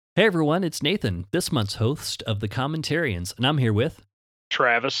Hey everyone, it's Nathan, this month's host of the Commentarians, and I'm here with,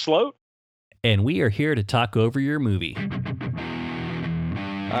 Travis Sloat. and we are here to talk over your movie.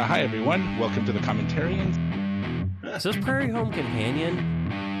 Hi, everyone. Welcome to the Commentarians. Is this Prairie Home Companion?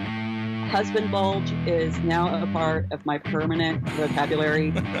 Husband bulge is now a part of my permanent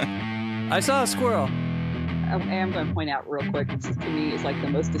vocabulary. I saw a squirrel. I am going to point out real quick, this to me is like the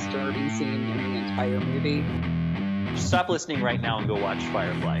most disturbing scene in the entire movie. Stop listening right now and go watch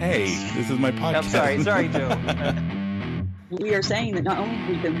Firefly. Hey, this is my podcast. I'm sorry, Joe. We are saying that not only have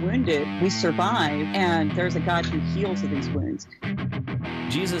we been wounded, we survive, and there's a God who heals of these wounds.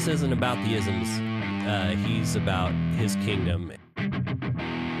 Jesus isn't about the isms. He's about his kingdom.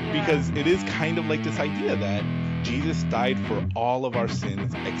 Because it is kind of like this idea that Jesus died for all of our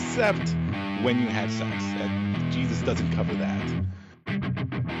sins except when you had sex. And Jesus doesn't cover that.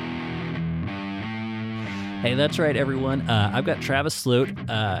 Hey, that's right, everyone. I've got Travis Sloat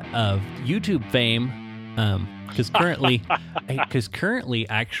of YouTube fame, because currently,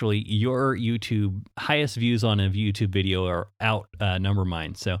 actually, your YouTube highest views on a YouTube video are outnumber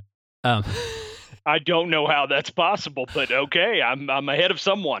mine. So, I don't know how that's possible, but okay, I'm ahead of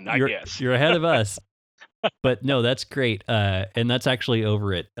someone, I guess. You're ahead of us. But no, that's great. And that's actually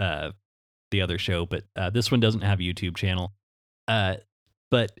over at the other show, but this one doesn't have a YouTube channel.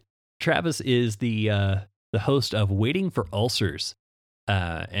 But Travis is the host of Waiting for Ulcers.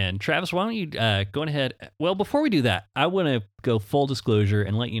 And Travis, why don't you go ahead? Well, before we do that, I want to go full disclosure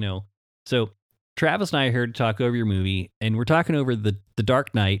and let you know. So Travis and I are here to talk over your movie, and we're talking over the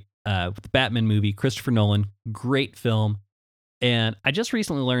Dark Knight, the Batman movie, Christopher Nolan, great film. And I just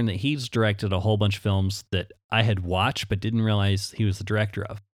recently learned that he's directed a whole bunch of films that I had watched but didn't realize he was the director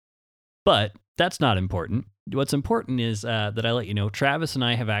of. But that's not important. What's important is that I let you know Travis and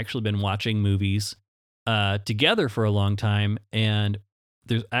I have actually been watching movies together for a long time, and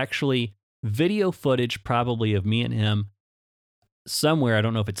there's actually video footage probably of me and him somewhere, I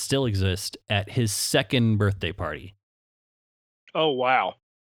don't know if it still exists, at his second birthday party. Oh, wow.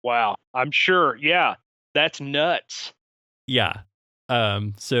 I'm sure. Yeah, that's nuts. Yeah.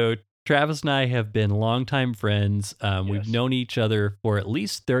 So Travis and I have been longtime friends. We've known each other for at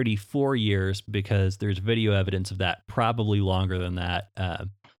least 34 years because there's video evidence of that, probably longer than that.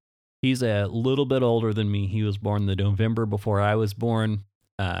 He's a little bit older than me. He was born the November before I was born.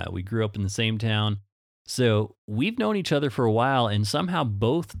 We grew up in the same town. So we've known each other for a while and somehow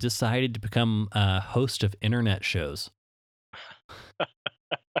both decided to become host of internet shows.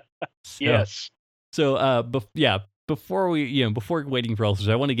 Yes. So, before Waiting for Ulcers,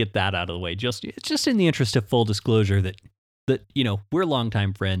 I want to get that out of the way. Just in the interest of full disclosure that we're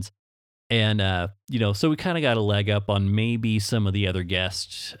longtime friends. And, so we kind of got a leg up on maybe some of the other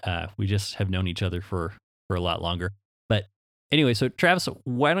guests. We just have known each other for a lot longer. But anyway, so Travis,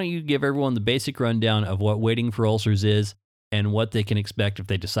 why don't you give everyone the basic rundown of what Waiting for Ulcers is and what they can expect if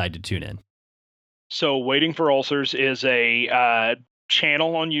they decide to tune in? So Waiting for Ulcers is a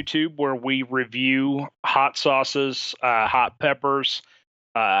channel on YouTube where we review hot sauces, hot peppers,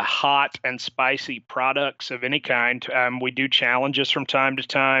 hot and spicy products of any kind. We do challenges from time to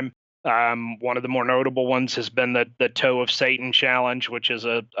time. One of the more notable ones has been the Toe of Satan challenge, which is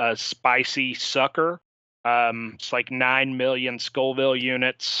a spicy sucker. It's like 9 million Scoville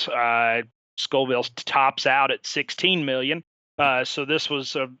units. Scoville tops out at 16 million. So this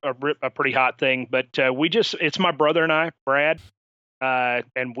was a pretty hot thing. But it's my brother and I, Brad,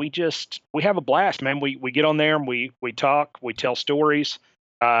 and we have a blast, man. We get on there and we talk, we tell stories,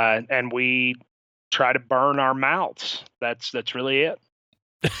 and we try to burn our mouths. That's really it.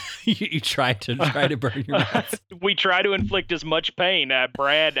 You try to burn your mouth. We try to inflict as much pain.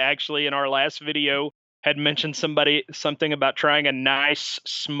 Brad actually in our last video had mentioned something about trying a nice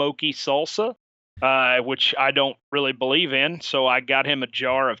smoky salsa, which I don't really believe in. So I got him a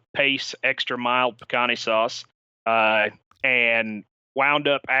jar of Pace extra mild pecani sauce, and wound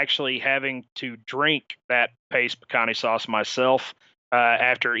up actually having to drink that Pace pecani sauce myself.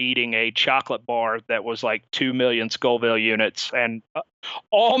 After eating a chocolate bar that was like 2 million Scoville units and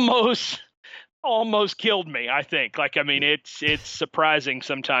almost killed me, I think. It's surprising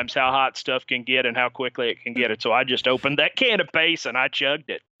sometimes how hot stuff can get and how quickly it can get it. So I just opened that can of Pace and I chugged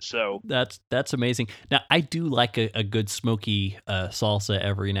it. So that's amazing. Now, I do like a good smoky salsa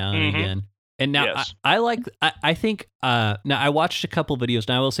every now and again. And now yes. I think now I watched a couple videos.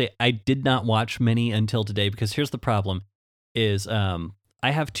 Now I will say I did not watch many until today because here's the problem. Is I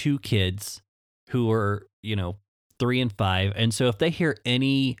have two kids who are 3 and 5, and so if they hear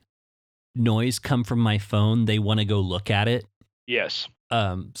any noise come from my phone, they want to go look at it. Yes.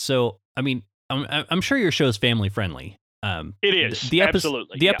 So I mean, I'm sure your show is family friendly. It is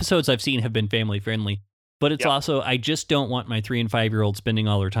absolutely the episodes I've seen have been family friendly, but it's also I just don't want my 3 and 5 year olds spending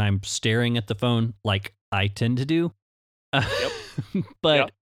all their time staring at the phone like I tend to do.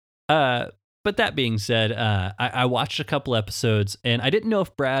 But but that being said, I watched a couple episodes and I didn't know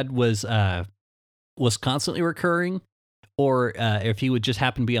if Brad was constantly recurring or if he would just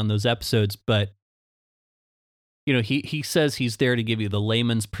happen to be on those episodes, but you know, he says he's there to give you the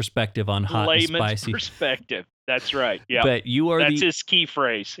layman's perspective on hot and spicy. Perspective. That's right. Yeah. But that's his key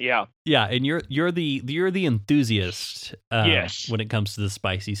phrase. Yeah. Yeah, and you're the enthusiast yes. when it comes to the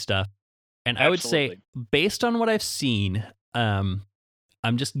spicy stuff. And Absolutely. I would say based on what I've seen, I'm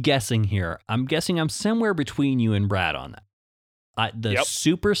just guessing here. I'm guessing I'm somewhere between you and Brad on that. The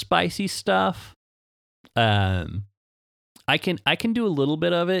super spicy stuff, I can do a little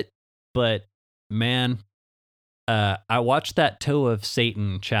bit of it, but man, I watched that Toe of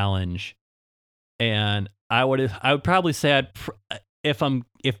Satan challenge, and I would probably say if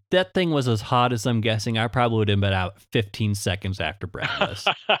that thing was as hot as I'm guessing, I probably would have been out 15 seconds after Brad was.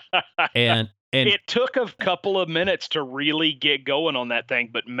 and it took a couple of minutes to really get going on that thing,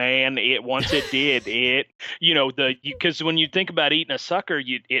 but man, once it did, because when you think about eating a sucker,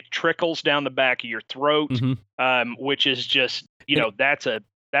 it trickles down the back of your throat, which is just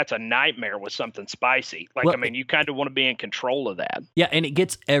that's a nightmare with something spicy. You kind of want to be in control of that. Yeah, and it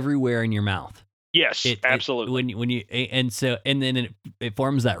gets everywhere in your mouth. Yes, absolutely. And then it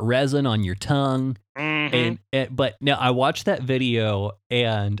forms that resin on your tongue. But now I watched that video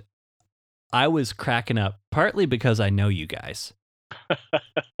and I was cracking up, partly because I know you guys.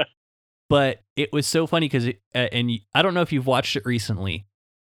 But it was so funny because and I don't know if you've watched it recently,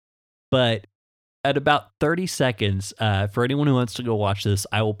 but at about 30 seconds, for anyone who wants to go watch this,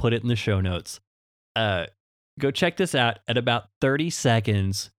 I will put it in the show notes. Go check this out. At about 30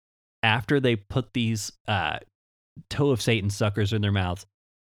 seconds after they put these Toe of Satan suckers in their mouths,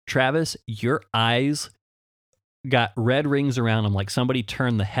 Travis, your eyes got red rings around them like somebody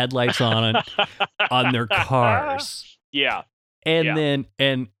turned the headlights on their cars. Yeah. And then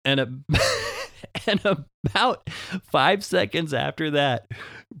and about 5 seconds after that,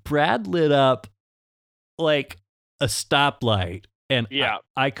 Brad lit up like a stoplight, and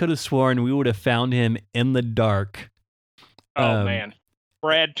I could have sworn we would have found him in the dark. Oh man,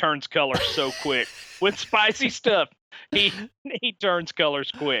 Brad turns colors so quick with spicy stuff. He turns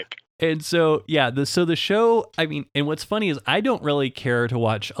colors quick. And so the show. I mean, and what's funny is I don't really care to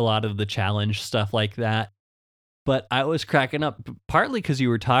watch a lot of the challenge stuff like that. But I was cracking up partly because you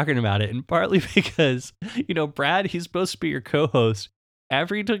were talking about it, and partly because Brad, he's supposed to be your co-host.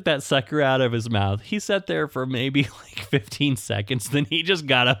 After he took that sucker out of his mouth, he sat there for maybe like 15 seconds. Then he just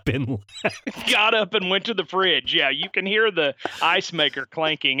got up and went to the fridge. Yeah, you can hear the ice maker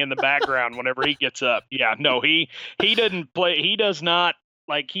clanking in the background whenever he gets up. Yeah, no, he doesn't play. He does not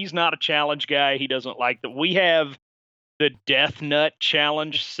he's not a challenge guy. He doesn't like that. We have the Death Nut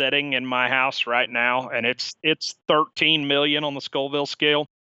challenge setting in my house right now, and it's 13 million on the Scoville scale,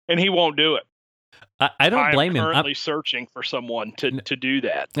 and he won't do it. I don't blame him. I'm currently searching for someone to do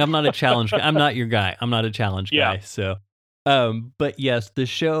that. I'm not a challenge guy. I'm not your guy. I'm not a challenge guy. So, but yes, the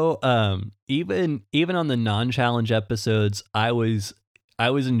show, even on the non-challenge episodes, I was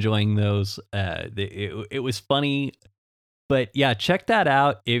enjoying those. It was funny. But yeah, check that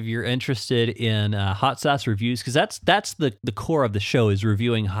out if you're interested in hot sauce reviews, because that's the core of the show is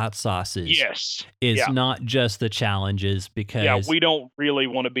reviewing hot sauces. Yes, not just the challenges. Because we don't really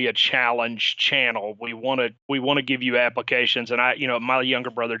want to be a challenge channel. We want to give you applications, and my younger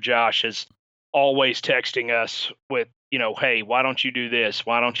brother Josh is always texting us with hey, why don't you do this?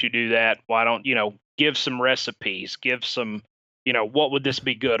 Why don't you do that? Why don't give some recipes? Give some what would this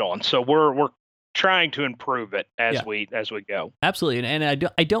be good on? So we're trying to improve it as we go. Absolutely. And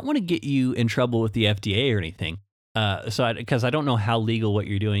I don't want to get you in trouble with the FDA or anything. Because I don't know how legal what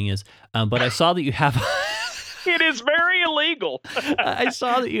you're doing is. But I saw that you have It is very illegal. I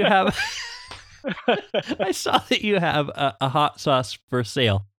saw that you have a hot sauce for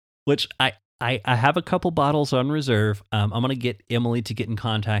sale, which I have a couple bottles on reserve. I'm going to get Emily to get in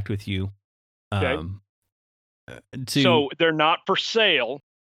contact with you. Okay. So they're not for sale.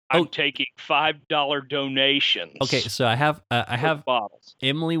 I'm taking $5 donations. Okay, so I have bottles.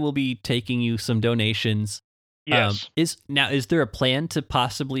 Emily will be taking you some donations. Yes. Is there a plan to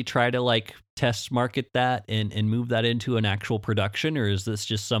possibly try to test market that and move that into an actual production, or is this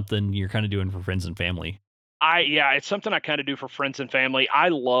just something you're kind of doing for friends and family? It's something I kind of do for friends and family. I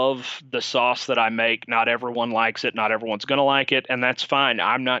love the sauce that I make. Not everyone likes it. Not everyone's going to like it, and that's fine.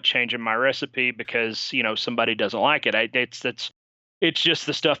 I'm not changing my recipe because somebody doesn't like it. It's just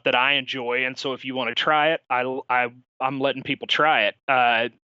the stuff that I enjoy, and so if you want to try it, I letting people try it.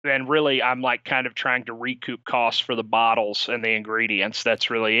 And really, I'm like kind of trying to recoup costs for the bottles and the ingredients. That's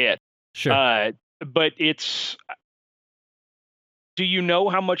really it. Sure. But do you know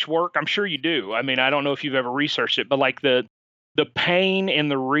how much work? I'm sure you do. I mean, I don't know if you've ever researched it, but like the pain in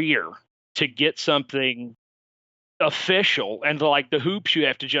the rear to get something official and like the hoops you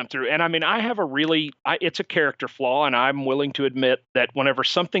have to jump through. And I mean, I have it's a character flaw, and I'm willing to admit that whenever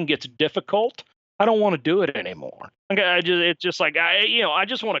something gets difficult, I don't want to do it anymore. Like, it's just like, I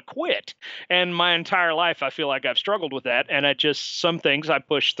just want to quit. And my entire life, I feel like I've struggled with that. And some things I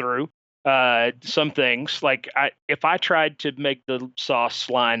push through. Some things like if I tried to make the sauce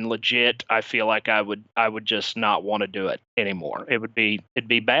line legit, I feel like I would just not want to do it anymore. It'd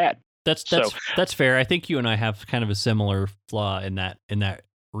be bad. That's fair. I think you and I have kind of a similar flaw in that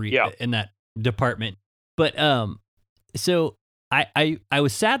department. But so I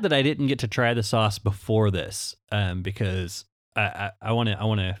was sad that I didn't get to try the sauce before this, because I would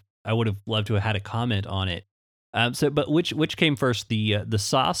have loved to have had a comment on it. But which came first, the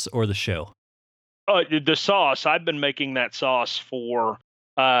sauce or the show? The sauce. I've been making that sauce for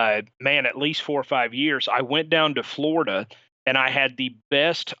at least 4 or 5 years. I went down to Florida and I had the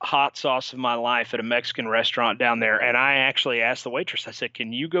best hot sauce of my life at a Mexican restaurant down there. And I actually asked the waitress, I said,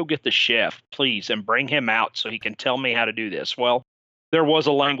 "Can you go get the chef, please, and bring him out so he can tell me how to do this?" Well, there was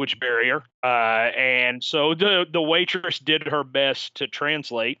a language barrier. And so the waitress did her best to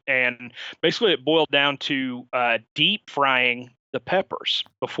translate. And basically it boiled down to deep frying the peppers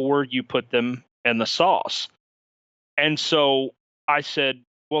before you put them in the sauce. And so I said,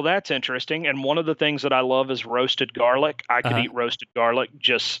 well, that's interesting. And one of the things that I love is roasted garlic. I could eat roasted garlic.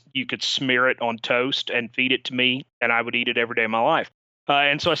 You could smear it on toast and feed it to me, and I would eat it every day of my life.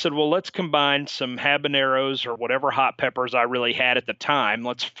 And so I said, well, let's combine some habaneros or whatever hot peppers I really had at the time.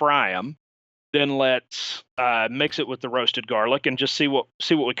 Let's fry them. Then let's mix it with the roasted garlic and just see what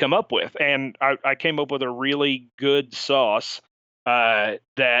we come up with. And I came up with a really good sauce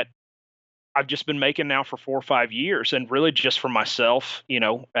that I've just been making now for 4 or 5 years, and really just for myself.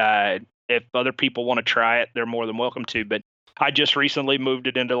 If other people want to try it, they're more than welcome to. But I just recently moved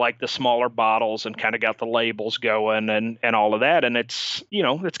it into like the smaller bottles and kind of got the labels going and all of that. And it's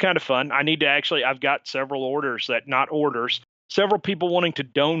kind of fun. I need to I've got several several people wanting to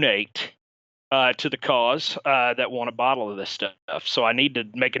donate to the cause that want a bottle of this stuff. So I need to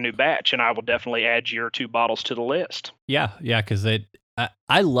make a new batch, and I will definitely add your 2 bottles to the list. Yeah. Cause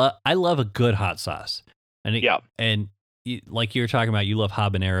I love a good hot sauce. And like you were talking about, you love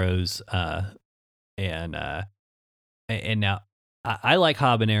habaneros, and now I like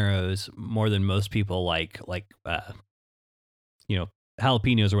habaneros more than most people like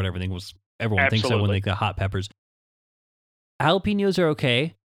jalapenos or whatever everyone thinks so when they got hot peppers. Jalapenos are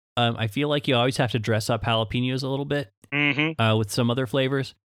okay. I feel like you always have to dress up jalapenos a little bit with some other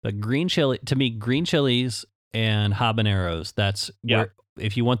flavors. But green chilies and habaneros, that's where,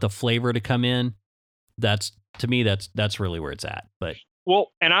 if you want the flavor to come in, that's really where it's at. But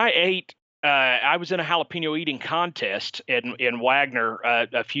and I was in a jalapeno eating contest in Wagner a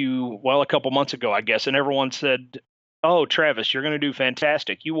couple months ago, I guess, and everyone said, "Oh, Travis, you're going to do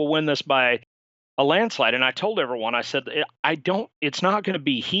fantastic. You will win this by a landslide." And I told everyone, I said, it's not going to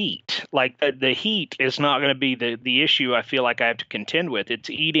be heat. Like the heat is not going to be the issue I feel like I have to contend with. It's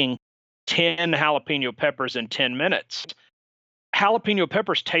eating 10 jalapeno peppers in 10 minutes. Jalapeno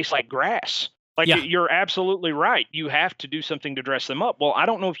peppers taste like grass. Like, you're absolutely right. You have to do something to dress them up. Well, I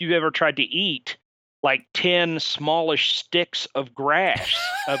don't know if you've ever tried to eat like 10 smallish sticks of grass,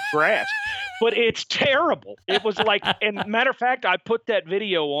 but it's terrible. It was like, and matter of fact, I put that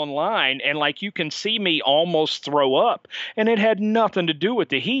video online, and like you can see me almost throw up, and it had nothing to do with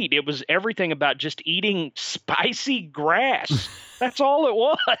the heat. It was everything about just eating spicy grass. That's all it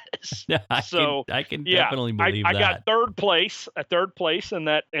was. I can definitely believe that. I got third place in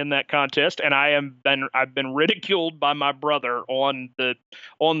that contest, and I've been ridiculed by my brother on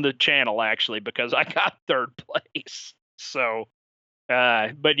the channel, actually, because I got third place. So,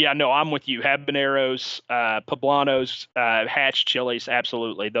 but yeah, no, I'm with you. Habaneros, poblanos, hatch chilies,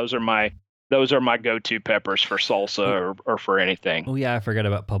 absolutely. Those are my go-to peppers for salsa or for anything. Oh yeah, I forgot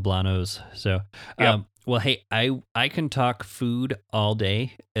about poblanos. So, well, hey, I can talk food all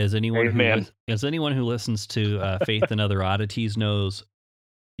day. As anyone who listens to Faith and Other Oddities knows,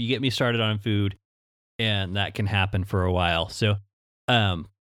 you get me started on food, and that can happen for a while. So,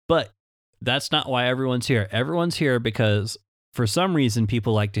 but that's not why everyone's here. Everyone's here because for some reason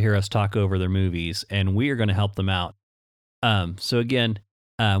people like to hear us talk over their movies, and we are going to help them out. So again,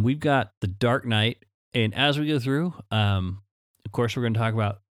 we've got The Dark Knight, and as we go through, of course, we're going to talk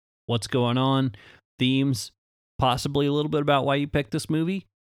about what's going on, themes, possibly a little bit about why you picked this movie,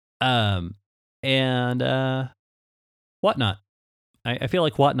 and whatnot. I feel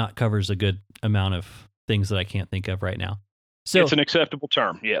like whatnot covers a good amount of things that I can't think of right now. So It's an acceptable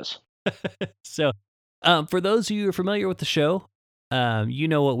term, yes. so, for those of you who are familiar with the show, you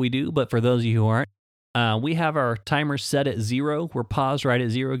know what we do. But for those of you who aren't, we have our timer set at 0. We're paused right at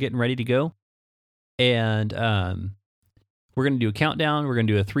 0, getting ready to go. And we're going to do a countdown. We're going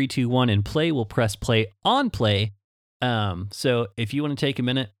to do a 3, 2, 1 and play. We'll press play on play. So if you want to take a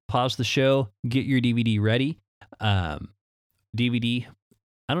minute, pause the show, get your DVD ready. DVD,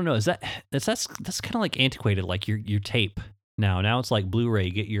 I don't know, that's kind of like antiquated, like your tape now. Now it's like Blu-ray.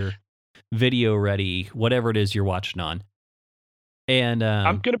 Get your video ready, whatever it is you're watching on. And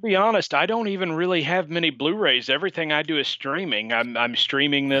I'm going to be honest, I don't even really have many Blu-rays. Everything I do is streaming. I'm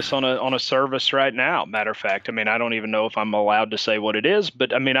streaming this on a service right now. Matter of fact, I mean, I don't even know if I'm allowed to say what it is,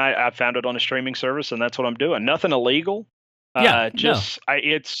 but I mean, I found it on a streaming service, and that's what I'm doing. Nothing illegal.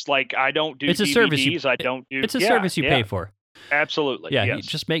 It's like I don't do it's a DVDs. service I don't do. It's a service you pay for. Absolutely. Yeah, yes. you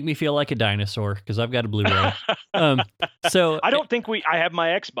just make me feel like a dinosaur because I've got a Blu-ray. So I don't think I have my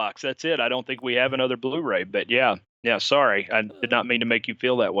Xbox. That's it. I don't think we have another Blu-ray. But yeah. Sorry, I did not mean to make you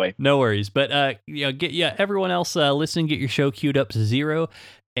feel that way. No worries. But everyone else listening, get your show queued up to 0,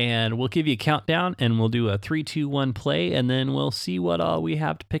 and we'll give you a countdown, and we'll do a 3, 2, 1 play, and then we'll see what all we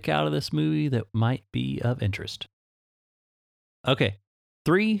have to pick out of this movie that might be of interest. Okay,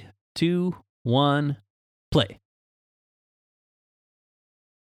 3, 2, 1, play.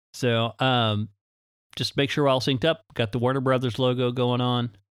 So, just make sure we're all synced up. Got the Warner Brothers logo going on.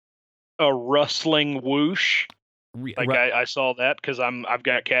 A rustling whoosh. I saw that because I've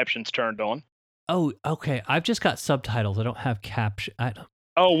got captions turned on. Oh, okay. I've just got subtitles. I don't have caption.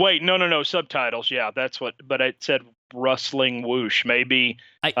 Oh wait, no subtitles. Yeah, that's what. But it said rustling whoosh. Maybe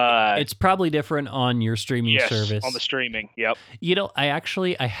it's probably different on your streaming service. On the streaming. Yep. You know, I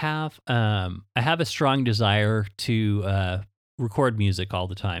have a strong desire to record music all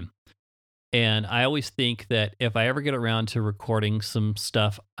the time. And I always think that if I ever get around to recording some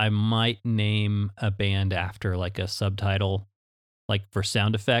stuff, I might name a band after like a subtitle, like for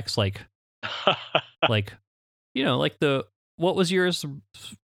sound effects, like what was yours?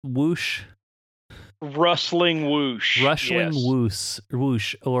 Whoosh, rustling whoosh,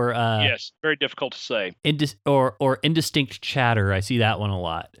 whoosh, or yes, very difficult to say. Or indistinct chatter. I see that one a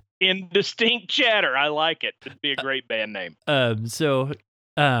lot. Indistinct chatter. I like it. It'd be a great band name.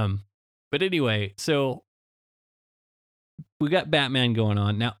 But anyway, so we got Batman going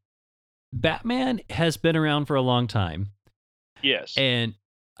on. Now, Batman has been around for a long time. Yes. And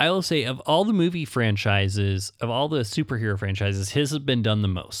I will say, of all the movie franchises, of all the superhero franchises, his has been done the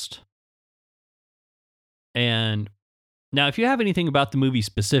most. And now, if you have anything about the movie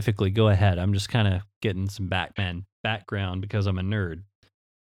specifically, go ahead. I'm just kind of getting some Batman background because I'm a nerd.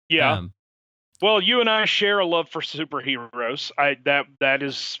 Yeah. Well, you and I share a love for superheroes. I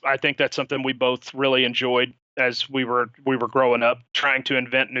think that's something we both really enjoyed as we were growing up, trying to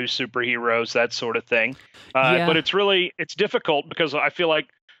invent new superheroes, that sort of thing. But it's difficult because I feel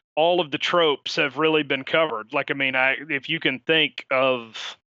like all of the tropes have really been covered. Like, I mean, if you can think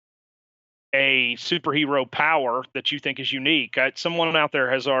of a superhero power that you think is unique, someone out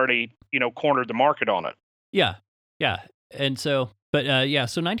there has already, cornered the market on it. Yeah. And so. But so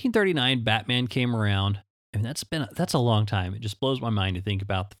 1939, Batman came around, and that's a long time. It just blows my mind to think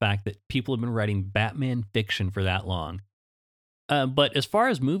about the fact that people have been writing Batman fiction for that long. But as far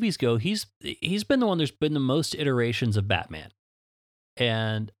as movies go, he's been the one there's been the most iterations of Batman,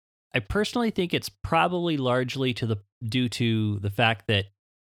 and I personally think it's probably largely due to the fact that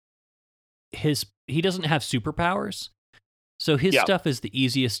he doesn't have superpowers, so his stuff is the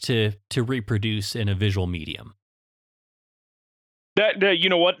easiest to reproduce in a visual medium. That you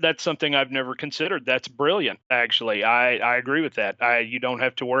know what? That's something I've never considered. That's brilliant, actually. I agree with that. You don't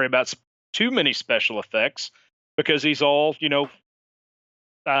have to worry about too many special effects because he's all the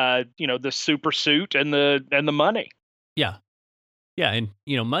super suit and the money. Yeah, and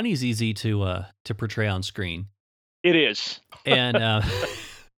money's easy to portray on screen. It is, and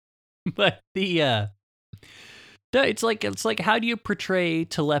but it's like how do you portray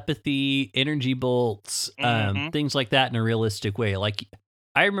telepathy, energy bolts, things like that in a realistic way? Like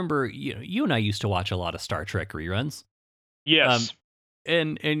I remember, you and I used to watch a lot of Star Trek reruns. Yes,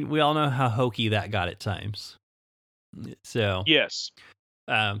 and we all know how hokey that got at times. So yes,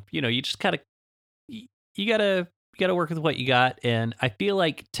 you just you gotta work with what you got, and I feel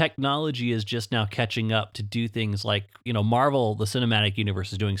like technology is just now catching up to do things like Marvel, the cinematic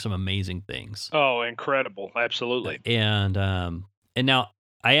universe is doing some amazing things. Oh, incredible! Absolutely. And now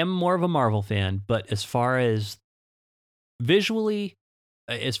I am more of a Marvel fan, but as far as visually,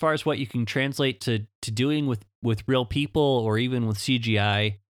 as far as what you can translate to doing with real people or even with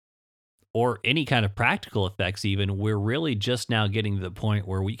CGI or any kind of practical effects, even, we're really just now getting to the point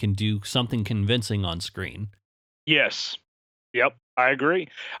where we can do something convincing on screen. Yes. Yep, I agree.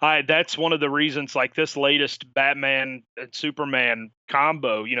 That's one of the reasons, like this latest Batman and Superman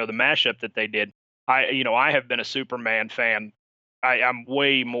combo, the mashup that they did. I have been a Superman fan. I'm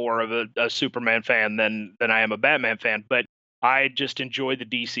way more of a Superman fan than I am a Batman fan, but I just enjoy the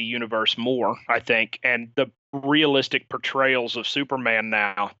DC universe more, I think, and the realistic portrayals of Superman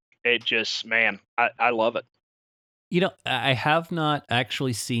now. It just, man, I love it. I have not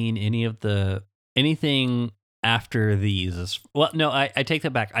actually seen anything after these. Well, no, I take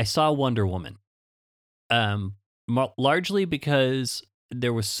that back. I saw Wonder Woman, largely because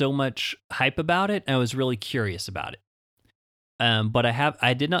there was so much hype about it, and I was really curious about it. But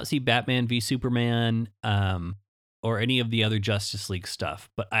I did not see Batman v Superman, or any of the other Justice League stuff.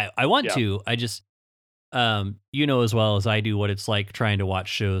 But I want to. I just, as well as I do what it's like trying to watch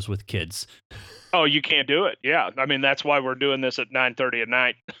shows with kids. Oh, you can't do it. Yeah, I mean that's why we're doing this at 9:30 at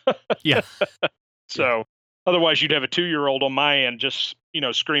night. Yeah. So. Otherwise, you'd have a 2-year-old on my end just,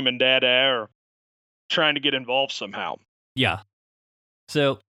 screaming "Dada" or trying to get involved somehow. Yeah.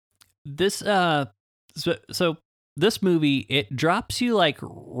 So this this movie, it drops you like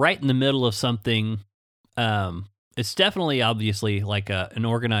right in the middle of something. It's definitely obviously like an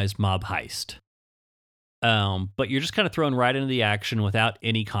organized mob heist. But you're just kind of thrown right into the action without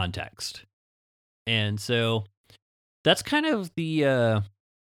any context. And so that's kind of the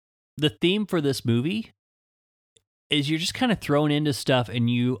theme for this movie. Is you're just kind of thrown into stuff and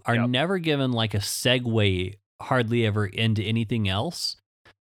you are never given like a segue hardly ever into anything else,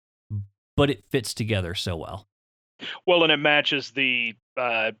 but it fits together so well. Well, and it matches the,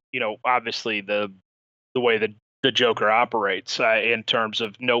 obviously the way that the Joker operates in terms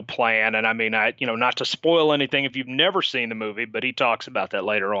of no plan. And I mean, not to spoil anything if you've never seen the movie, but he talks about that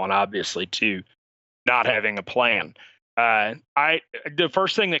later on, obviously, too, not having a plan. The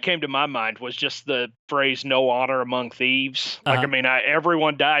first thing that came to my mind was just the phrase "no honor among thieves." Like, I mean,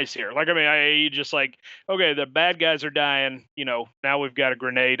 everyone dies here. Like, I mean, you just like, okay, the bad guys are dying. Now we've got a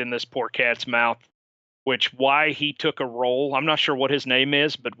grenade in this poor cat's mouth. Which why he took a role, I'm not sure what his name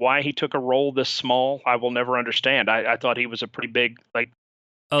is, but why he took a role this small, I will never understand. I thought he was a pretty big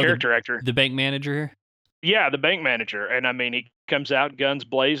character actor. The bank manager here? Yeah, the bank manager. And I mean, he comes out guns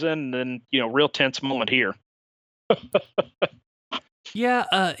blazing, and then real tense moment here. Yeah,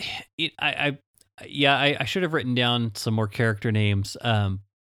 I should have written down some more character names.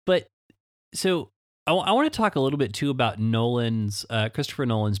 But so I want to talk a little bit too about Christopher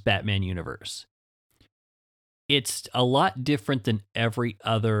Nolan's Batman universe. It's a lot different than every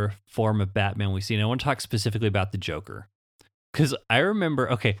other form of Batman we've seen. I want to talk specifically about the Joker. Because I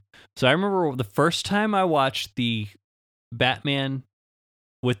remember the first time I watched the Batman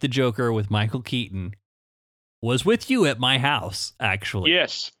with the Joker with Michael Keaton was with you at my house, actually.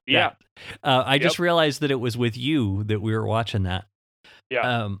 Yes. Yeah. I just realized that it was with you that we were watching that.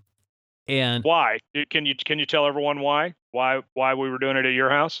 Yeah. And why? Can you tell everyone why? Why we were doing it at your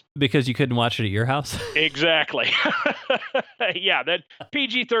house? Because you couldn't watch it at your house? Exactly. Yeah, that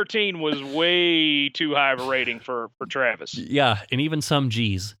PG-13 was way too high of a rating for Travis. Yeah, and even some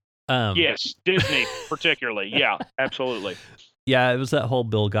G's. Yes, Disney particularly. Yeah, absolutely. Yeah, it was that whole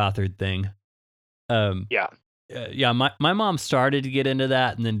Bill Gothard thing. Yeah. Yeah, my mom started to get into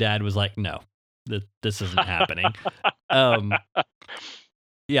that, and then Dad was like, no, this isn't happening.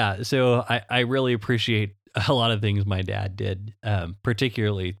 Yeah, so I really appreciate a lot of things my dad did,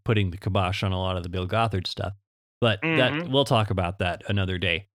 particularly putting the kibosh on a lot of the Bill Gothard stuff. But that we'll talk about that another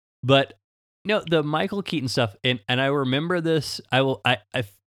day. But no, the Michael Keaton stuff, and I remember this. I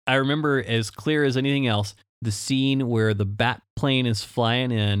remember as clear as anything else the scene where the bat plane is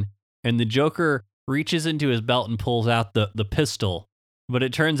flying in, and the Joker reaches into his belt and pulls out the pistol, but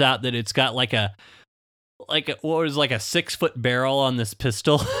it turns out that it's got like a 6-foot barrel on this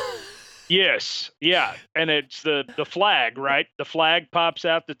pistol. Yes, yeah, and it's the flag, right? The flag pops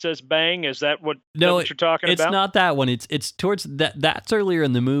out that says "bang." Is that what you're talking about? It's not that one. It's towards that. That's earlier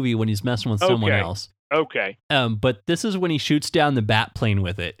in the movie when he's messing with someone else. Okay. But this is when he shoots down the bat plane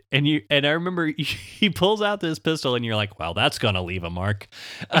with it, and I remember he pulls out this pistol, and you're like, "Well, that's gonna leave a mark."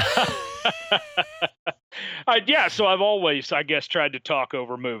 Yeah, so I've always, I guess, tried to talk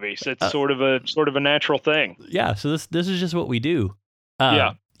over movies. It's sort of a natural thing. Yeah, so this is just what we do.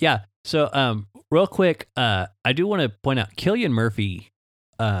 Yeah. So, real quick, I do want to point out Cillian Murphy,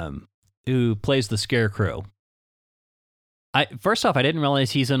 who plays the Scarecrow. First off, I didn't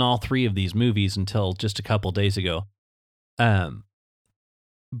realize he's in all 3 of these movies until just a couple days ago.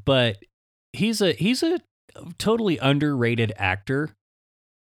 But he's a totally underrated actor.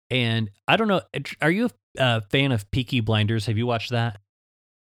 And I don't know, are you a fan of Peaky Blinders? Have you watched that?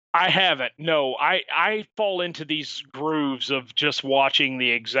 I haven't. No, I fall into these grooves of just watching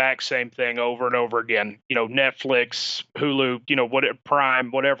the exact same thing over and over again. Netflix, Hulu,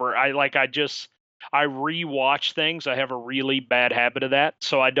 Prime, whatever. I rewatch things. I have a really bad habit of that,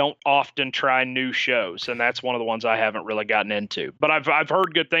 so I don't often try new shows, and that's one of the ones I haven't really gotten into. But I've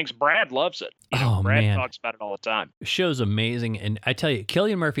heard good things. Brad loves it. Oh, Brad man. talks about it all the time. The show's amazing, and I tell you,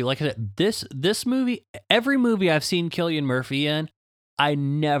 Cillian Murphy, like I said, this movie, every movie I've seen Cillian Murphy in, I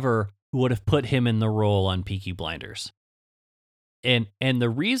never would have put him in the role on Peaky Blinders. And the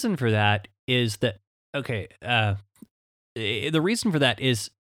reason for that is that the reason for that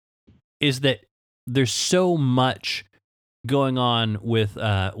is that there's so much going on with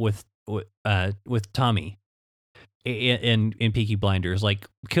Tommy in Peaky Blinders. Like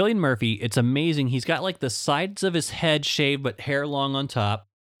Cillian Murphy, it's amazing. He's got like the sides of his head shaved but hair long on top,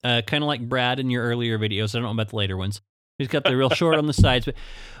 kind of like Brad in your earlier videos. I don't know about the later ones. He's got the real short on the sides,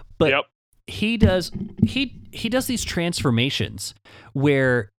 but Yep. he does these transformations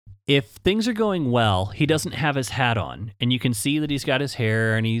where if things are going well, he doesn't have his hat on, and you can see that he's got his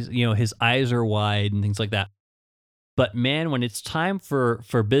hair and he's, his eyes are wide and things like that. But man, when it's time for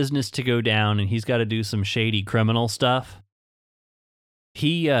business to go down and he's got to do some shady criminal stuff,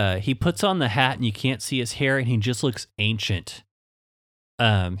 he puts on the hat and you can't see his hair and he just looks ancient.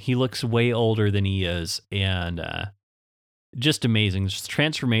 He looks way older than he is, and just amazing. Just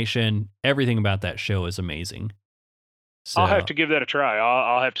transformation, everything about that show is amazing. So, I'll have to give that a try.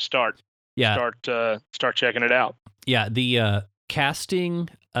 I'll have to start checking it out. Yeah, the casting,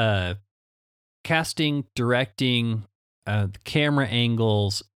 directing, camera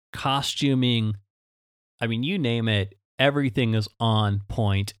angles, costuming, I mean, you name it, everything is on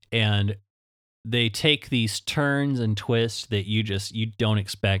point, and they take these turns and twists that you don't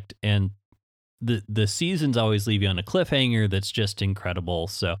expect, and the seasons always leave you on a cliffhanger that's just incredible.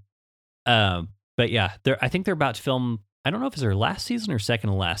 So, but yeah, I think they're about to film. I don't know if it's their last season or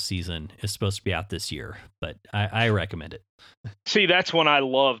second to last season is supposed to be out this year, but I recommend it. See, that's when I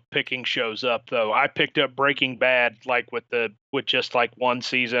love picking shows up, though. I picked up Breaking Bad with just like one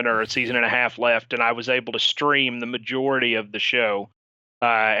season or a season and a half left, and I was able to stream the majority of the show,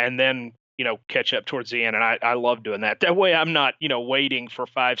 and then catch up towards the end. And I love doing that. That way, I'm not waiting for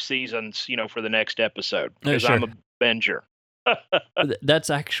 5 seasons for the next episode, because Sure. I'm a binger. That's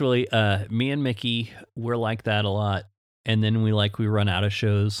actually me and Mickey. We're like that a lot, and then we run out of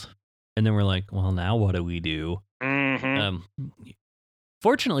shows, and then we're like, well, now what do we do? Mm-hmm.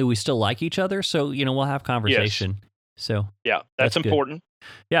 Fortunately, we still like each other, so we'll have conversation. Yes. So yeah, that's important.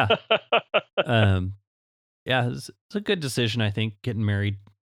 Yeah, yeah, it's a good decision, I think, getting married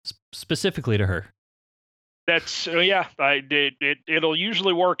specifically to her. That's it'll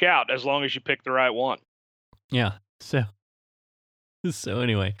usually work out as long as you pick the right one. Yeah. So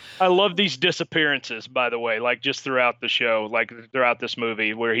anyway, I love these disappearances, by the way, like just throughout the show, like throughout this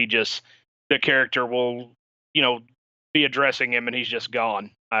movie, where the character will, be addressing him and he's just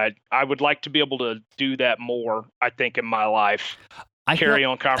gone. I would like to be able to do that more, I think, in my life. Carry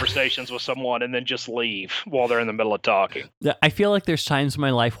on conversations with someone and then just leave while they're in the middle of talking. I feel like there's times in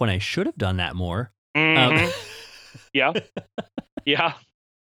my life when I should have done that more. Mm-hmm. Yeah. Yeah.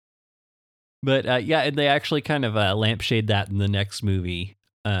 But yeah, and they actually kind of lampshade that in the next movie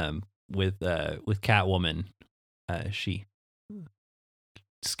with Catwoman. She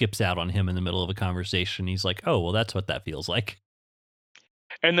skips out on him in the middle of a conversation. He's like, "Oh, well, that's what that feels like."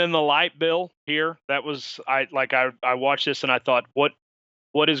 And then the light bill here, that was I watched this and I thought,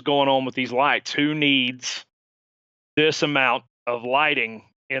 what is going on with these lights? Who needs this amount of lighting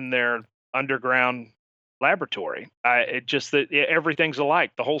in their underground laboratory? Everything's a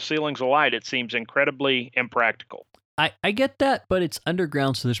light. The whole ceiling's a light. It seems incredibly impractical. I get that, but it's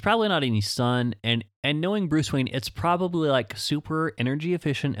underground, so there's probably not any sun. And knowing Bruce Wayne, it's probably like super energy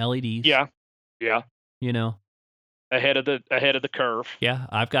efficient LEDs. Yeah, yeah. Ahead of the curve. Yeah,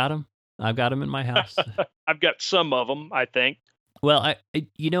 I've got them. I've got them in my house. I've got some of them, I think. Well,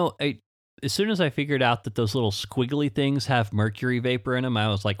 as soon as I figured out that those little squiggly things have mercury vapor in them, I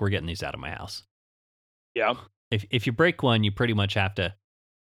was like, we're getting these out of my house. Yeah. If you break one, you pretty much have to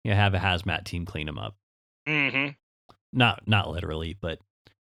have a hazmat team clean them up. Mm-hmm. Not literally, but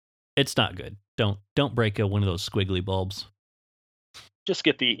it's not good. Don't break one of those squiggly bulbs. Just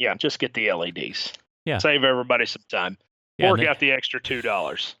get the LEDs. Yeah. Save everybody some time. Yeah, Work out the extra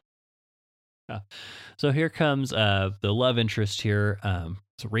 $2. So here comes the love interest here.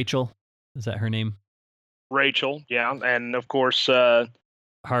 So Rachel, is that her name? Rachel, yeah, and of course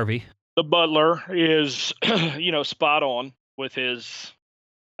Harvey. the butler is spot on with his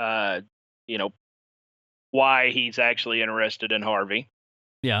you know why he's actually interested in Harvey.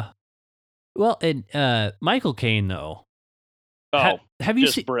 Yeah. Well, and Michael Caine though. Oh, have you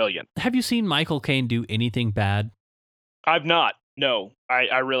just seen brilliant. Have you seen Michael Caine do anything bad? I've not. No,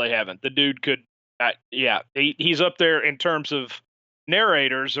 I really haven't. The dude could, he's up there in terms of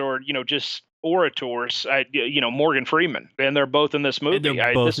narrators or just orators. Morgan Freeman, and they're both in this movie.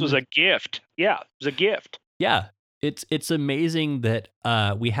 they're both This in was a gift. Yeah, it was a gift. Yeah. It's amazing that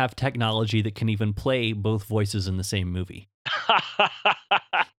we have technology that can even play both voices in the same movie.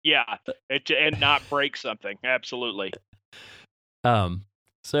 Yeah, and not break something. Absolutely.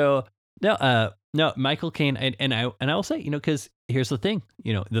 So no, Michael Caine, and I will say, because here's the thing,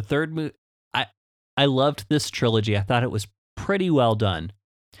 the third movie, I loved this trilogy. I thought it was pretty well done.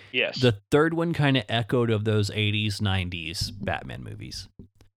 Yes. The third one kind of echoed of those 80s, 90s Batman movies.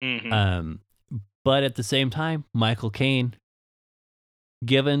 Mm-hmm. But at the same time, Michael Caine,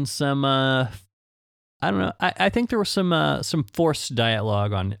 given some, I don't know, I think there was some forced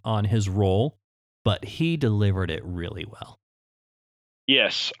dialogue on his role, but he delivered it really well.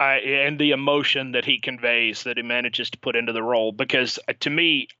 Yes, and the emotion that he conveys, that he manages to put into the role, because to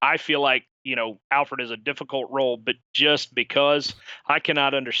me, I feel like, Alfred is a difficult role, but just because I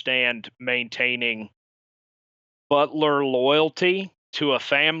cannot understand maintaining butler loyalty to a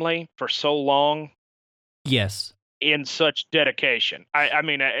family for so long. Yes. In such dedication. I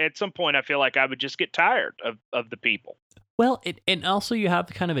mean, at some point, I feel like I would just get tired of the people. Well, and also you have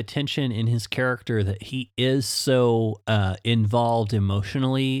kind of a tension in his character that he is so involved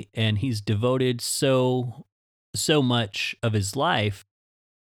emotionally, and he's devoted so much of his life,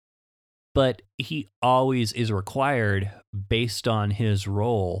 but he always is required, based on his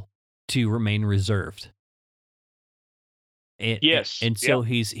role, to remain reserved. Yes, and so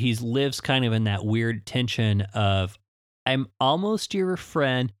he's lives kind of in that weird tension of, I'm almost your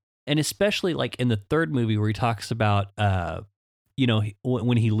friend. And especially like in the third movie where he talks about,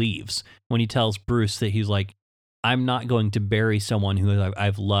 when he leaves, when he tells Bruce that he's like, I'm not going to bury someone who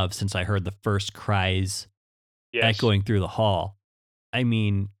I've loved since I heard the first cries echoing through the hall. I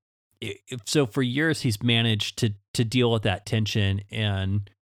mean, so for years he's managed to deal with that tension, and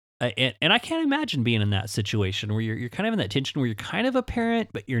I can't imagine being in that situation where you're kind of in that tension where you're kind of a parent,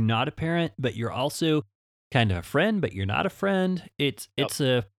 but you're not a parent, but you're also kind of a friend, but you're not a friend. It's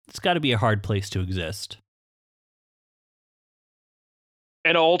got to be a hard place to exist.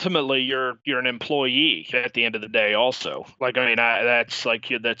 And ultimately, you're an employee at the end of the day. Also, like, I mean,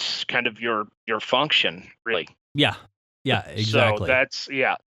 that's kind of your function, really. Yeah, exactly.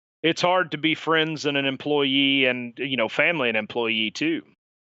 So it's hard to be friends and an employee, and family and employee too.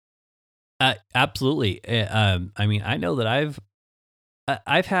 Absolutely. I mean, I know that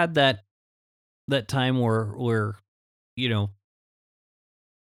I've had that time where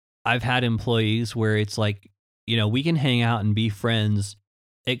I've had employees where it's like, we can hang out and be friends,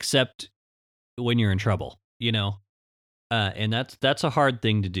 except when you're in trouble, and that's a hard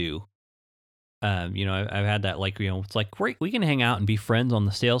thing to do. I've had that, like, it's like, great, we can hang out and be friends on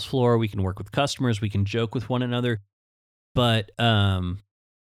the sales floor. We can work with customers. We can joke with one another, but don't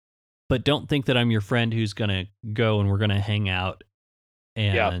think that I'm your friend who's going to go and we're going to hang out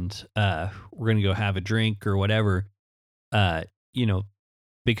and we're going to go have a drink or whatever,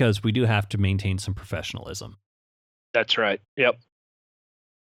 because we do have to maintain some professionalism. That's right. Yep.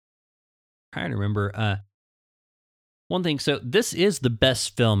 Trying to remember one thing. So this is the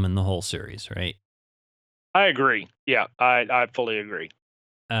best film in the whole series, right? I agree. Yeah, I fully agree.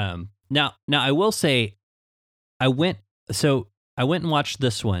 Now I will say, I went and watched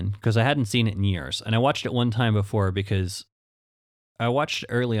this one because I hadn't seen it in years, and I watched it one time before because I watched it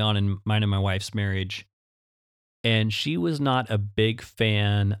early on in mine and my wife's marriage, and she was not a big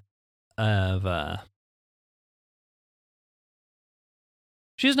fan of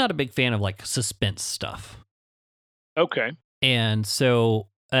she's not a big fan of like suspense stuff. Okay. And so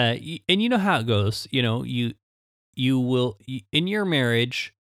and you know how it goes, you will, in your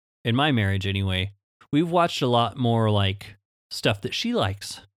marriage, in my marriage anyway, we've watched a lot more like stuff that she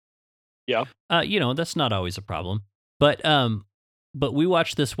likes. Yeah. That's not always a problem. But we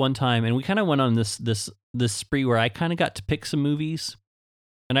watched this one time, and we kind of went on this spree where I kind of got to pick some movies,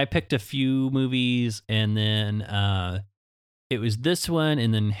 and I picked a few movies, and then it was this one,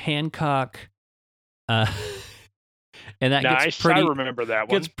 and then Hancock, and that nice. gets pretty. I remember that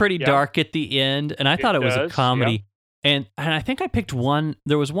one. Gets pretty dark at the end, and I thought it was a comedy. Yeah. And I think I picked one.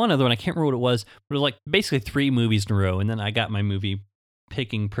 There was one other one. I can't remember what it was. But it was like basically 3 movies in a row, and then I got my movie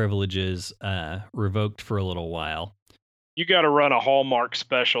picking privileges revoked for a little while. You got to run a Hallmark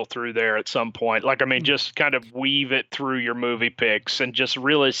special through there at some point. Like, I mean, just kind of weave it through your movie picks and just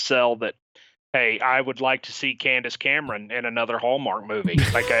really sell that, hey, I would like to see Candace Cameron in another Hallmark movie.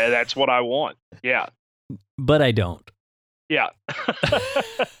 Like, that's what I want. Yeah. But I don't. Yeah.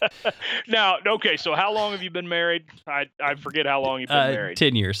 Now, okay, so how long have you been married? I forget how long you've been married.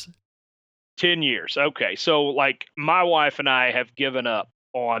 10 years. 10 years. Okay. So, like, my wife and I have given up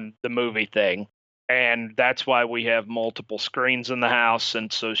on the movie thing. And that's why we have multiple screens in the house.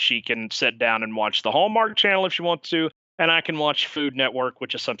 And so she can sit down and watch the Hallmark Channel if she wants to. And I can watch Food Network,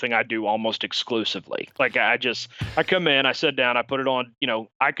 which is something I do almost exclusively. Like, I come in, I sit down, I put it on,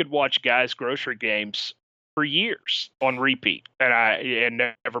 I could watch Guys Grocery Games for years on repeat and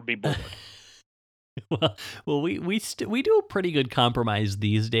never be bored. Well, we do a pretty good compromise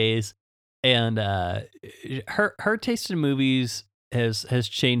these days. And her taste in movies has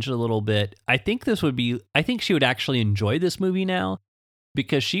changed a little bit. I think she would actually enjoy this movie now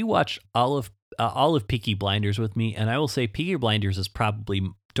because she watched all of Peaky Blinders with me, and I will say Peaky Blinders is probably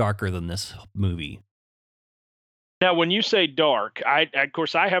darker than this movie. Now, when you say dark, I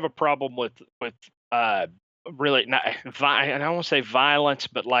have a problem with really not, I don't want to say violence,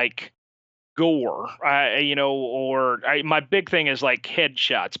 but like gore, my big thing is like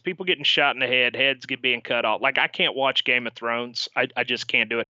headshots, people getting shot in the head, heads being cut off. Like, I can't watch Game of Thrones. I just can't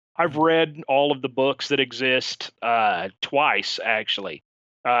do it. I've read all of the books that exist twice, actually,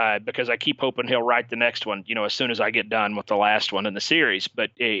 because I keep hoping he'll write the next one, as soon as I get done with the last one in the series, but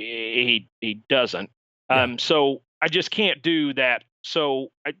he doesn't. Yeah. So I just can't do that. So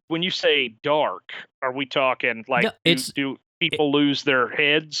when you say dark, are we talking like do people lose their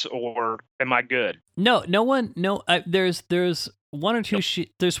heads, or am I good? No. There's one or two.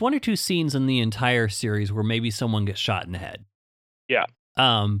 There's one or two scenes in the entire series where maybe someone gets shot in the head. Yeah.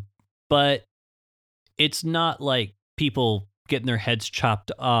 But it's not like people getting their heads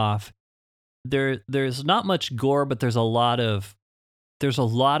chopped off. There's not much gore, but there's a lot of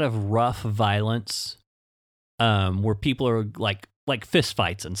rough violence. Where people are like fist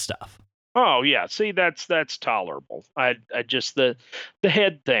fights and stuff. Oh yeah, see, that's tolerable. I just the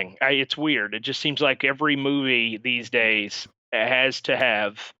head thing. It's weird. It just seems like every movie these days has to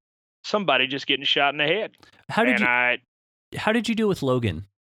have somebody just getting shot in the head. How did you do with Logan?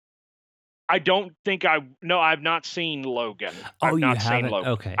 I don't think I've not seen Logan. Oh, I've not you seen haven't?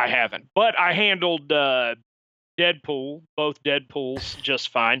 Logan. Okay. I haven't. But I handled Deadpool, both Deadpools, just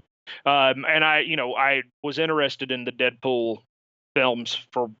fine. And I was interested in the Deadpool films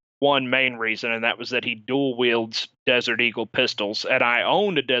for one main reason, and that was that he dual wields Desert Eagle pistols, and I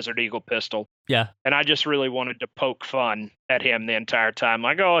owned a Desert Eagle pistol. Yeah. And I just really wanted to poke fun at him the entire time.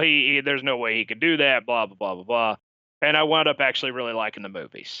 Like, oh, he there's no way he could do that, blah, blah, blah, blah, blah. And I wound up actually really liking the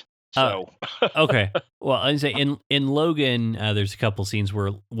movies. So okay. Well, I'd say in Logan, there's a couple scenes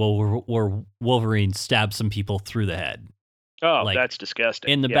where Wolverine stabs some people through the head. Oh, that's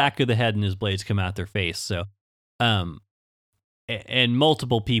disgusting. In the back of the head, and his blades come out their face. So, and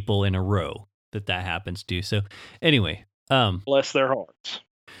multiple people in a row that happens to. So anyway, bless their hearts.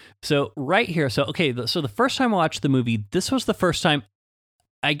 So right here, so the first time I watched the movie, this was the first time,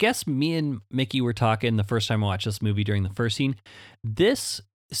 I guess me and Mickey were talking the first time I watched this movie during the first scene. This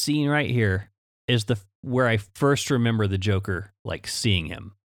scene right here is where I first remember the Joker, like seeing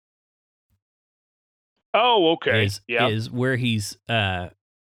him. Oh, okay. Is where he's, again,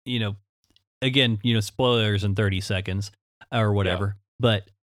 spoilers in 30 seconds or whatever. Yeah. But,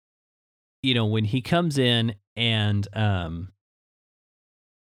 when he comes in and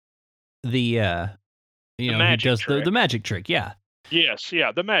he does the magic trick. Yeah. Yes.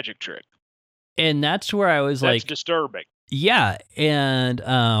 Yeah. The magic trick. And that's where I was that's disturbing. Yeah. And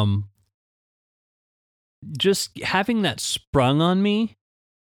just having that sprung on me,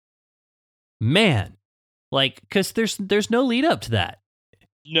 man. Like, because there's no lead up to that.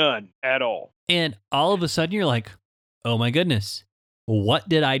 None at all. And all of a sudden you're like, oh my goodness, what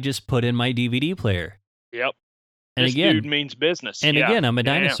did I just put in my DVD player? Yep. And this again, dude means business. And again, I'm a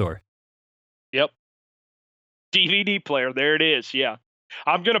dinosaur. Yep. DVD player. There it is. Yeah.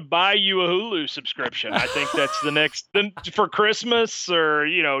 I'm going to buy you a Hulu subscription. I think that's the next for Christmas, or,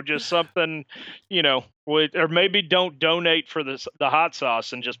 just something, or maybe don't donate for the hot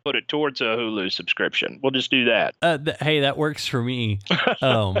sauce and just put it towards a Hulu subscription. We'll just do that. Hey, that works for me.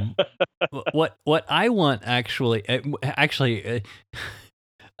 What I want actually, I'm kind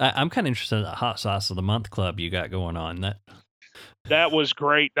of interested in the hot sauce of the month club you got going on. That was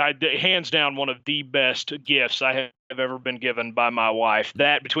great. Hands down, one of the best gifts I have ever been given by my wife.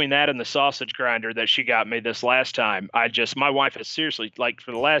 That between that and the sausage grinder that she got me this last time, my wife has seriously, like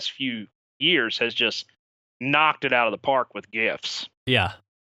for the last few years, has just knocked it out of the park with gifts. Yeah.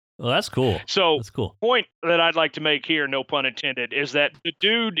 Well, that's cool. So, That's cool. point that I'd like to make here, no pun intended, is that the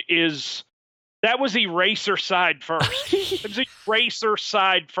dude that was eraser side first. It was eraser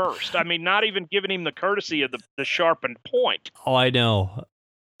side first. I mean, not even giving him the courtesy of the sharpened point. Oh, I know.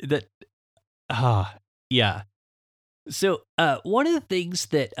 That yeah. So one of the things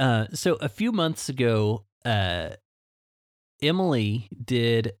that so a few months ago, Emily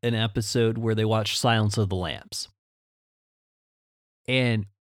did an episode where they watched Silence of the Lambs. And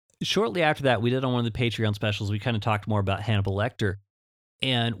shortly after that, we did on one of the Patreon specials, we kind of talked more about Hannibal Lecter.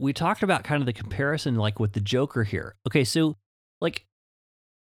 And we talked about kind of the comparison, like with the Joker here. Okay, so like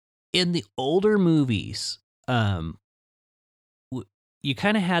in the older movies, you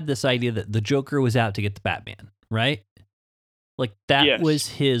kind of had this idea that the Joker was out to get the Batman, right? Like that Yes. was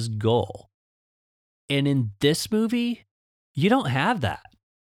his goal. And in this movie, you don't have that.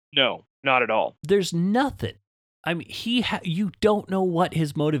 No, not at all. There's nothing. I mean, you don't know what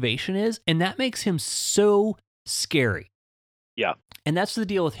his motivation is, and that makes him so scary. Yeah. And that's the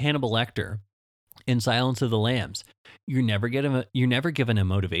deal with Hannibal Lecter in Silence of the Lambs. You're never given a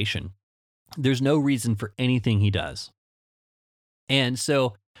motivation. There's no reason for anything he does. And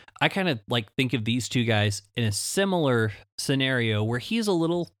so I kind of like think of these two guys in a similar scenario where he's a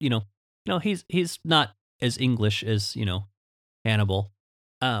little, he's not as English as, Hannibal.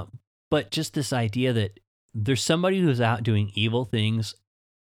 But just this idea that there's somebody who's out doing evil things,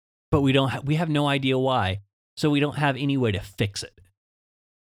 but we have no idea why. So we don't have any way to fix it.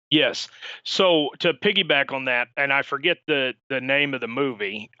 Yes. So to piggyback on that, and I forget the name of the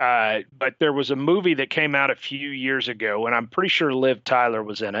movie, but there was a movie that came out a few years ago, and I'm pretty sure Liv Tyler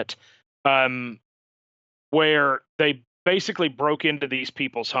was in it, where they basically broke into these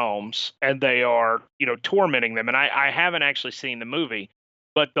people's homes and they are, tormenting them. And I haven't actually seen the movie,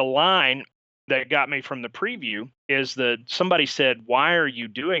 but the line that got me from the preview is that somebody said, "Why are you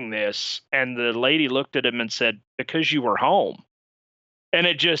doing this?" And the lady looked at him and said, "Because you were home." And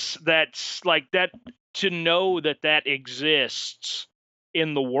that's like that, to know that exists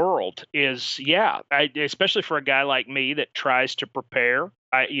in the world is, especially for a guy like me that tries to prepare.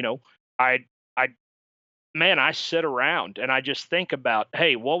 I sit around and I just think about,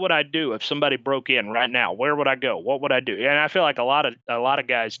 hey, what would I do if somebody broke in right now? Where would I go? What would I do? And I feel like a lot of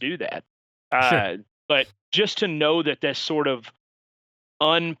guys do that. Sure. But just to know that this sort of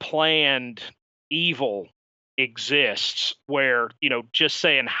unplanned evil exists, where just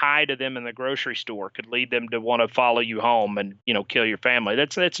saying hi to them in the grocery store could lead them to want to follow you home and kill your family.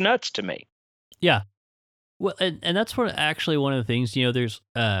 That's nuts to me. Yeah. Well, and that's one of the things, there's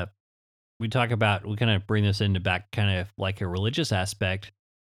we talk about, we kind of bring this into back kind of like a religious aspect.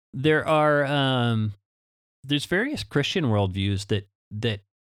 There are there's various Christian worldviews that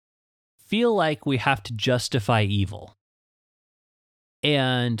feel like we have to justify evil,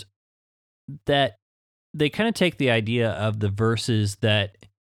 and that they kind of take the idea of the verses that,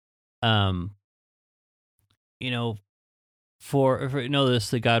 for know this,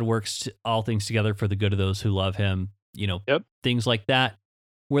 that God works all things together for the good of those who love Him. Yep. Things like that,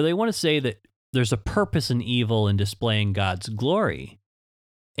 where they want to say that there's a purpose in evil in displaying God's glory,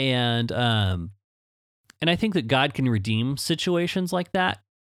 and I think that God can redeem situations like that,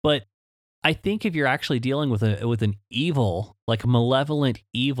 but I think if you're actually dealing with an evil, like a malevolent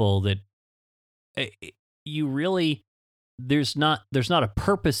evil, that you really there's not a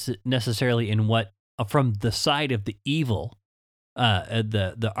purpose necessarily in what from the side of the evil,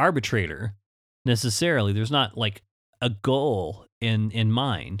 the arbitrator necessarily. There's not like a goal in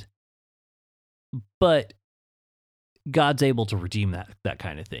mind, but God's able to redeem that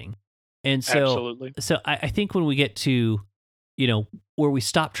kind of thing. And so, Absolutely. So I think when we get to, where we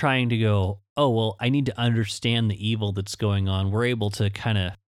stop trying to go, oh, well, I need to understand the evil that's going on, we're able to kind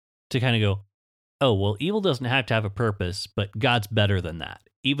of go, oh, well, evil doesn't have to have a purpose, but God's better than that.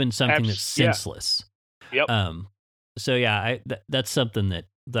 Even something that's senseless. Yep. So yeah, that's something that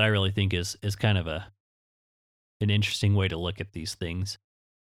I really think is kind of an interesting way to look at these things.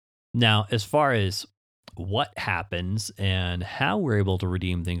 Now, as far as what happens and how we're able to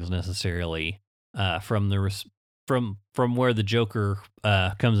redeem things necessarily from where the Joker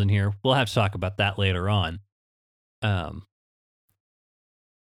comes in here, we'll have to talk about that later on.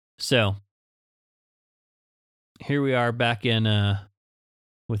 So here we are back in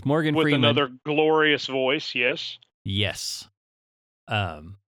with Morgan Freeman. With another glorious voice, yes. Yes.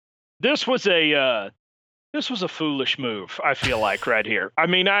 This was a this was a foolish move, I feel like, right here. I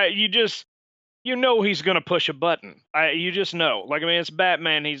mean, you know he's going to push a button. You just know. Like, I mean, it's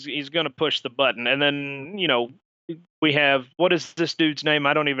Batman. He's going to push the button. And then, we have, what is this dude's name?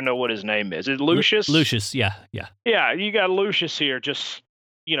 I don't even know what his name is. Is it Lucius? Lucius, yeah. Yeah, you got Lucius here just,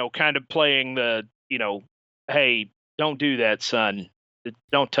 kind of playing the, hey, don't do that, son.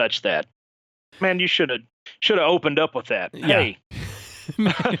 Don't touch that. Man, you should have opened up with that. Yeah. Hey,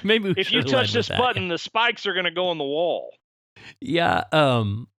 maybe we if you should've led touch with this that. button, the spikes are going to go on the wall. Yeah.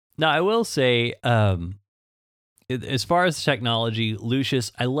 Now I will say, as far as technology,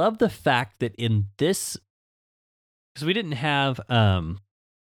 Lucius, I love the fact that in this, because we didn't have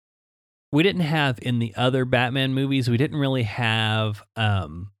in the other Batman movies, we didn't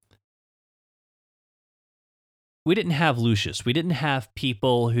have Lucius. We didn't have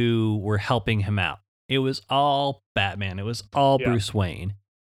people who were helping him out. It was all Batman. It was all Bruce Wayne.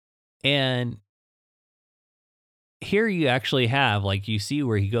 And here you actually have, like, you see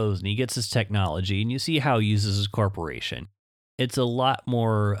where he goes and he gets his technology and you see how he uses his corporation. It's a lot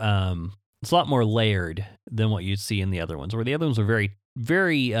more layered than what you'd see in the other ones, where the other ones were very,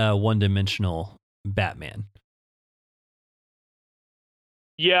 very one-dimensional Batman.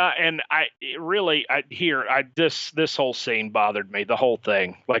 Yeah, and this whole scene bothered me, the whole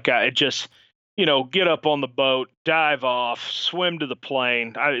thing. Like, I just, get up on the boat, dive off, swim to the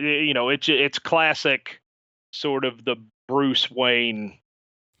plane. It's classic sort of the Bruce Wayne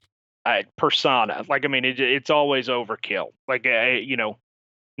persona. Like, I mean, it's always overkill. Like,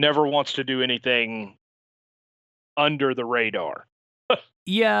 never wants to do anything under the radar.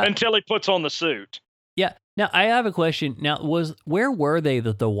 Yeah. Until he puts on the suit. Yeah. Now I have a question. Now, where were they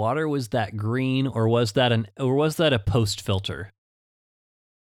that the water was that green, or was that a post filter?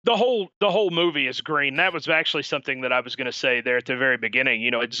 The whole movie is green. That was actually something that I was going to say there at the very beginning.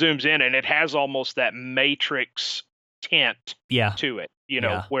 It zooms in and it has almost that Matrix tint to it,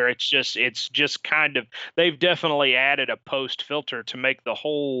 where it's just kind of, they've definitely added a post filter to make the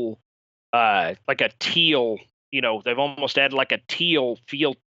whole like a teal, they've almost added like a teal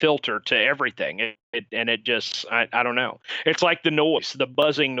filter to everything. It just, I don't know. It's like the noise, the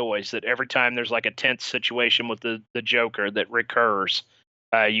buzzing noise that every time there's like a tense situation with the Joker that recurs.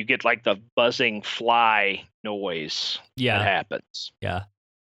 You get like the buzzing fly noise that happens. Yeah.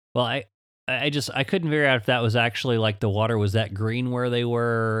 Well, I couldn't figure out if that was actually like the water was that green where they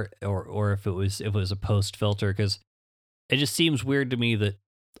were, or if it was a post filter, because it just seems weird to me that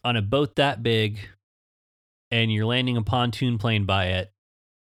on a boat that big and you're landing a pontoon plane by it,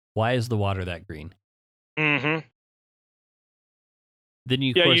 why is the water that green? Mm-hmm. Then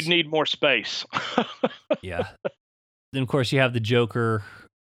you'd need more space. Yeah. Then of course you have the Joker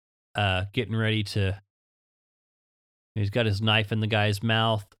getting ready to. He's got his knife in the guy's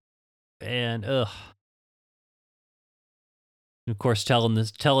mouth, and of course telling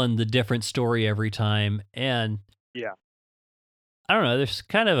the different story every time, and I don't know. There's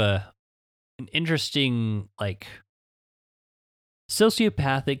kind of an interesting, like,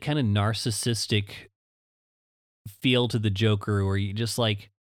 sociopathic, kind of narcissistic feel to the Joker, where you just like,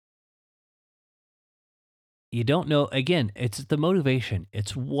 you don't know. Again, it's the motivation.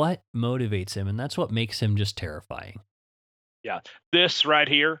 It's what motivates him, and that's what makes him just terrifying. Yeah. This right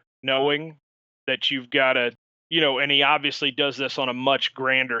here, knowing that you've got to, and he obviously does this on a much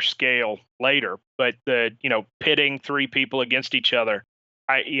grander scale later, but pitting three people against each other.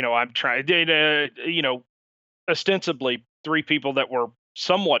 I'm trying to, ostensibly three people that were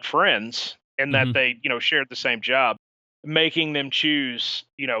somewhat friends and that they, shared the same job, making them choose,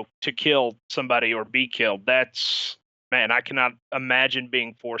 to kill somebody or be killed. That's, man, I cannot imagine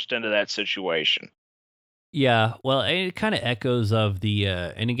being forced into that situation. Yeah, well, it kind of echoes of the,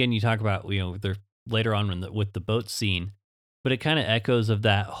 and again, you talk about, they're later on with the boat scene, but it kind of echoes of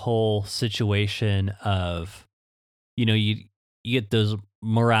that whole situation of, you get those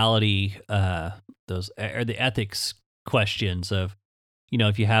morality, or the ethics questions of,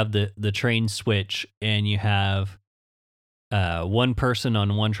 if you have the train switch and you have one person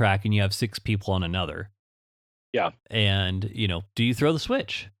on one track and you have six people on another. Yeah. And, do you throw the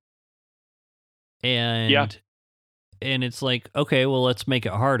switch? And and it's like, okay, well, let's make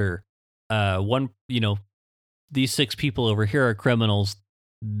it harder. These six people over here are criminals.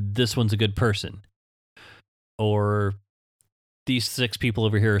 This one's a good person. Or these six people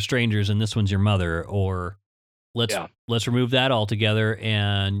over here are strangers and this one's your mother. Or let's remove that altogether,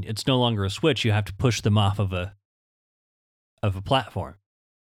 and it's no longer a switch. You have to push them off of a platform.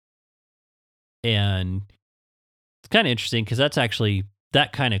 And it's kind of interesting because that's actually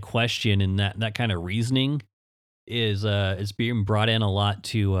that kind of question and that kind of reasoning is being brought in a lot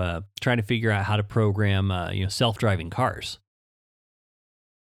to trying to figure out how to program self-driving cars,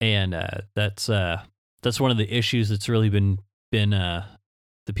 and that's one of the issues that's really been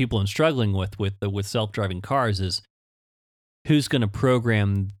the people I'm struggling with self-driving cars is who's going to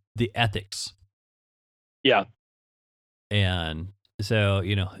program the ethics. Yeah. And so,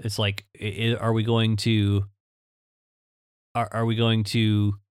 it's like, are we going to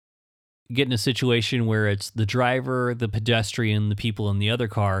get in a situation where it's the driver, the pedestrian, the people in the other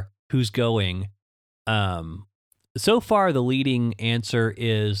car, who's going? So far, the leading answer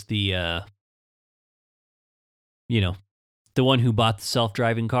is the one who bought the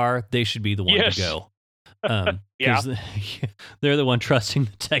self-driving car. They should be the one Yes. to go. Because they're the one trusting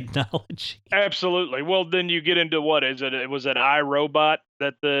the technology. Absolutely. Well, then you get into what is it? Was it iRobot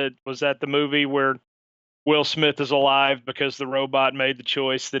was that the movie where Will Smith is alive because the robot made the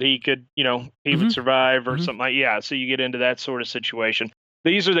choice that he could, he would survive or something like, yeah. So you get into that sort of situation.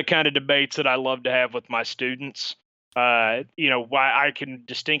 These are the kind of debates that I love to have with my students. I can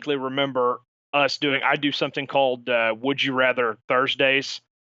distinctly remember us I do something called Would You Rather Thursdays.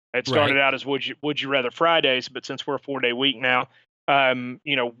 It started out as Would You Rather Fridays, but since we're a 4-day week now,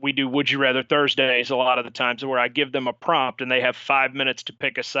 we do Would You Rather Thursdays a lot of the times, where I give them a prompt and they have 5 minutes to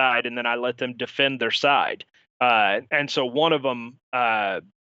pick a side, and then I let them defend their side. And so one of them, a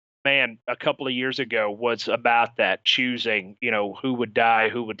couple of years ago was about that, choosing, who would die,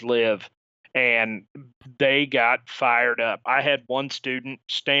 who would live. And they got fired up. I had one student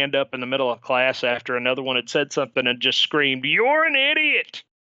stand up in the middle of class after another one had said something and just screamed, "You're an idiot."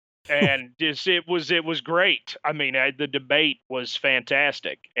 And it was great. I mean, the debate was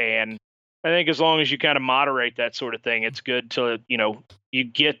fantastic. And I think as long as you kind of moderate that sort of thing, it's good to, you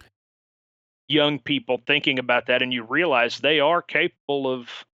get young people thinking about that, and you realize they are capable of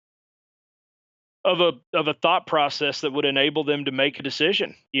a thought process that would enable them to make a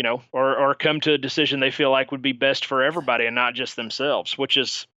decision, or come to a decision they feel like would be best for everybody and not just themselves, which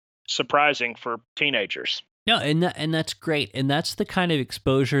is surprising for teenagers. No, and that's great, and that's the kind of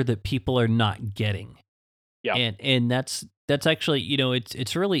exposure that people are not getting. Yeah, and that's actually,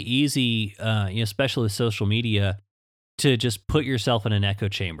 it's really easy, especially with social media, to just put yourself in an echo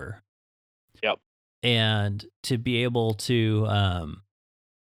chamber. Yep, and to be able to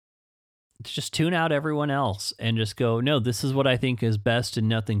just tune out everyone else and just go, no, this is what I think is best, and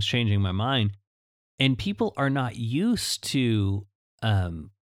nothing's changing my mind. And people are not used to.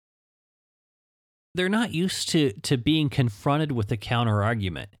 They're not used to being confronted with a counter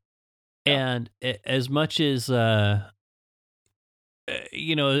argument. And as much as as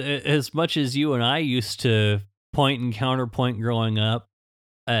much as you and I used to point and counterpoint growing up,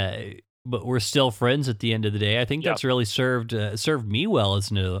 but we're still friends at the end of the day. I think that's really served me well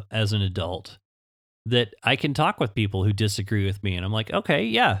as an adult, that I can talk with people who disagree with me, and I'm like, okay,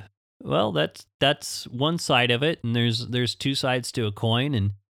 yeah, well, that's one side of it, and there's two sides to a coin,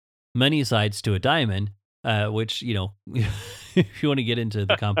 and many sides to a diamond, which, if you want to get into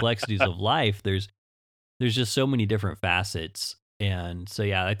the complexities of life, there's just so many different facets. And so,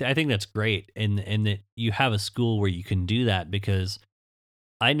 yeah, I think that's great. And that you have a school where you can do that, because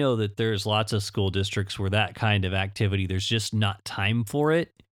I know that there's lots of school districts where that kind of activity, there's just not time for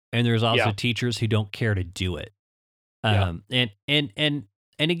it. And there's also teachers who don't care to do it. And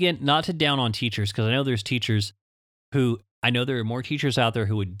again, not to down on teachers, because I know there's teachers I know there are more teachers out there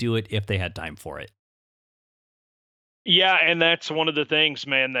who would do it if they had time for it. Yeah, and that's one of the things,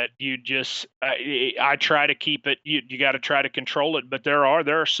 man, that you just I try to keep it. You got to try to control it, but there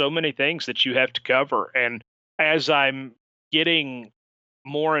are so many things that you have to cover. And as I'm getting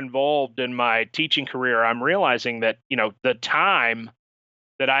more involved in my teaching career, I'm realizing that the time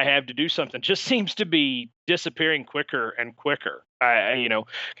that I have to do something just seems to be disappearing quicker and quicker.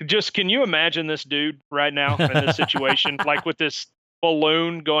 Can you imagine this dude right now in this situation, like with this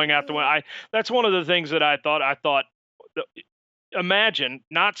balloon going out the window? That's one of the things that I thought, imagine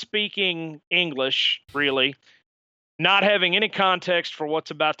not speaking English, really, not having any context for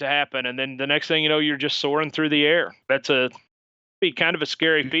what's about to happen. And then the next thing you know, you're just soaring through the air. Be kind of a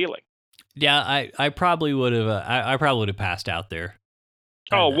scary feeling. Yeah. I probably would have, I probably would have passed out there.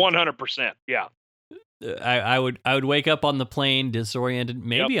 Oh, 100%. Yeah. I would wake up on the plane disoriented,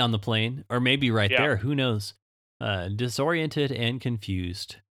 maybe on the plane, or maybe right there. Who knows? Disoriented and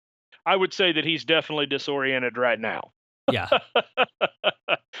confused. I would say that he's definitely disoriented right now. Yeah.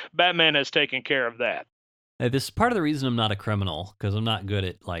 Batman has taken care of that. This is part of the reason I'm not a criminal, because I'm not good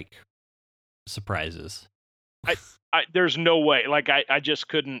at surprises. There's no way. I just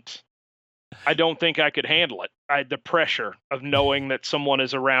couldn't. I don't think I could handle it. the pressure of knowing that someone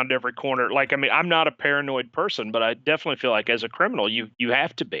is around every corner. Like, I mean, I'm not a paranoid person, but I definitely feel like as a criminal, you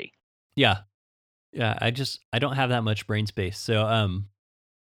have to be. Yeah. Yeah, I don't have that much brain space. So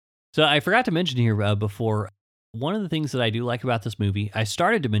I forgot to mention here before, one of the things that I do like about this movie, I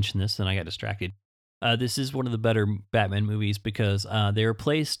started to mention this, and I got distracted. This is one of the better Batman movies because they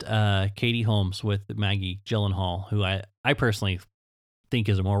replaced Katie Holmes with Maggie Gyllenhaal, who I personally think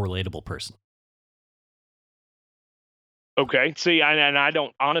is a more relatable person. Okay. See, I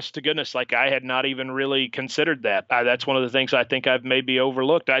don't, honest to goodness, like I had not even really considered that. That's one of the things I think I've maybe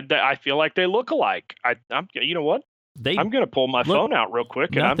overlooked. I feel like they look alike. I'm, you know what? I'm going to pull my phone out real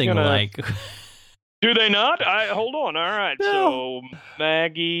quick and I'm going to. Alike. Do they not? Hold on. All right. No. So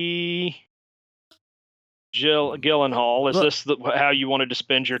Maggie Gyllenhaal, is this how you wanted to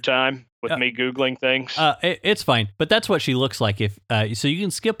spend your time with me Googling things? It's fine, but that's what she looks like. If so, you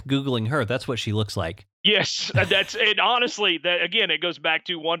can skip Googling her. That's what she looks like. Yes, that's it. Honestly, that again, it goes back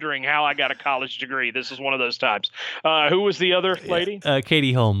to wondering how I got a college degree. This is one of those times. Who was the other lady?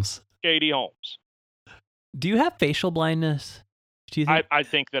 Katie Holmes. Katie Holmes. Do you have facial blindness? Do you think? I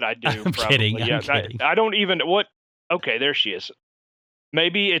think that I do. I'm probably. kidding. Yeah, I'm kidding. I don't even what. Okay, there she is.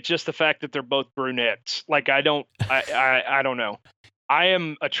 Maybe it's just the fact that they're both brunettes. Like I don't know. I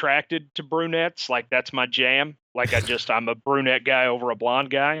am attracted to brunettes. Like that's my jam. Like I'm a brunette guy over a blonde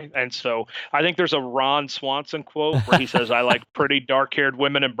guy. And so I think there's a Ron Swanson quote where he says, I like pretty dark-haired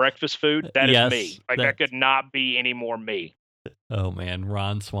women and breakfast food. That is me. Like I could not be any more me. Oh man,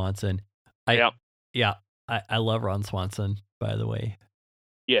 Ron Swanson. Yeah, I love Ron Swanson, by the way.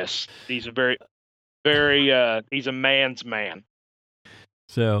 Yes. He's a very, very, he's a man's man.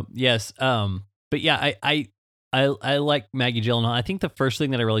 So yes. But yeah, I like Maggie Gyllenhaal. I think the first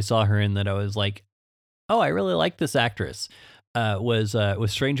thing that I really saw her in that I was like, oh, I really like this actress, was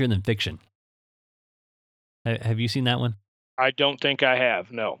Stranger Than Fiction. Have you seen that one? I don't think I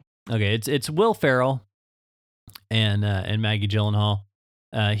have. No. Okay, it's Will Ferrell and Maggie Gyllenhaal.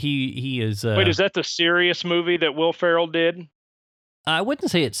 He is. Wait, is that the serious movie that Will Ferrell did? I wouldn't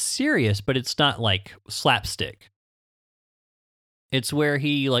say it's serious, but it's not like slapstick. It's where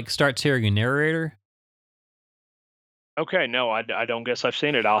he like starts hearing a narrator. Okay, no, I don't guess I've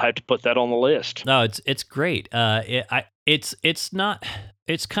seen it. I'll have to put that on the list. No, it's great. It's not.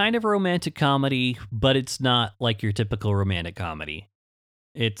 It's kind of a romantic comedy, but it's not like your typical romantic comedy.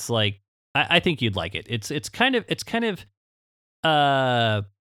 It's like I think you'd like it. It's kind of it's kind of a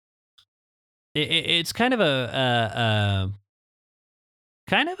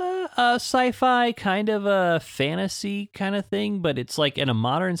sci-fi, kind of a fantasy kind of thing, but it's like in a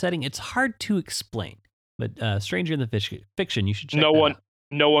modern setting. It's hard to explain. But Stranger Than Fiction, you should check.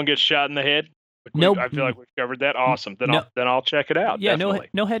 No one gets shot in the head. Nope. I feel like we've covered that. Awesome. Then I'll check it out. Yeah, definitely.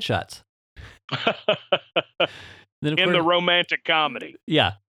 no headshots. Then, in the romantic comedy.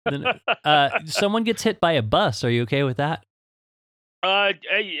 Yeah. Then, someone gets hit by a bus. Are you okay with that?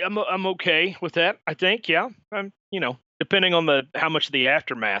 I'm okay with that. I think, yeah. Depending on how much of the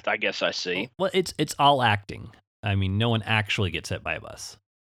aftermath, I guess I see. Well, it's all acting. I mean, no one actually gets hit by a bus.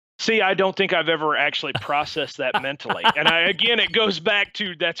 See, I don't think I've ever actually processed that mentally. And again, it goes back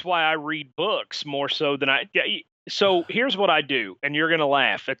to that's why I read books more so than So here's what I do, and you're going to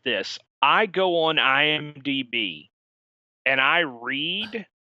laugh at this. I go on IMDb and I read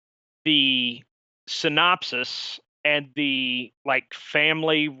the synopsis and the like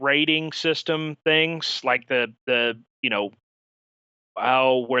family rating system things, like the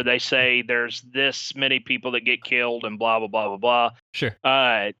where they say there's this many people that get killed and blah blah blah blah blah. Sure.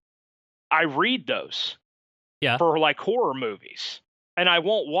 I read those. Yeah. For like horror movies. And I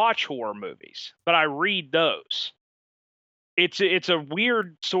won't watch horror movies, but I read those. It's a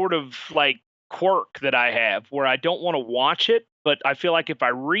weird sort of like quirk that I have where I don't want to watch it, but I feel like if I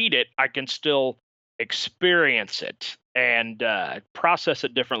read it, I can still experience it and process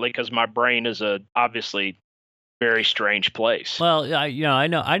it differently because my brain is obviously very strange place. Well, I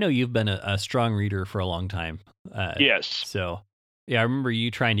know you've been a strong reader for a long time. Yes. So, yeah, I remember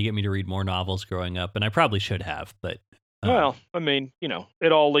you trying to get me to read more novels growing up, and I probably should have, but. Well, I mean,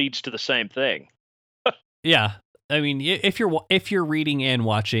 it all leads to the same thing. Yeah, I mean, if you're reading and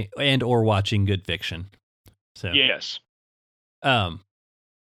watching watching good fiction. So. Yes.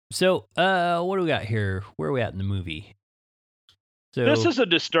 So, what do we got here? Where are we at in the movie? So this is a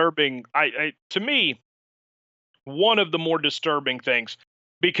disturbing. To me, one of the more disturbing things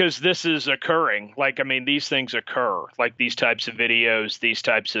because this is occurring. Like, I mean, these things occur. Like these types of videos, these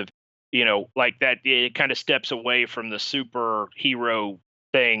types of, like that. It kind of steps away from the superhero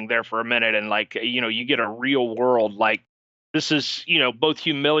thing there for a minute, and like, you get a real world like This is, both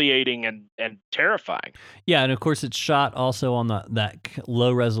humiliating and terrifying. Yeah, and of course it's shot also on that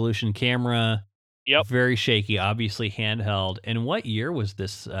low resolution camera. Yep. Very shaky, obviously handheld. And what year was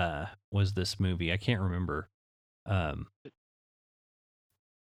this movie? I can't remember. I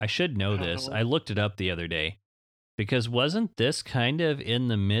should know this. I looked it up the other day because wasn't this kind of in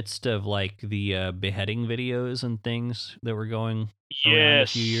the midst of like the beheading videos and things that were going around a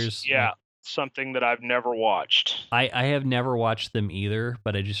few years? Yeah. Like, Something that I've never watched. I have never watched them either,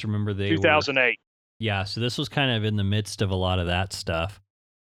 but I just remember they 2008. Yeah, so this was kind of in the midst of a lot of that stuff.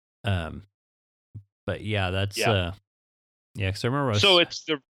 But yeah, that's Yeah. because I remember. So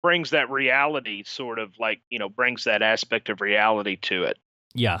brings that reality, sort of like, brings that aspect of reality to it.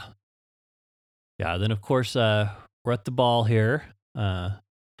 Yeah. Then of course we're at the ball here, and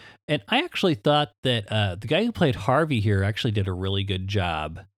I actually thought that the guy who played Harvey here actually did a really good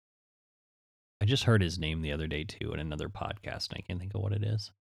job. I just heard his name the other day too in another podcast, and I can't think of what it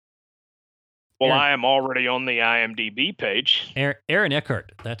is. Well, I am already on the IMDb page. Aaron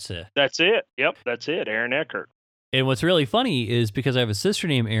Eckhart. That's it. That's it. Yep, that's it. Aaron Eckhart. And what's really funny is because I have a sister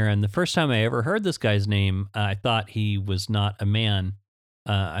named Aaron, the first time I ever heard this guy's name, I thought he was not a man.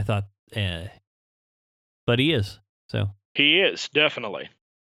 I thought, but he is. So he is, definitely.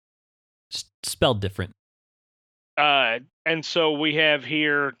 Spelled different. And so we have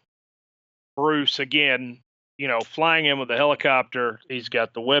here Bruce again, flying in with a helicopter. He's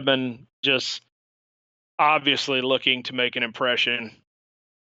got the women just obviously looking to make an impression.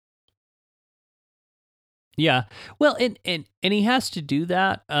 Yeah. Well, and he has to do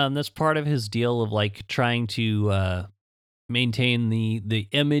that. That's part of his deal of like trying to maintain the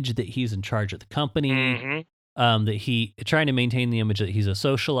image that he's in charge of the company. Mm-hmm. That he trying to maintain the image that he's a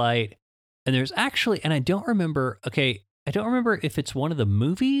socialite. And there's actually, and I don't remember if it's one of the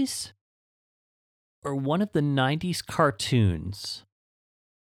movies or one of the 90s cartoons.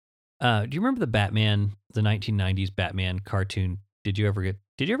 Do you remember the 1990s Batman cartoon? Did you ever get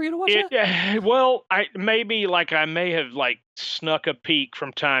to watch that? Well, I may have snuck a peek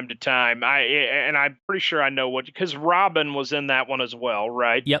from time to time. I'm pretty sure I know because Robin was in that one as well,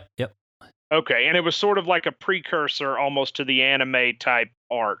 right? Yep. Okay, and it was sort of like a precursor almost to the anime type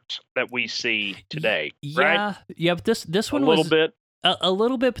art that we see today, right? Yeah, but this one a was little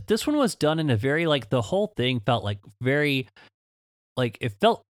bit, but this one was done in a very the whole thing felt very it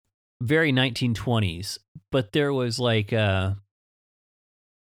felt very 1920s, but there was a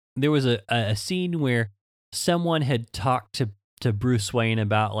scene where someone had talked to Bruce Wayne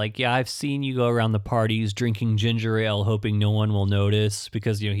about I've seen you go around the parties drinking ginger ale hoping no one will notice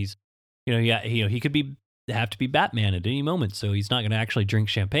because he's he could have to be Batman at any moment, so he's not going to actually drink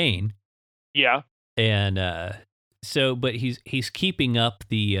champagne. Yeah. And but he's keeping up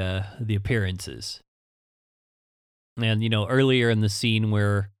the appearances. And earlier in the scene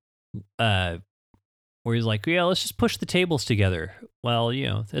where he's like, yeah, let's just push the tables together. Well,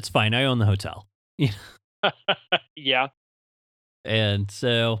 that's fine. I own the hotel. Yeah. And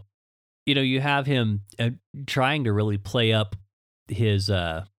so, you have him trying to really play up his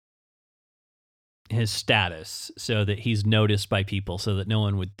status so that he's noticed by people so that no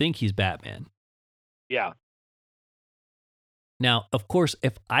one would think he's Batman. Yeah. Now, of course,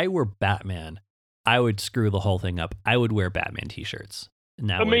 if I were Batman, I would screw the whole thing up. I would wear Batman t-shirts.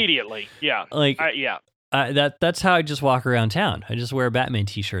 Immediately. Yeah. Yeah. That's how I just walk around town. I just wear a Batman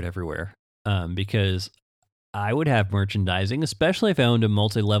t-shirt everywhere. Because I would have merchandising, especially if I owned a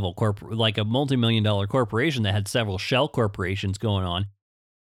multi-level a multi-million-dollar corporation that had several shell corporations going on.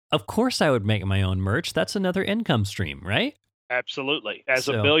 Of course I would make my own merch. That's another income stream, right? Absolutely. As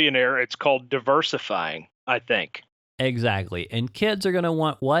a billionaire, it's called diversifying, I think. Exactly. And kids are going to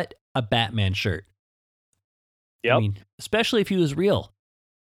want what? A Batman shirt. Yep. I mean, especially if he was real.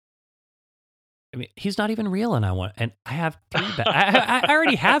 I mean, he's not even real, and I have three. I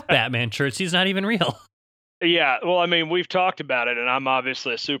already have Batman shirts. He's not even real. Yeah, well, I mean, we've talked about it, and I'm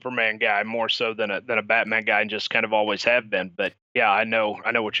obviously a Superman guy more so than a Batman guy, and just kind of always have been. But yeah, I know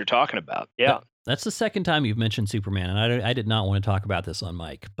what you're talking about. Yeah, that's the second time you've mentioned Superman, and I did not want to talk about this on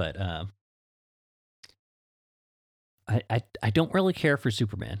mic, but I don't really care for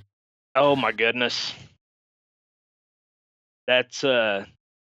Superman. Oh my goodness, that's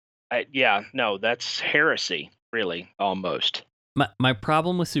that's heresy, really, almost. My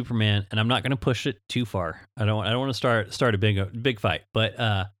problem with Superman, and I'm not going to push it too far. I don't want to start a big fight,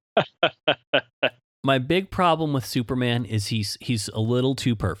 but my big problem with Superman is he's a little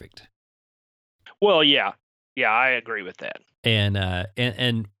too perfect. Well, yeah, I agree with that. And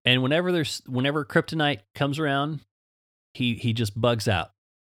whenever Kryptonite comes around, he just bugs out.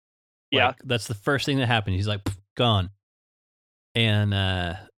 Yeah, that's the first thing that happens. He's like, gone.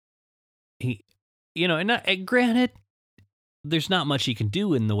 and he, and granted, there's not much he can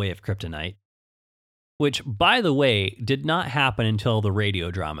do in the way of kryptonite, which, by the way, did not happen until the radio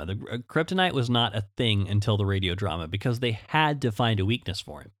drama. The kryptonite was not a thing until the radio drama because they had to find a weakness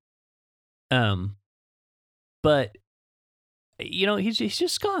for him. But he's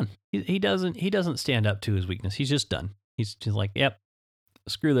just gone. He doesn't stand up to his weakness. He's just done. He's just like, yep,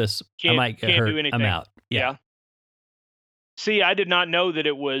 screw this. I might get hurt. I'm out. Yeah. See, I did not know that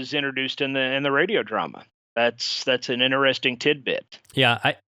it was introduced in the radio drama. That's an interesting tidbit.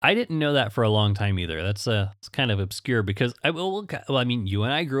 Yeah, I didn't know that for a long time either. It's kind of obscure because I mean, you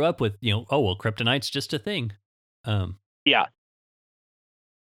and I grew up with kryptonite's just a thing. Yeah.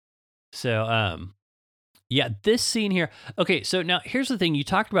 So yeah, this scene here. Okay, so now here's the thing. You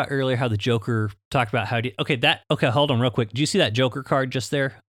talked about earlier how the Joker talked about hold on real quick. Did you see that Joker card just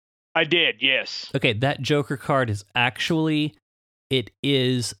there? I did, yes. Okay, that Joker card is actually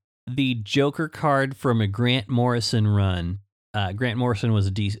the Joker card from a Grant Morrison run. Grant Morrison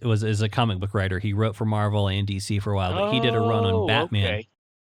is a comic book writer. He wrote for Marvel and DC for a while, but he did a run on Batman.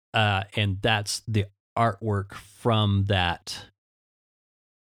 Okay. And that's the artwork from that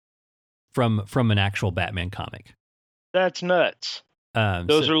from an actual Batman comic. That's nuts.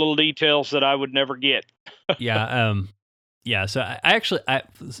 Those are little details that I would never get. Yeah. Yeah. So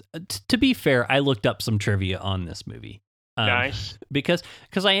to be fair, I looked up some trivia on this movie. Nice. Because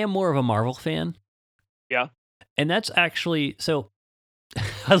I am more of a Marvel fan. Yeah. And that's actually, so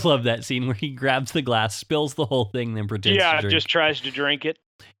I love that scene where he grabs the glass, spills the whole thing, then pretends to drink. Just tries to drink it.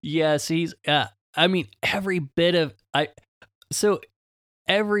 Yes, he's, I mean, every bit of,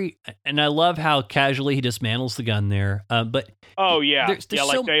 and I love how casually he dismantles the gun there. But oh yeah,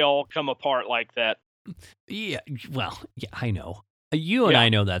 like they all come apart like that. Yeah, well, yeah, I know. You and I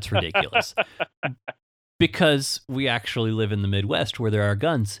know that's ridiculous because we actually live in the Midwest where there are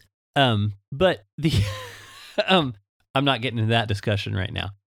guns. But the I'm not getting into that discussion right now.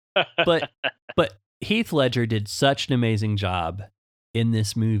 But Heath Ledger did such an amazing job in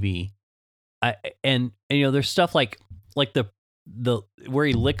this movie. And there's stuff like the where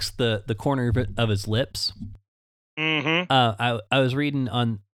he licks the corner of his lips. Mm-hmm. I was reading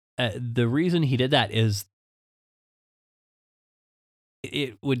on the reason he did that is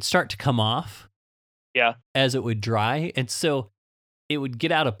it would start to come off. Yeah. As it would dry, and so it would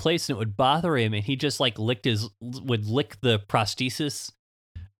get out of place and it would bother him, and he just like would lick the prosthesis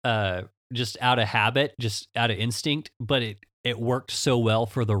just out of habit, just out of instinct, but it worked so well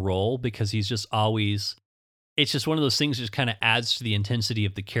for the role because he's just always, it's just one of those things that just kind of adds to the intensity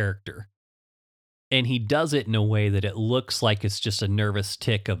of the character. And he does it in a way that it looks like it's just a nervous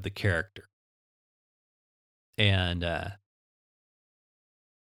tick of the character. And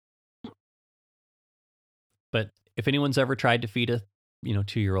but if anyone's ever tried to feed a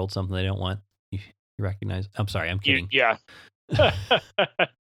 2-year-old something they don't want, you recognize. I'm sorry, I'm kidding. Yeah.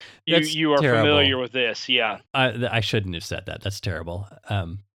 You are terrible. Familiar with this, yeah. I shouldn't have said that. That's terrible.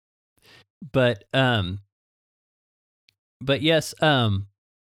 But yes,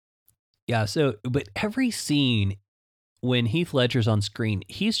 yeah. So, but every scene when Heath Ledger's on screen,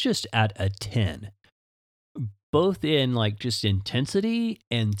 he's just at a 10, both in like just intensity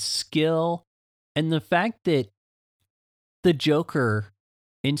and skill, and the fact that the Joker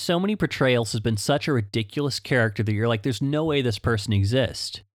in so many portrayals has been such a ridiculous character that you're like, there's no way this person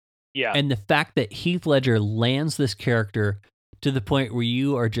exists. Yeah. And the fact that Heath Ledger lands this character to the point where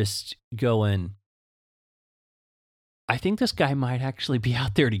you are just going, I think this guy might actually be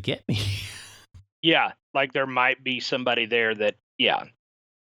out there to get me. Yeah. Like there might be somebody there that, yeah.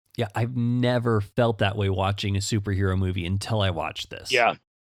 Yeah. I've never felt that way watching a superhero movie until I watched this. Yeah.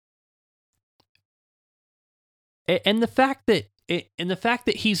 And the fact that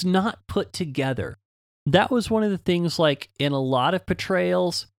he's not put together. That was one of the things, like in a lot of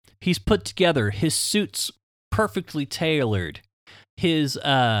portrayals, he's put together. His suit's perfectly tailored. His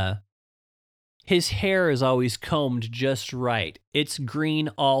hair is always combed just right. It's green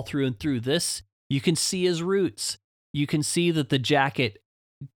all through and through. This, you can see his roots. You can see that the jacket,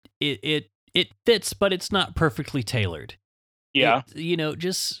 it fits, but it's not perfectly tailored. Yeah.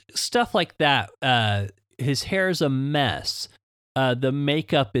 Just stuff like that. His hair's a mess. The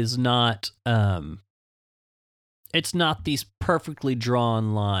makeup is not, it's not these perfectly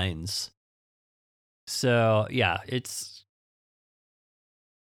drawn lines. So yeah, it's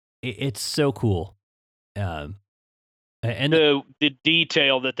so cool. And the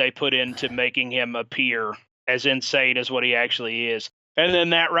detail that they put into making him appear as insane as what he actually is. And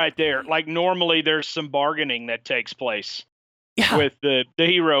then that right there, like normally there's some bargaining that takes place. Yeah. with the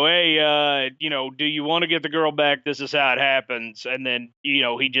hero. Hey, do you want to get the girl back? This is how it happens. And then,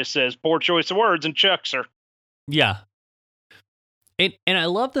 he just says poor choice of words and chucks her. Yeah. And I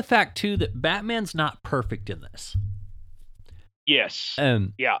love the fact too that Batman's not perfect in this. Yes.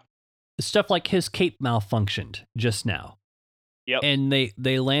 Yeah. Stuff like his cape malfunctioned just now. Yep. And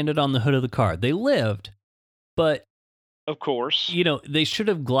they landed on the hood of the car. They lived, but of course, they should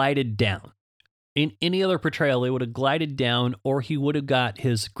have glided down. In any other portrayal, they would have glided down, or he would have got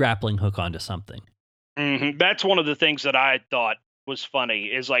his grappling hook onto something. Mm-hmm. That's one of the things that I thought was funny,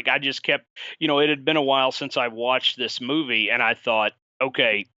 is like, I just kept, it had been a while since I watched this movie, and I thought,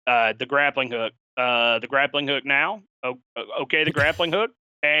 okay, the grappling hook now. Oh, okay, the grappling hook.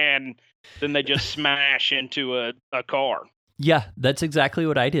 And then they just smash into a car. Yeah, that's exactly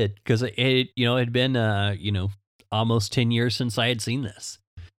what I did, because it had been almost 10 years since I had seen this.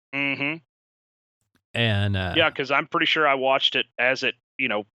 Mm-hmm. And yeah, because I'm pretty sure I watched it as it,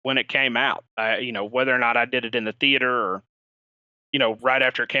 when it came out. Whether or not I did it in the theater or, right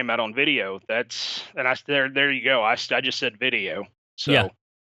after it came out on video. There you go. I just said video. So. Yeah.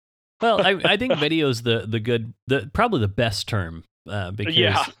 Well, I think video is probably the best term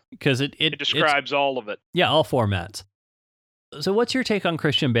because it describes all of it. Yeah, all formats. So what's your take on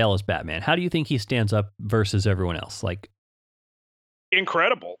Christian Bale as Batman? How do you think he stands up versus everyone else? Like,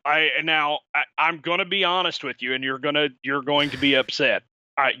 incredible. I'm going to be honest with you, and you're going to be upset.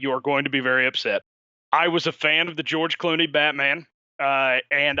 You're going to be very upset. I was a fan of the George Clooney Batman,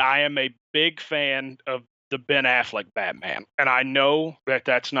 and I am a big fan of the Ben Affleck Batman. And I know that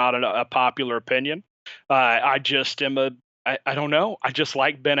that's not a popular opinion. I just am I don't know. I just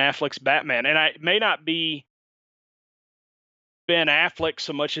like Ben Affleck's Batman, and it may not be Ben Affleck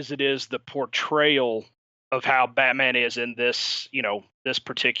so much as it is the portrayal of how Batman is in this, this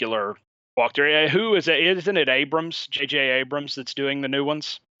particular walkthrough. Who is it? Isn't it Abrams, J.J. Abrams, that's doing the new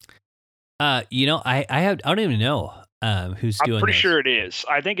ones? I don't even know who's doing. I'm pretty sure it is.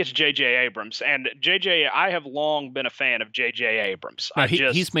 I think it's J.J. Abrams, and I have long been a fan of J.J. Abrams. No,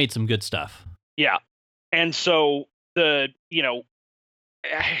 he's made some good stuff. Yeah, and so I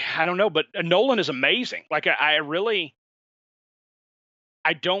don't know, but Nolan is amazing. Like I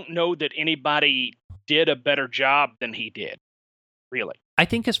don't know that anybody did a better job than he did, really. I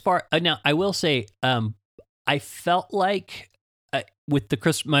think now, I will say, I felt like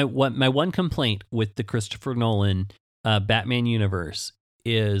with my one complaint with the Christopher Nolan Batman universe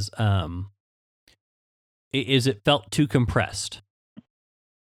is it felt too compressed.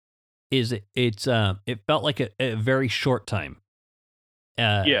 It felt like a very short time.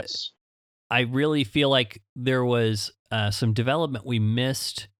 Yes. I really feel like there was some development we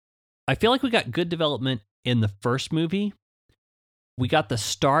missed. I feel like we got good development in the first movie. We got the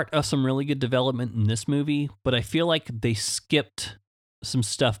start of some really good development in this movie, but I feel like they skipped some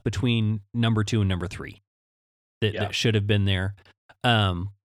stuff between number 2 and number 3 that should have been there.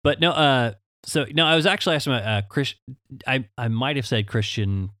 But no, I was actually asking about Chris. I might have said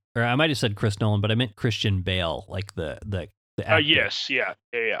Christian, or I might have said Chris Nolan, but I meant Christian Bale, like the actor. Yes, yeah.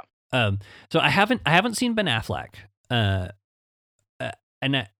 So I haven't seen Ben Affleck, and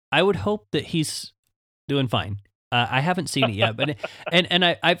I would hope that he's doing fine. I haven't seen it yet, but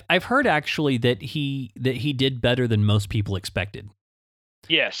I've heard actually that he did better than most people expected.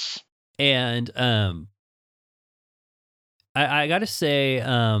 Yes, and I got to say,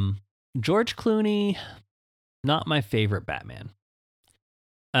 George Clooney, not my favorite Batman.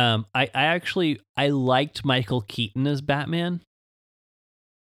 I liked Michael Keaton as Batman,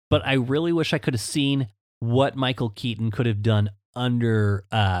 but I really wish I could have seen what Michael Keaton could have done under,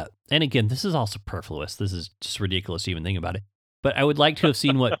 and again, this is all superfluous. This is just ridiculous to even think about it. But I would like to have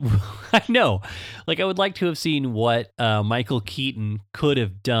seen what, I know, like I would like to have seen what Michael Keaton could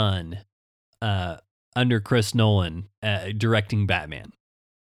have done under Chris Nolan directing Batman.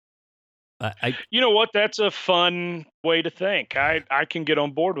 You know what? That's a fun way to think. I can get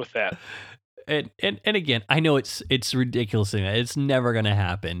on board with that. And again, I know it's ridiculous. It's never going to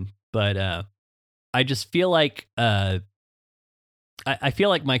happen. But I just feel like I feel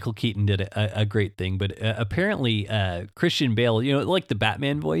like Michael Keaton did a great thing. But apparently Christian Bale, like the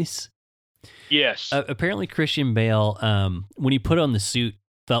Batman voice. Yes. Apparently Christian Bale, when he put on the suit,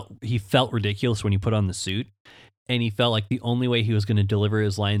 felt ridiculous when he put on the suit. And he felt like the only way he was going to deliver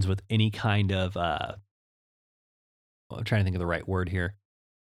his lines with any kind of, I'm trying to think of the right word here,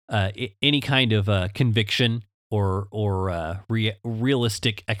 any kind of conviction or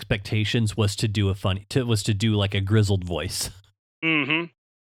realistic expectations was to do like a grizzled voice. Mm-hmm.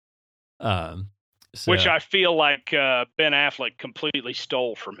 Which I feel like Ben Affleck completely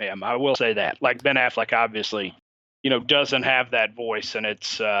stole from him. I will say that. Like Ben Affleck obviously doesn't have that voice, and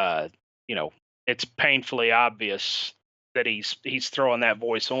it's it's painfully obvious that he's throwing that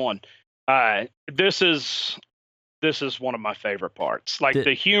voice on. This is one of my favorite parts. Like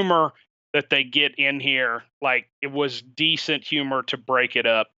the humor that they get in here, like it was decent humor to break it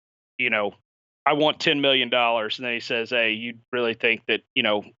up. I want $10 million, and then he says, "Hey, you really think that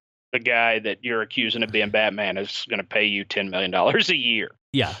the guy that you're accusing of being Batman is going to pay you $10 million a year?"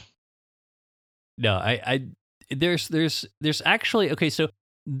 Yeah. No, there's actually, okay, so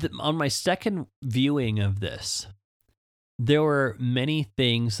on my second viewing of this, there were many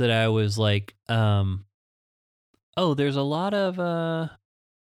things that I was like, there's a lot of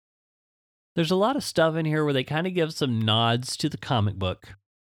stuff in here where they kind of give some nods to the comic book.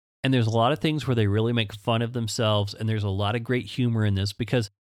 And there's a lot of things where they really make fun of themselves, and there's a lot of great humor in this because,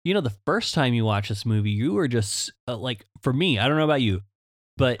 the first time you watch this movie, you were just like, for me, I don't know about you,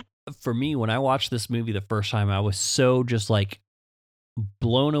 but for me, when I watched this movie the first time, I was so just like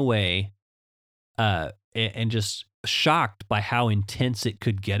blown away and just shocked by how intense it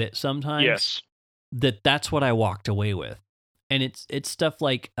could get it sometimes. Yes. That's what I walked away with. And it's stuff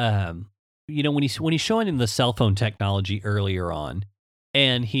like, when he's showing him the cell phone technology earlier on,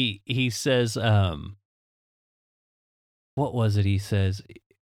 and he says, what was it he says?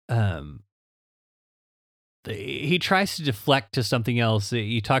 He tries to deflect to something else.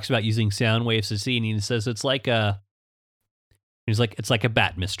 He talks about using sound waves to see, and he says it's like a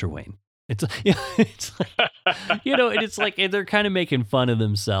bat, Mr. Wayne. It's it's like, and it's like they're kind of making fun of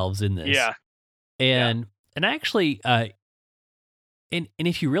themselves in this. Yeah. And actually, and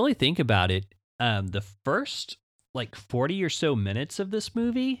if you really think about it, the first like 40 or so minutes of this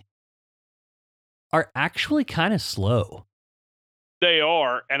movie are actually kind of slow. They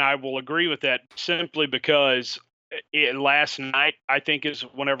are, and I will agree with that simply because last night, I think, is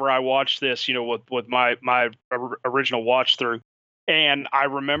whenever I watched this, with my original watch through, and I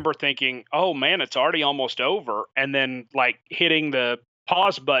remember thinking, oh man, it's already almost over, and then like hitting the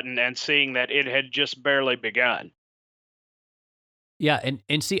pause button and seeing that it had just barely begun. Yeah,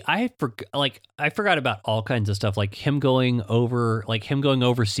 and see, I forgot about all kinds of stuff, like him going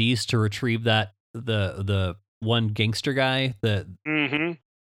overseas to retrieve that the one gangster guy,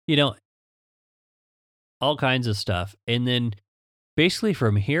 all kinds of stuff, and then basically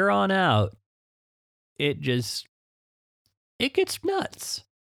from here on out, it gets nuts.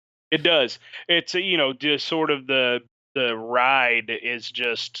 It does. It's just sort of the ride is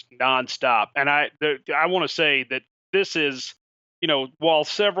just nonstop, and I want to say that this is. While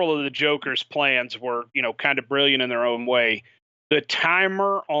several of the Joker's plans were, kind of brilliant in their own way, the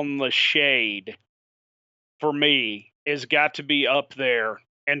timer on the shade for me has got to be up there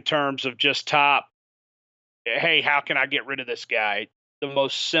in terms of just top. Hey, how can I get rid of this guy? The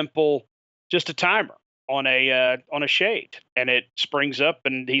most simple, just a timer on a shade, and it springs up,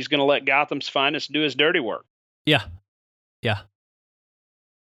 and he's going to let Gotham's finest do his dirty work. Yeah.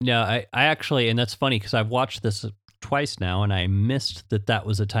 No, I actually, and that's funny because I've watched this twice now, and I missed that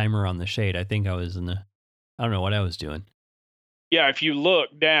was a timer on the shade. I think I was I don't know what I was doing. Yeah, if you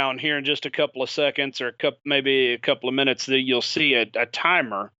look down here in just a couple of seconds or maybe a couple of minutes, you'll see a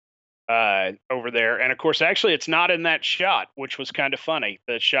timer over there. And of course, actually, it's not in that shot, which was kind of funny.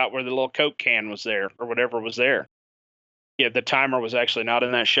 The shot where the little Coke can was there or whatever was there. Yeah, the timer was actually not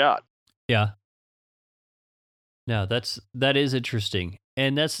in that shot. Yeah. No, that is interesting,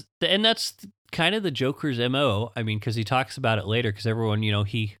 and that's kind of the Joker's MO. I mean, because he talks about it later. Because everyone,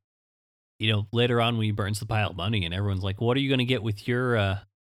 he, later on when he burns the pile of money, and everyone's like, "What are you going to get with your?"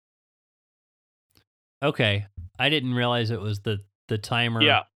 Okay, I didn't realize it was the timer.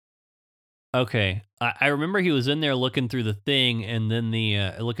 Yeah. Okay, I remember he was in there looking through the thing, and then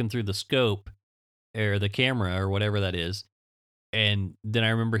looking through the scope or the camera or whatever that is, and then I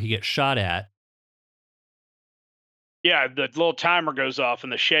remember he gets shot at. Yeah, the little timer goes off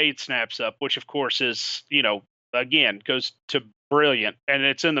and the shade snaps up, which of course is, again, goes to brilliant. And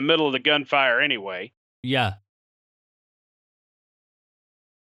it's in the middle of the gunfire anyway. Yeah.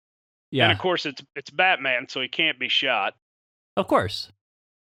 Yeah. And of course it's Batman, so he can't be shot. Of course.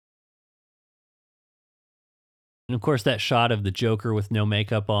 And of course that shot of the Joker with no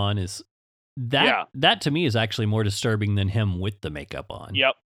makeup on is that to me is actually more disturbing than him with the makeup on.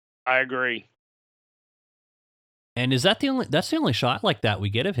 Yep. I agree. And that's the only shot like that we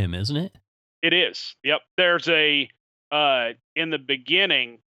get of him, isn't it? It is. Yep. There's in the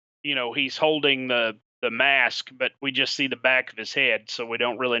beginning, he's holding the mask, but we just see the back of his head, so we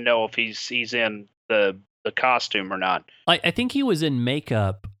don't really know if he's in the costume or not. I think he was in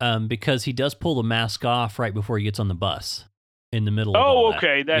makeup because he does pull the mask off right before he gets on the bus in the middle of all that.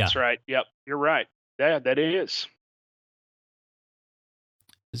 Okay, that's right. Yep, you're right. Yeah, that is.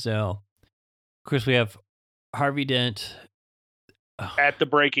 So, of course, we have Harvey Dent. Oh, At the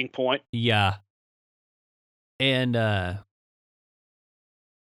breaking point. yeah. And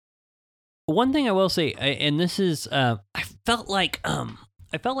one thing I will say, and this is, I felt like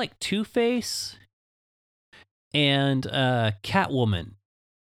Two-Face and Catwoman.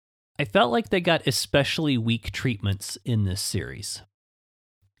 I felt like they got especially weak treatments in this series.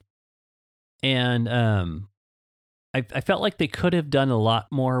 And I felt like they could have done a lot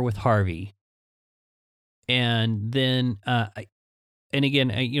more with Harvey. And then, and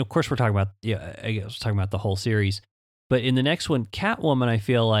again, of course, we're talking about, I was talking about the whole series. But in the next one, Catwoman, I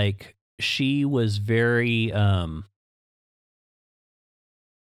feel like she was very,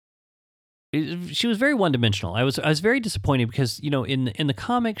 she was very one-dimensional. I was very disappointed because, in the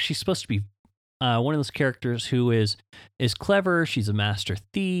comic, she's supposed to be one of those characters who is clever. She's a master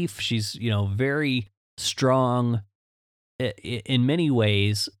thief. She's, very strong in many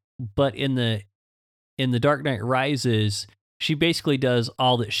ways. But in the Dark Knight Rises, she basically does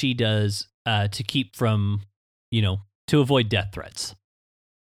all that she does to keep from, to avoid death threats.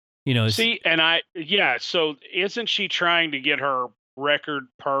 So isn't she trying to get her record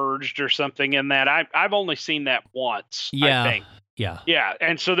purged or something in that? I've only seen that once, yeah, I think. Yeah,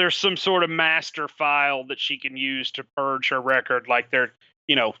 and so there's some sort of master file that she can use to purge her record, like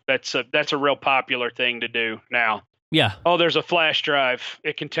that's a real popular thing to do now. Yeah. Oh, there's a flash drive.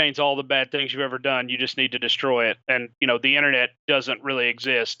 It contains all the bad things you've ever done. You just need to destroy it. And, the internet doesn't really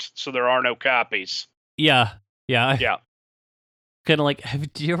exist, so there are no copies. Yeah. Yeah. Yeah. Kind of like,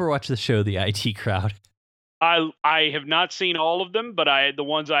 do you ever watch the show The IT Crowd? I have not seen all of them, but the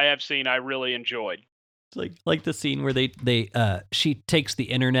ones I have seen, I really enjoyed. It's like the scene where she takes the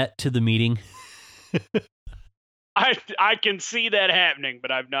internet to the meeting. I can see that happening,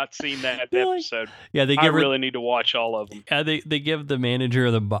 but I've not seen that episode. I really need to watch all of them. Yeah, they give the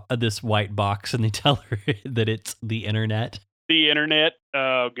manager this white box and they tell her that it's the internet. The internet?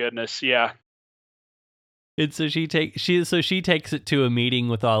 Oh goodness, yeah. And so she takes it to a meeting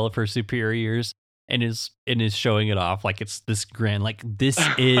with all of her superiors and is showing it off like it's this grand, like this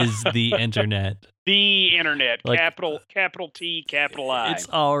is the internet. The internet, like, capital T, capital I. It's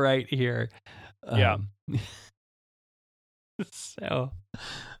all right here. Yeah. So,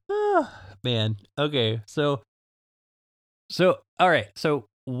 man. Okay. So, all right. So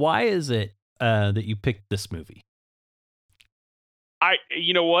why is it that you picked this movie?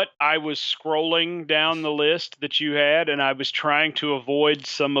 You know what? I was scrolling down the list that you had, and I was trying to avoid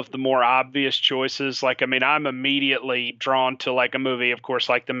some of the more obvious choices. I'm immediately drawn to like a movie, of course,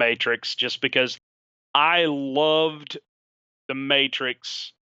 like The Matrix, just because I loved The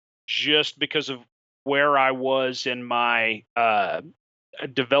Matrix just because of where I was in my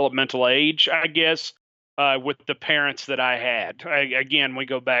developmental age, I guess, with the parents that I had. Again, we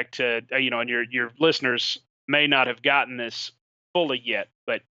go back to, and your listeners may not have gotten this fully yet,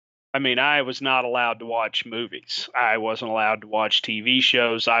 but I was not allowed to watch movies. I wasn't allowed to watch TV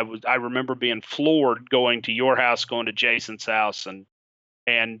shows. I remember being floored going to your house, going to Jason's house,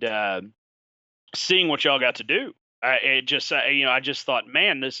 and seeing what y'all got to do. I just thought,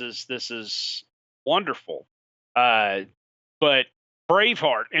 man, this is wonderful. But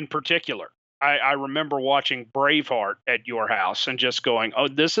Braveheart in particular, I remember watching Braveheart at your house and just going, oh,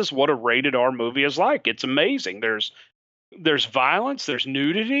 this is what a rated R movie is like. It's amazing. There's violence, there's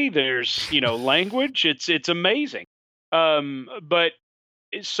nudity, there's, language. It's amazing. But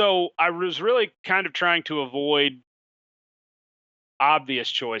so I was really kind of trying to avoid obvious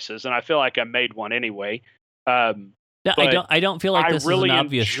choices, and I feel like I made one anyway. I don't feel like this is an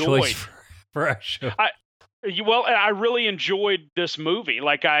obvious choice for our show. I really enjoyed this movie.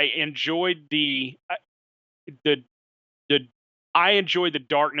 Like I enjoyed the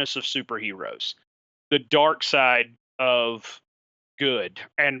darkness of superheroes, the dark side of good,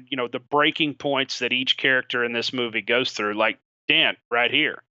 and the breaking points that each character in this movie goes through. Like Dan right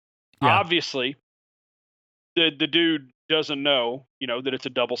here, obviously, the dude doesn't know that it's a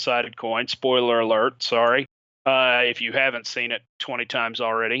double-sided coin. Spoiler alert. Sorry. If you haven't seen it 20 times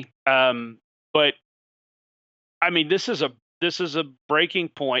already. But this is a breaking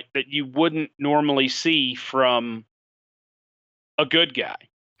point that you wouldn't normally see from a good guy.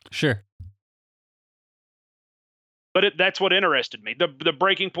 Sure. But that's what interested me. The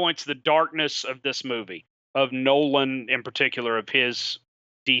breaking points, the darkness of this movie, of Nolan in particular, of his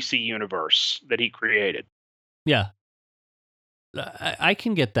DC universe that he created. Yeah. I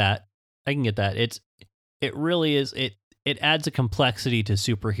can get that. It really is. It adds a complexity to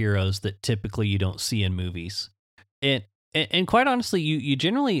superheroes that typically you don't see in movies. And quite honestly, you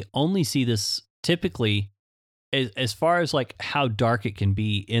generally only see this typically as far as like how dark it can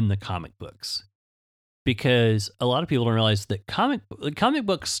be in the comic books, because a lot of people don't realize that comic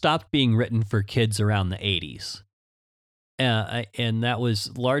books stopped being written for kids around the 80s. And that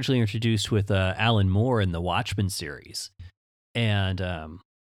was largely introduced with Alan Moore in the Watchmen series. And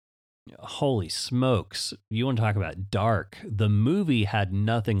holy smokes, you want to talk about dark. The movie had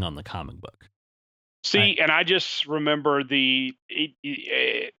nothing on the comic book. See, and I just remember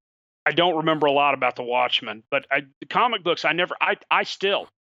I don't remember a lot about the Watchmen, but the comic books, I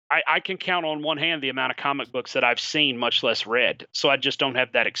can count on one hand the amount of comic books that I've seen, much less read. So I just don't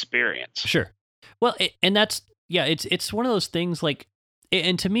have that experience. Sure. Well, it's one of those things like,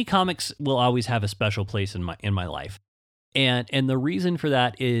 and to me, comics will always have a special place in my life. And the reason for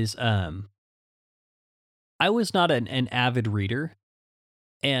that is, I was not an avid reader.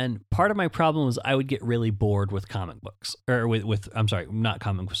 And part of my problem was I would get really bored with comic books, or I'm sorry, not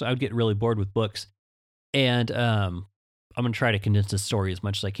comic books. I would get really bored with books. And I'm going to try to condense this story as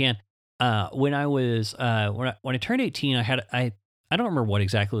much as I can. When I was when I turned 18, I don't remember what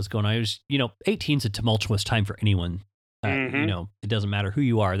exactly was going on. I was, 18 is a tumultuous time for anyone. It doesn't matter who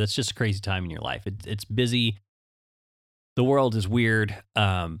you are. That's just a crazy time in your life. It's busy. The world is weird.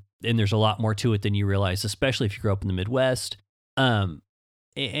 And there's a lot more to it than you realize, especially if you grew up in the Midwest.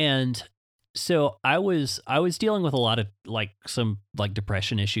 And so I was dealing with a lot of some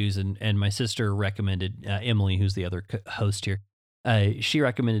depression issues, and my sister recommended, Emily, who's the other host here. She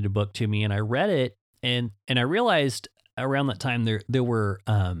recommended a book to me, and I read it, and I realized around that time there were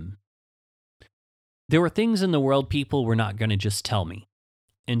things in the world people were not going to just tell me.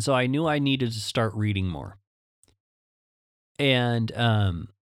 And so I knew I needed to start reading more. And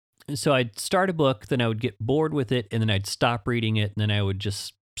so I'd start a book, then I would get bored with it, and then I'd stop reading it, and then I would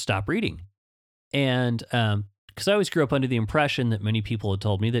just stop reading. And because I always grew up under the impression that many people had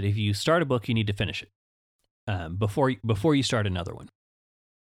told me that if you start a book, you need to finish it before you start another one.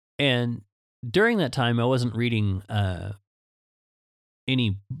 And during that time, I wasn't reading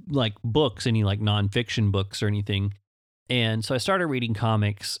any books, any nonfiction books or anything. And so I started reading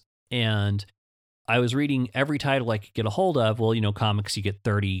comics, and I was reading every title I could get a hold of. Well, comics, you get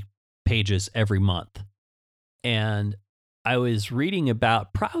 30 pages every month. And I was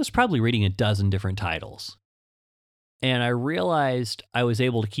probably reading a dozen different titles. And I realized I was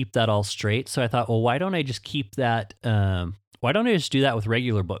able to keep that all straight. So I thought, well, why don't I just keep that? Why don't I just do that with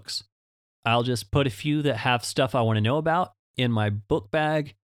regular books? I'll just put a few that have stuff I want to know about in my book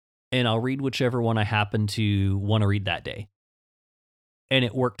bag, and I'll read whichever one I happen to want to read that day. And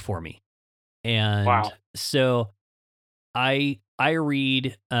it worked for me. And wow. So I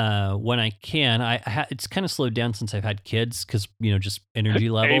read when I can. It's kind of slowed down since I've had kids because just energy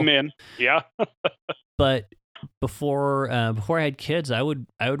level. Amen. Yeah. But before I had kids, I would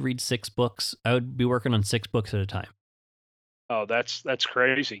read 6 books. I would be working on 6 books at a time. Oh, that's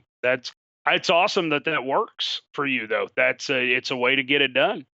crazy. It's awesome that works for you though. It's a way to get it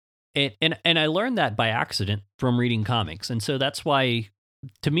done. And I learned that by accident from reading comics, and so that's why,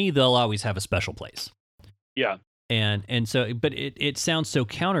 to me, they'll always have a special place. Yeah. And so, but it sounds so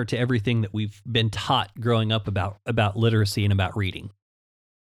counter to everything that we've been taught growing up about literacy and about reading.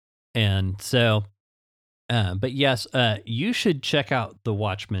 And so, but yes, you should check out the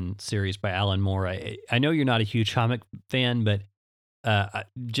Watchmen series by Alan Moore. I know you're not a huge comic fan, but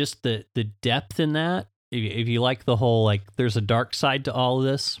just the depth in that, if you like the whole, there's a dark side to all of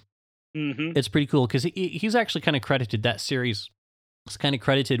this, it's pretty cool, because he's actually kind of credited, that series was kind of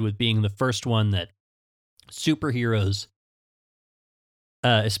credited with being the first one that superheroes,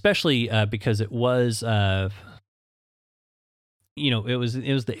 especially because it was, it was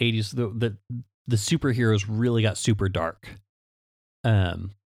the 80s, the superheroes really got super dark.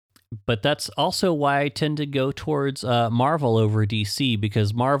 But that's also why I tend to go towards Marvel over DC,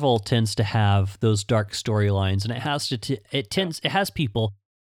 because Marvel tends to have those dark storylines, and it has people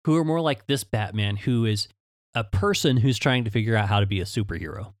who are more like this Batman, who is a person who's trying to figure out how to be a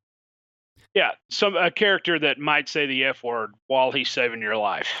superhero. Yeah, a character that might say the F word while he's saving your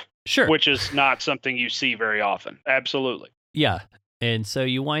life. Sure. Which is not something you see very often. Absolutely. Yeah. And so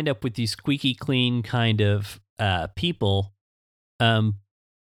you wind up with these squeaky clean kind of people.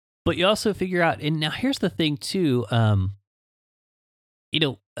 But you also figure out, and now here's the thing too,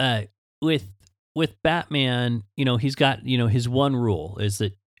 with Batman, he's got, his one rule is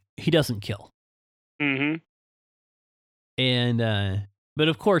that he doesn't kill. Mm-hmm. And, but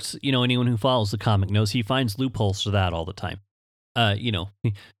of course, anyone who follows the comic knows he finds loopholes to that all the time. And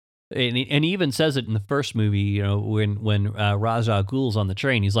he even says it in the first movie, when Ra's al Ghul's on the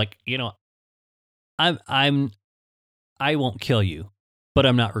train, he's like, I won't kill you, but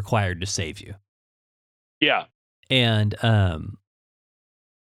I'm not required to save you. Yeah. And I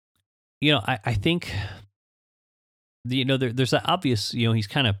think there's that obvious, he's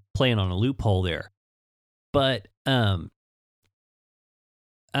kind of playing on a loophole there. But I'm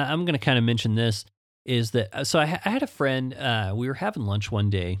going to kind of mention this is that so I had a friend, we were having lunch one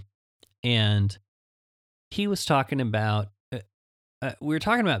day, and he was talking about we were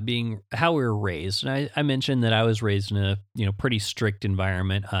talking about how we were raised, and I mentioned that I was raised in a pretty strict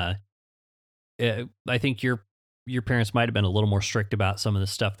environment. I think your parents might have been a little more strict about some of the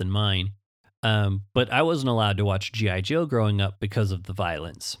stuff than mine, but I wasn't allowed to watch G.I. Joe growing up because of the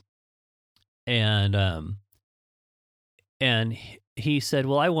violence, and he said,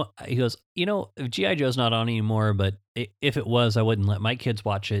 "Well, he goes, G.I. Joe's not on anymore, but if it was, I wouldn't let my kids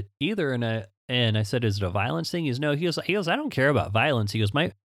watch it either." And I said, "Is it a violence thing?" He goes, "No." He goes, "I don't care about violence." He goes,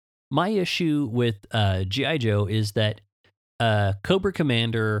 My issue with G.I. Joe is that Cobra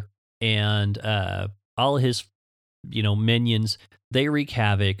Commander and all of his, minions, they wreak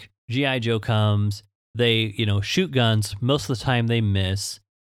havoc. G.I. Joe comes, they, shoot guns. Most of the time they miss.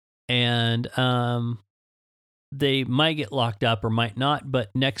 And they might get locked up or might not, but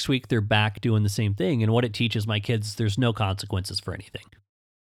next week they're back doing the same thing. And what it teaches my kids, there's no consequences for anything.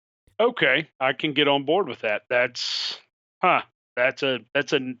 Okay, I can get on board with that. That's a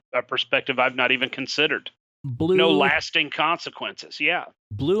perspective I've not even considered. No lasting consequences. Yeah.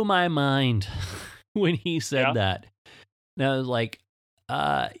 Blew my mind when he said that. And I was like,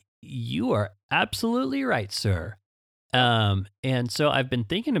 you are absolutely right, sir. And so I've been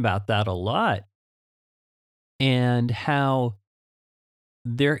thinking about that a lot, and how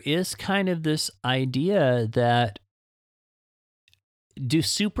there is kind of this idea that do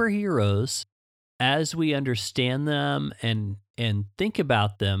superheroes, as we understand them and think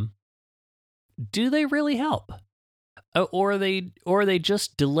about them, do they really help? Or are they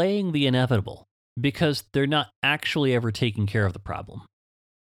just delaying the inevitable because they're not actually ever taking care of the problem?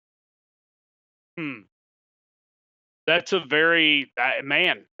 That's a very,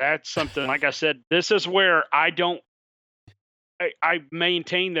 that's something, like I said, this is where I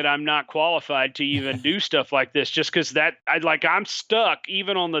maintain that I'm not qualified to even do stuff like this, just because I'm stuck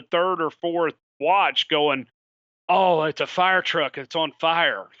even on the third or fourth watch going, oh, it's a fire truck, it's on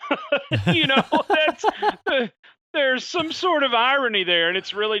fire. There's some sort of irony there, and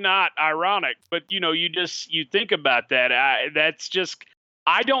it's really not ironic, but you think about that.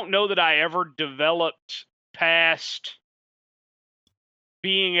 I don't know that I ever developed past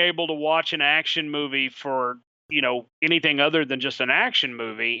being able to watch an action movie for anything other than just an action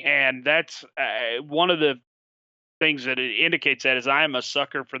movie. And that's one of the things that it indicates that is I am a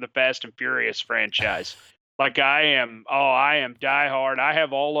sucker for the Fast and Furious franchise. Like I am diehard. I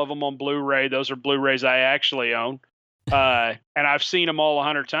have all of them on Blu-ray. Those are Blu-rays I actually own. And I've seen them all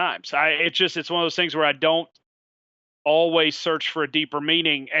 100 times. It's one of those things where I don't always search for a deeper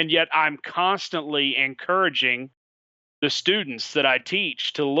meaning, and yet I'm constantly encouraging the students that I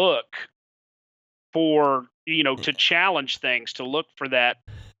teach to look for, to challenge things, to look for that,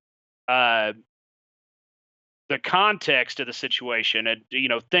 the context of the situation, and,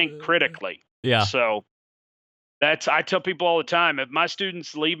 think critically. Yeah. So I tell people all the time, if my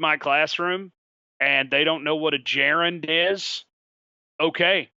students leave my classroom and they don't know what a gerund is,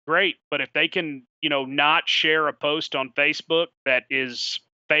 okay, great. But if they can, not share a post on Facebook that is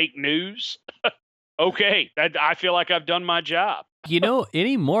fake news, okay, I feel like I've done my job.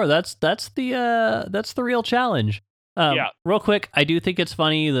 Anymore, that's the real challenge. Real quick, I do think it's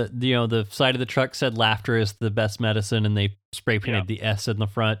funny that the side of the truck said laughter is the best medicine, and they spray painted the S in the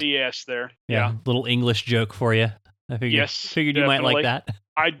front. The S there. Yeah, little English joke for you. I figured you might like that.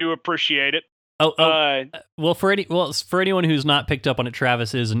 I do appreciate it. Well, for anyone who's not picked up on it,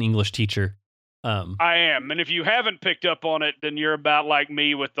 Travis is an English teacher. I am, and if you haven't picked up on it, then you're about like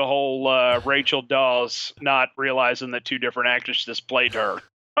me with the whole Rachel Dawes not realizing that two different actresses played her.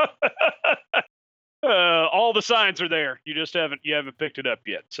 All the signs are there. You just haven't picked it up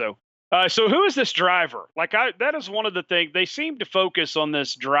yet. So who is this driver? That is one of the things they seem to focus on,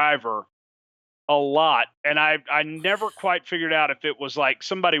 this driver a lot, and I never quite figured out if it was like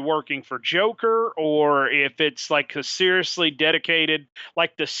somebody working for Joker or if it's like a seriously dedicated,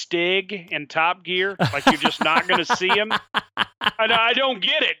 like the Stig in Top Gear, like you're just not going to see him. And I don't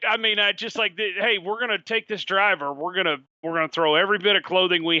get it. I mean, I just hey, we're going to take this driver, we're going to throw every bit of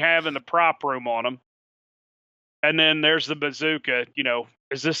clothing we have in the prop room on him, and then there's the bazooka.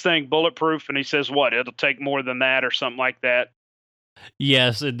 Is this thing bulletproof? And he says, what? It'll take more than that, or something like that.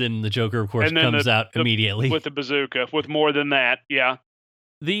 Yes, and then the Joker, of course, comes out immediately with the bazooka, with more than that. Yeah.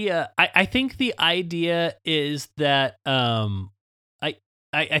 I think the idea is that I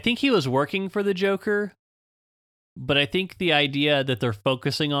think he was working for the Joker, But I think the idea that they're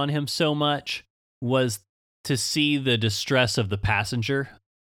focusing on him so much was to see the distress of the passenger.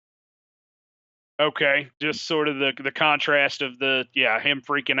 Okay, just sort of the contrast of him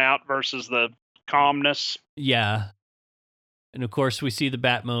freaking out versus the calmness. Yeah. And of course we see the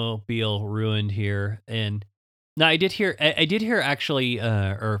Batmobile ruined here. And now I did hear actually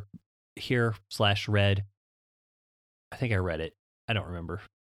or hear / read. I think I read it. I don't remember.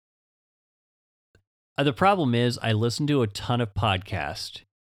 The problem is I listen to a ton of podcasts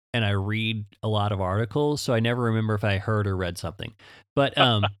and I read a lot of articles, so I never remember if I heard or read something. But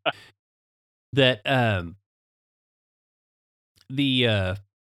that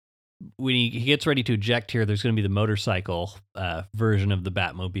when he gets ready to eject here, there's going to be the motorcycle version of the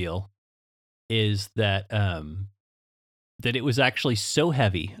Batmobile. Is that that it was actually so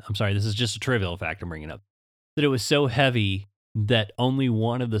heavy? I'm sorry, this is just a trivial fact I'm bringing up. That it was so heavy that only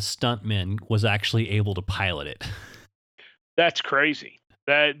one of the stuntmen was actually able to pilot it. That's crazy.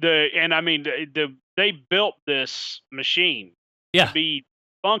 They built this machine to be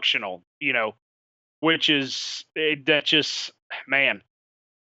functional, which is that just, man.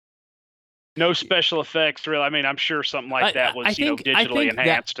 No special effects, really. I mean, I'm sure something like that was, digitally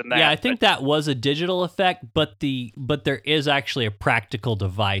enhanced. I think that was a digital effect, but there is actually a practical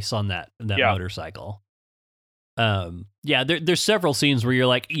device on that motorcycle. There's several scenes where you're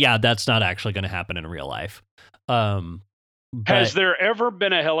like, yeah, that's not actually going to happen in real life. Has there ever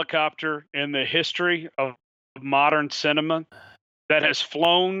been a helicopter in the history of modern cinema that has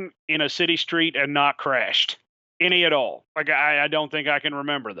flown in a city street and not crashed? Any at all? Like, I don't think I can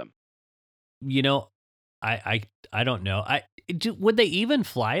remember them. I don't know. Would they even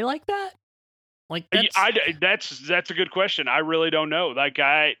fly like that? Like that's a good question. I really don't know. Like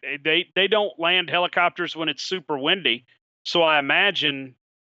they don't land helicopters when it's super windy. So I imagine,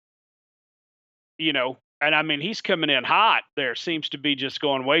 and I mean he's coming in hot. There seems to be just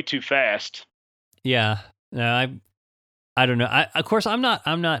going way too fast. Yeah. No, I don't know. Of course I'm not.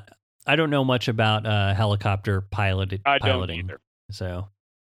 I don't know much about helicopter piloting. I don't either. So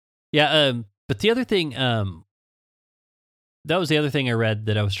yeah. But the other thing, that was the other thing I read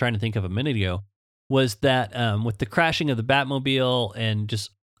that I was trying to think of a minute ago, was that with the crashing of the Batmobile and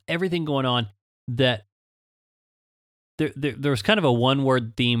just everything going on, that there was kind of a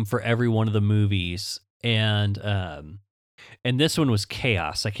one-word theme for every one of the movies, and this one was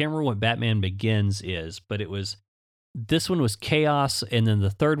chaos. I can't remember what Batman Begins is, but this one was chaos, and then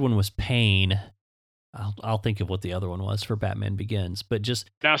the third one was pain. I'll think of what the other one was for Batman Begins, but just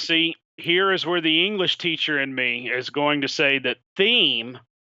now see. Here is where the English teacher in me is going to say that theme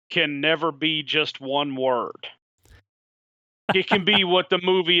can never be just one word. It can be what the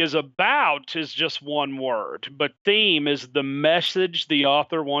movie is about is just one word, but theme is the message the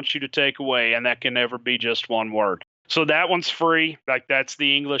author wants you to take away, and that can never be just one word. So that one's free. Like that's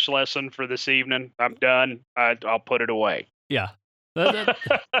the English lesson for this evening. I'm done. I'll put it away. Yeah.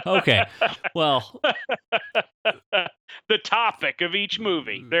 Okay. Well, the topic of each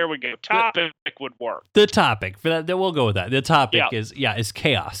movie. There we go. Topic would work. The topic for that. We'll go with that. The topic is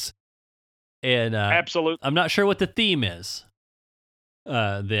chaos, and absolutely. I'm not sure what the theme is.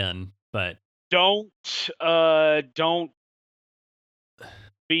 Then, but don't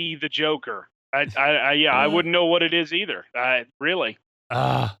be the Joker. I wouldn't know what it is either. Really.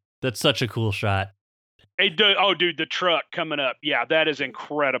 That's such a cool shot. Dude, the truck coming up. Yeah, that is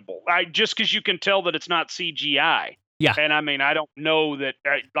incredible. Just because you can tell that it's not CGI. Yeah. And I mean, I don't know that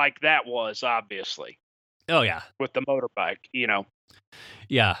like that was obviously. Oh yeah. With the motorbike,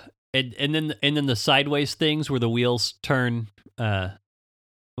 Yeah. And then the sideways things where the wheels turn I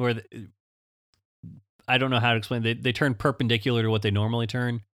don't know how to explain. They turn perpendicular to what they normally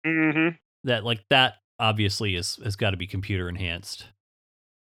turn. Mm-hmm. That obviously has got to be computer enhanced.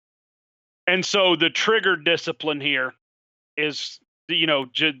 And so the trigger discipline here is, the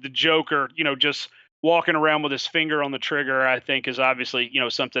Joker, just walking around with his finger on the trigger, I think is obviously,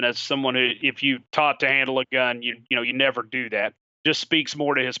 something as someone who, if you taught to handle a gun, you never do that. Just speaks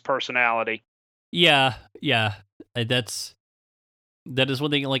more to his personality. Yeah. That is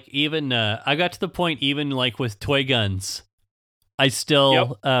one thing. Like even, I got to the point, even like with toy guns, I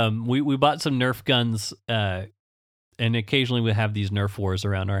still, we bought some Nerf guns, and occasionally we have these Nerf wars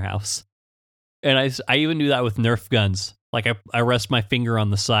around our house. And I even do that with Nerf guns. Like I rest my finger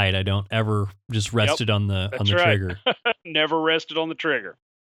on the side. I don't ever just rest it on the trigger. Never rested on the trigger.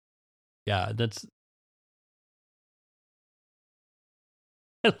 Yeah, that's.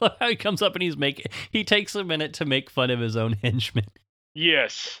 I love how he comes up and he takes a minute to make fun of his own henchmen.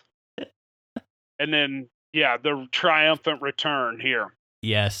 Yes. And then the triumphant return here.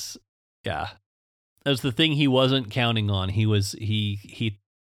 Yes. Yeah. the thing he wasn't counting on. And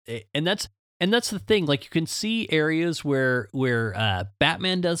that's the thing. Like, you can see areas where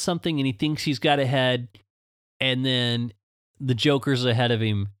Batman does something and he thinks he's got ahead, and then the Joker's ahead of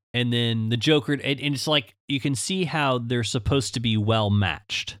him, and then the Joker, and it's like you can see how they're supposed to be well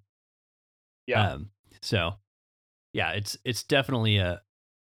matched. Yeah. So, yeah, it's definitely the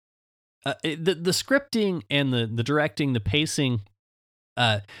scripting and the directing, the pacing.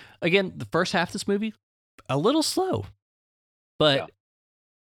 Again, the first half of this movie a little slow, but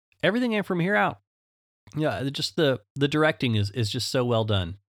everything from here out, just the directing is just so well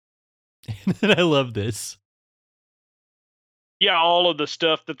done. And I love this. Yeah, all of the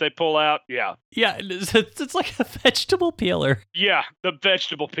stuff that they pull out. Yeah. Yeah, it's like a vegetable peeler. Yeah, the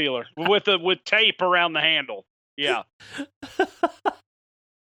vegetable peeler with tape around the handle. Yeah.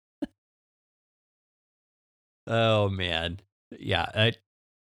 Oh man. Yeah,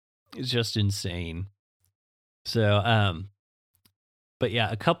 it's just insane. So, but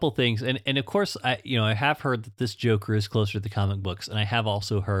yeah, a couple things, and of course, I have heard that this Joker is closer to the comic books, and I have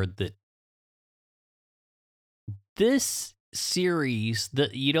also heard that this series,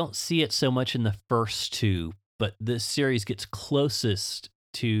 that you don't see it so much in the first two, but this series gets closest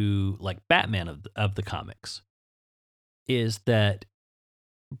to like Batman of the comics, is that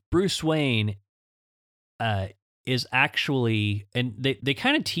Bruce Wayne is actually, and they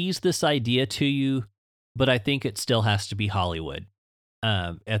kind of tease this idea to you, but I think it still has to be Hollywood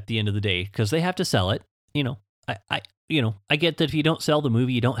at the end of the day, because they have to sell it. I get that if you don't sell the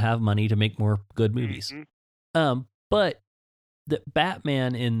movie, you don't have money to make more good movies. Mm-hmm. But that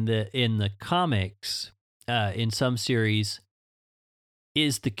Batman in the comics, in some series,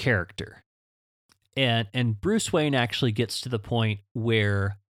 is the character, and Bruce Wayne actually gets to the point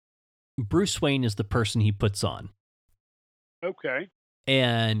where Bruce Wayne is the person he puts on. Okay.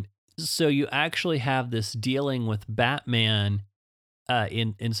 And so you actually have this dealing with Batman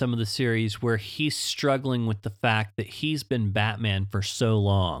in some of the series where he's struggling with the fact that he's been Batman for so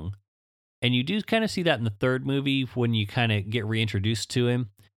long. And you do kind of see that in the third movie when you kind of get reintroduced to him,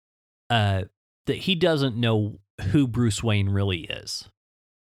 that he doesn't know who Bruce Wayne really is.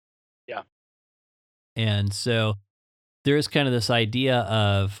 Yeah. And so there is kind of this idea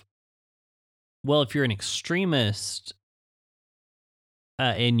of, well, if you're an extremist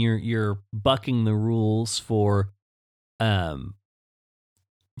and you're bucking the rules for the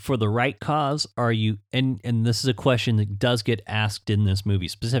right cause, are you? And this is a question that does get asked in this movie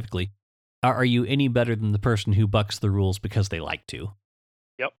specifically. Are you any better than the person who bucks the rules because they like to?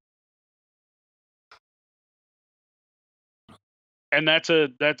 Yep. And that's a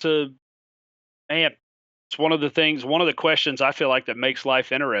man. It's one of the questions I feel like that makes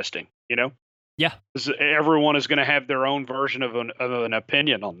life interesting. Yeah. Everyone is going to have their own version of an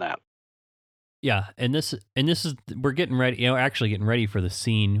opinion on that. Yeah, and this is, we're getting ready. Actually getting ready for the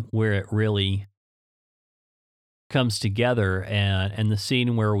scene where it really comes together, and the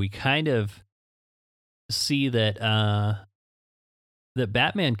scene where we kind of see that that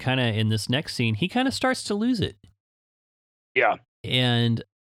Batman kind of, in this next scene, he kind of starts to lose it. Yeah. And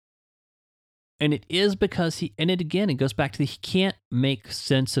it is because it goes back to he can't make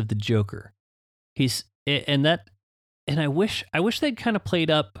sense of the Joker. And I wish they'd kind of played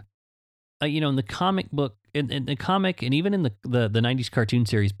up, in the comic book, in the comic, and even in the 90s cartoon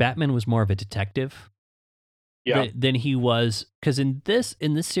series, Batman was more of a detective. Yeah. Than he was, because in this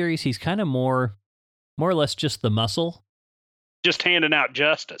series, he's kind of more or less just the muscle, just handing out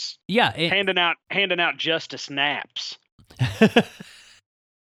justice. Yeah, handing out justice naps.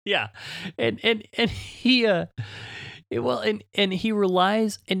 Yeah, and he and he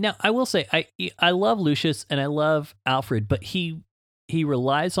relies. And now I will say, I love Lucius and I love Alfred, but he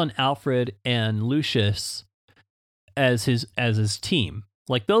relies on Alfred and Lucius as his team.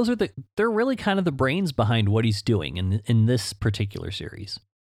 Like, they're really kind of the brains behind what he's doing in this particular series.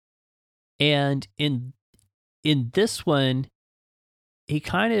 And in this one, he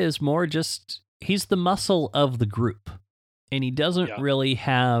kind of is more just, he's the muscle of the group. And he doesn't really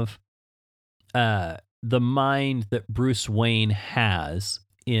have the mind that Bruce Wayne has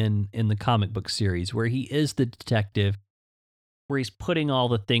in the comic book series, where he is the detective, where he's putting all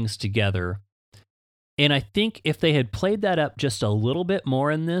the things together. And I think if they had played that up just a little bit more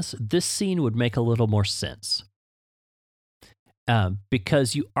in this scene would make a little more sense.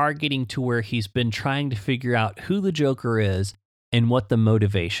 Because you are getting to where he's been trying to figure out who the Joker is and what the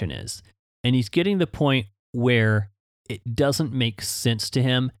motivation is. And he's getting to the point where it doesn't make sense to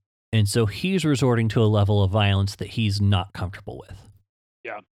him. And so he's resorting to a level of violence that he's not comfortable with.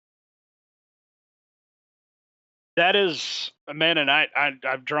 Yeah. That is, man, and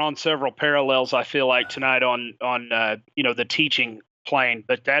I've drawn several parallels. I feel like tonight on the teaching plane,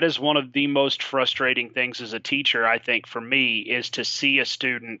 but that is one of the most frustrating things as a teacher. I think for me is to see a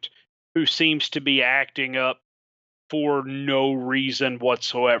student who seems to be acting up for no reason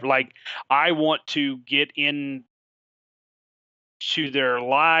whatsoever. Like I want to get in to their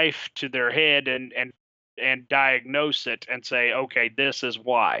life, to their head, and diagnose it and say, okay, this is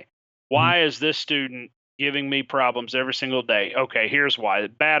why. Why is this student giving me problems every single day? Okay, here's why: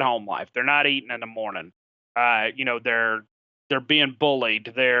 bad home life. They're not eating in the morning. They're being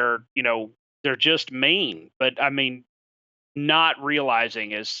bullied. They're just mean. But I mean, not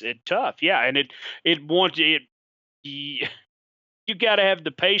realizing is it tough. Yeah, and it wants it. You got to have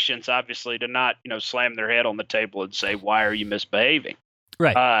the patience, obviously, to not slam their head on the table and say, "Why are you misbehaving?"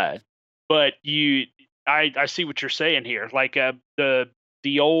 Right. But I see what you're saying here. Like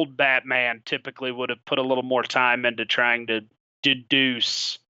the old Batman typically would have put a little more time into trying to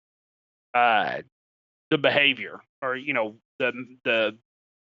deduce the behavior, or the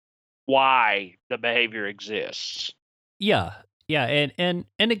why the behavior exists. Yeah. Yeah, and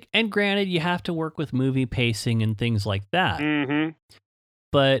granted, you have to work with movie pacing and things like that. Mm-hmm.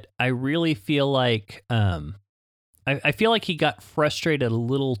 But I really feel like I feel like he got frustrated a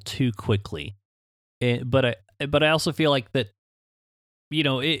little too quickly. But I also feel like that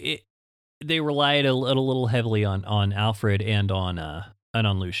they relied a little heavily on Alfred and on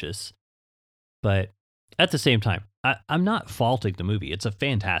Lucius. But at the same time, I'm not faulting the movie. It's a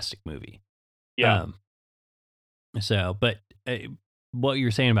fantastic movie. Yeah. But what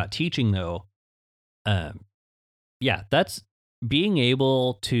you're saying about teaching, though, yeah, that's being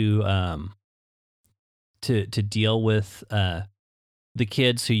able to deal with the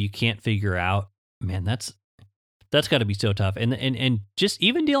kids who you can't figure out. Man, that's got to be so tough. And just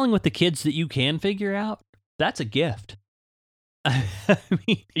even dealing with the kids that you can figure out, that's a gift. I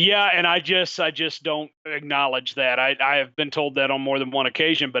mean, yeah, and I just don't acknowledge that. I have been told that on more than one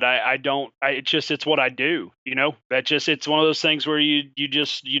occasion, but I don't. It's what I do. It's one of those things where you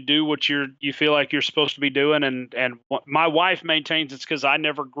do what you feel like you're supposed to be doing, and my wife maintains it's because I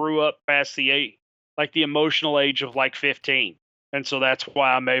never grew up past the emotional age of like 15, and so that's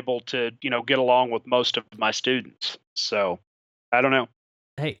why I'm able to get along with most of my students. So I don't know.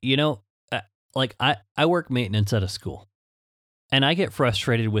 Hey, like I work maintenance at a school. And I get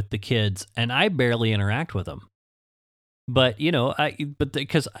frustrated with the kids, and I barely interact with them. But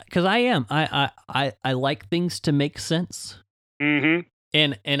because I like things to make sense. Mm-hmm.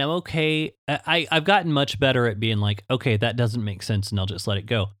 And I'm okay. I've gotten much better at being like, okay, that doesn't make sense, and I'll just let it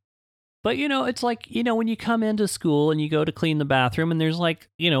go. But it's like when you come into school and you go to clean the bathroom, and there's like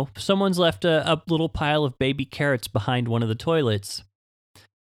someone's left a little pile of baby carrots behind one of the toilets.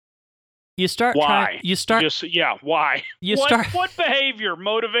 You start. Why? Why? Start. What behavior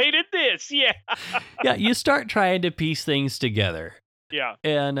motivated this? Yeah. Yeah. You start trying to piece things together. Yeah.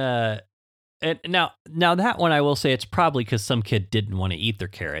 And now that one, I will say it's probably because some kid didn't want to eat their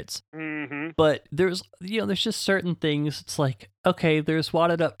carrots. Mm-hmm. But there's just certain things. It's like, okay, there's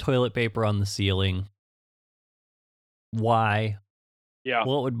wadded up toilet paper on the ceiling. Why? Yeah.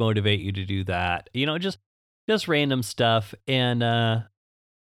 What would motivate you to do that? Just random stuff. And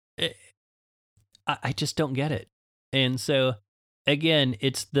I just don't get it. And so again,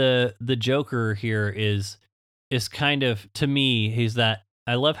 it's the Joker here is kind of, to me, he's that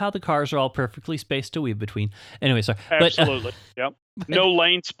I love how the cars are all perfectly spaced to weave between. Anyway, sorry. Absolutely. Yep. No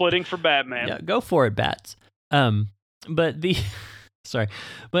lane splitting for Batman. Yeah, go for it, Bats. But the sorry.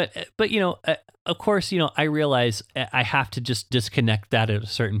 But of course, I realize I have to just disconnect that at a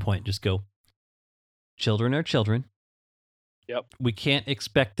certain point. Just go, children are children. Yep. We can't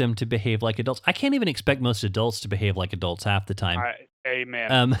expect them to behave like adults. I can't even expect most adults to behave like adults half the time.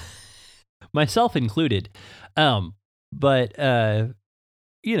 Amen. Myself included. But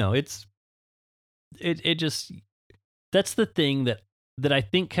it just, that's the thing that I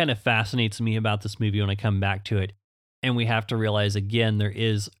think kind of fascinates me about this movie when I come back to it. And we have to realize again, there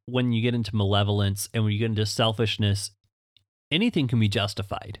is, when you get into malevolence and when you get into selfishness, anything can be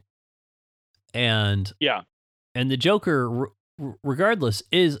justified. And yeah. And the Joker, regardless,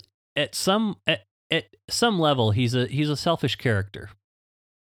 is at some level he's a selfish character.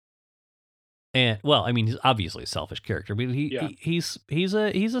 And well, I mean, he's obviously a selfish character, but he's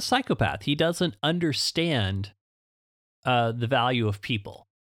a psychopath. He doesn't understand the value of people,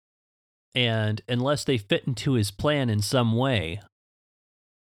 and unless they fit into his plan in some way,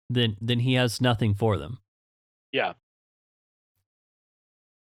 then he has nothing for them. Yeah.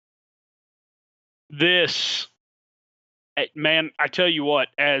 Man, I tell you what,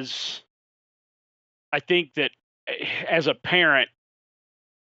 as I think that as a parent,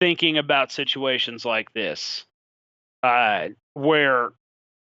 thinking about situations like this, where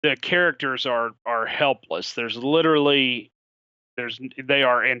the characters are helpless. They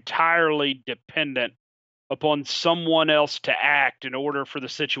are entirely dependent upon someone else to act in order for the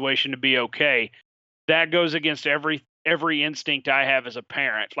situation to be okay. That goes against every instinct I have as a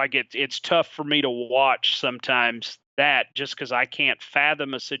parent. Like it's tough for me to watch sometimes that, just because I can't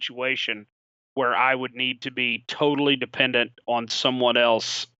fathom a situation where I would need to be totally dependent on someone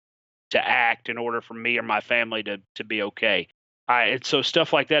else to act in order for me or my family to be okay. So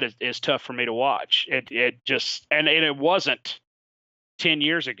stuff like that is tough for me to watch. It just, and it wasn't 10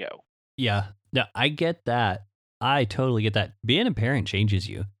 years ago. Yeah. No, I get that. I totally get that. Being a parent changes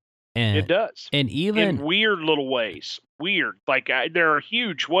you. And It does. And even in weird little ways. Weird. Like there are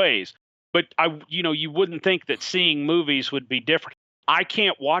huge ways, but you wouldn't think that seeing movies would be different. I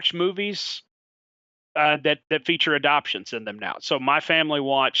can't watch movies that feature adoptions in them now. So my family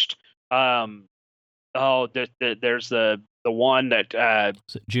watched there's the one that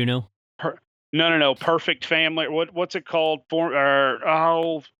is it Juno? No, Perfect Family. What's it called?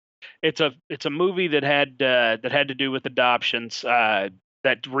 It's a movie that had to do with adoptions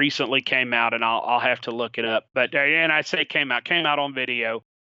that recently came out, and I'll have to look it up. But and I say came out on video,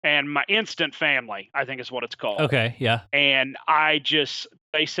 and my Instant Family, I think is what it's called. Okay, yeah. And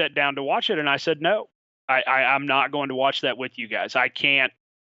they sat down to watch it, and I said no, I'm not going to watch that with you guys. I can't.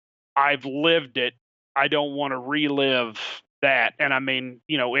 I've lived it. I don't want to relive that. And I mean,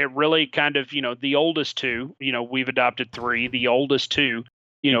 it really kind of, the oldest two, we've adopted 3, the oldest 2,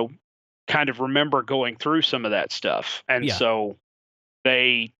 kind of remember going through some of that stuff. And so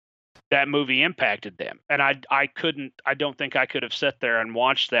that movie impacted them. And I don't think I could have sat there and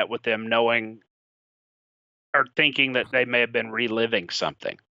watched that with them knowing or thinking that they may have been reliving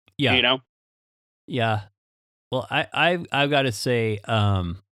something. Yeah. Yeah. Well, I've got to say,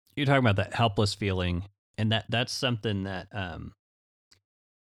 you're talking about that helpless feeling, and that's something that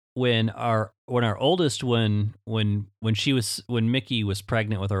when our oldest one, when Mickey was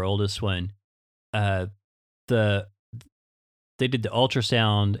pregnant with our oldest one, they did the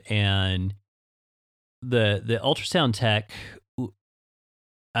ultrasound, and the ultrasound tech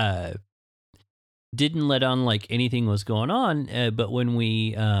didn't let on like anything was going on, but when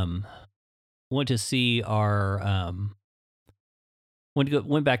we went to see our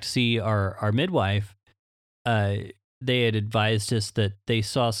went back to see our midwife, they had advised us that they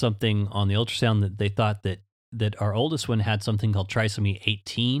saw something on the ultrasound that they thought that our oldest one had something called trisomy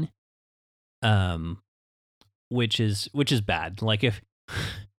 18, which is bad. Like, if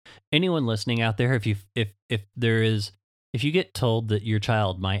anyone listening out there, if you get told that your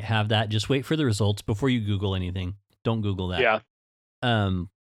child might have that, just wait for the results before you Google anything. Don't Google that. Yeah.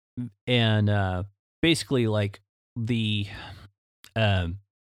 And basically, like, the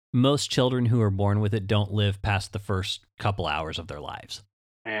most children who are born with it don't live past the first couple hours of their lives.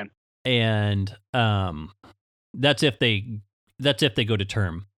 Man. And that's if they go to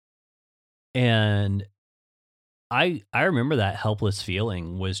term. And I remember that helpless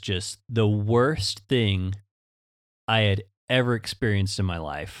feeling was just the worst thing I had ever experienced in my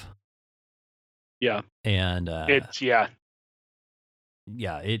life. Yeah. And it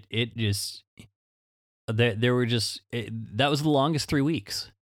just, there were just, that was the longest 3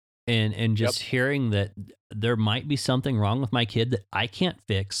 weeks. And just hearing that there might be something wrong with my kid that I can't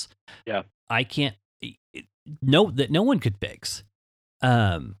fix. Yeah. I can't that no one could fix.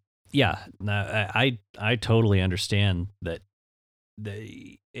 Yeah, I totally understand that.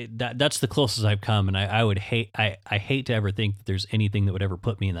 That's the closest I've come, and I would hate to ever think that there's anything that would ever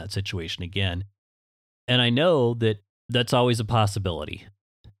put me in that situation again. And I know that that's always a possibility.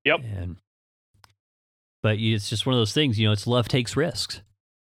 Yep. But it's just one of those things, it's love takes risks.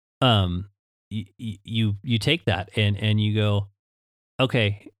 You take that and you go,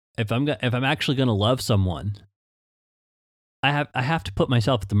 okay, if I'm actually going to love someone, I have to put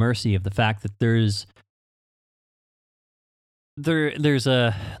myself at the mercy of the fact that there's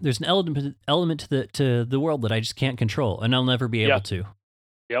an element to the world that I just can't control, and I'll never be able to.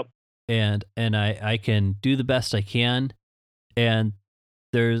 Yep. And I can do the best I can, and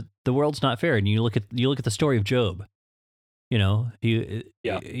the world's not fair. And you look at the story of Job.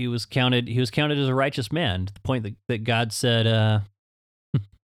 He was counted as a righteous man, to the point that God said,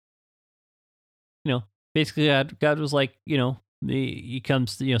 basically God was like, he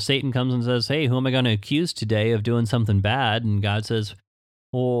comes, Satan comes and says, hey, who am I going to accuse today of doing something bad? And God says,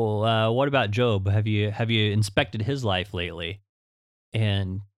 well, what about Job? Have you inspected his life lately?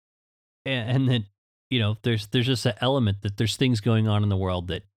 And then, there's just an element that there's things going on in the world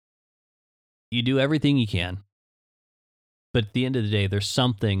that you do everything you can, But at the end of the day, there's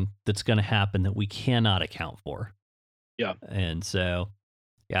something that's going to happen that we cannot account for. Yeah. And so,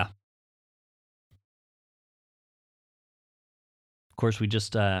 yeah. Of course, we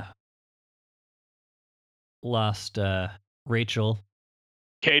just lost Rachel.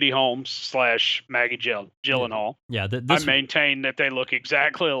 Katie Holmes / Maggie Gyllenhaal. Yeah, I maintain that they look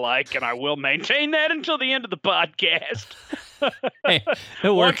exactly alike, and I will maintain that until the end of the podcast. Hey, it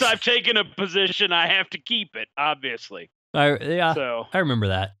works. Once I've taken a position, I have to keep it, obviously. I remember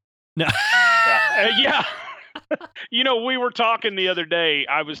that. No. Yeah. We were talking the other day.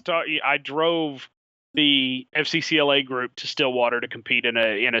 I drove the FCCLA group to Stillwater to compete in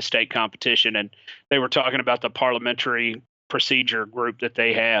a state competition, and they were talking about the parliamentary procedure group that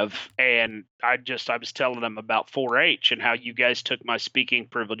they have, and I was telling them about 4-H and how you guys took my speaking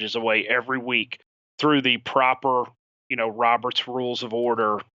privileges away every week through the proper, Robert's Rules of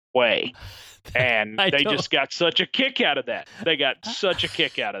Order way. And they just got such a kick out of that.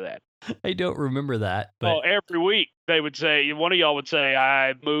 I don't remember that. But every week they would say, one of y'all would say,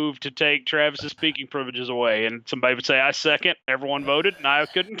 I move to take Travis's speaking privileges away. And somebody would say, I second. Everyone voted, and I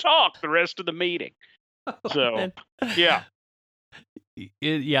couldn't talk the rest of the meeting. So, yeah.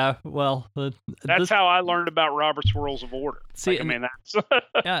 Yeah, well, that's how I learned about Robert's Rules of Order. See, that's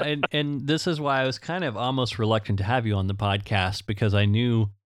yeah, and this is why I was kind of almost reluctant to have you on the podcast, because I knew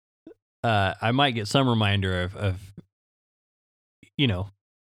I might get some reminder of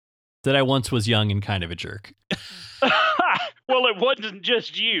that I once was young and kind of a jerk. Well, it wasn't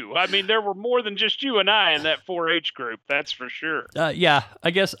just you. I mean, there were more than just you and I in that 4-H group. That's for sure. Yeah,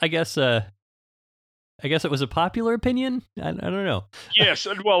 I guess it was a popular opinion. I don't know. Yes,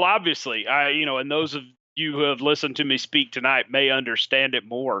 well, obviously, and those of you who have listened to me speak tonight may understand it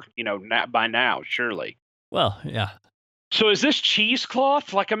more, by now, surely. Well, yeah. So is this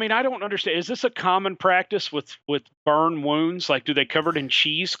cheesecloth? I don't understand. Is this a common practice with burn wounds? Do they cover it in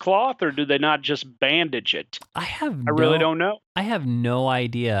cheesecloth, or do they not just bandage it? I really don't know. I have no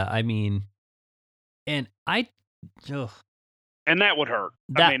idea. I mean, and and that would hurt.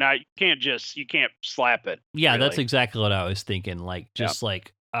 You can't slap it. Yeah, really. That's exactly what I was thinking.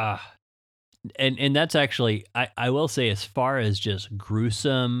 And that's actually, I will say, as far as just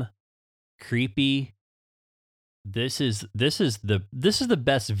gruesome, creepy, this is the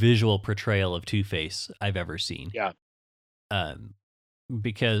best visual portrayal of Two-Face I've ever seen. Yeah.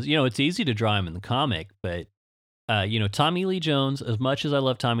 Because it's easy to draw him in the comic, but Tommy Lee Jones, as much as I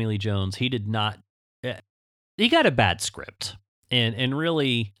love Tommy Lee Jones, he did not. He got a bad script. And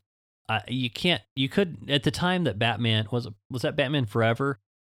really, you could, at the time that Batman, was that Batman Forever?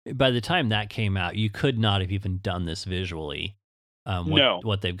 By the time that came out, you could not have even done this visually,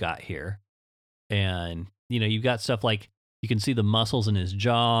 what they've got here. And, you've got stuff like, you can see the muscles in his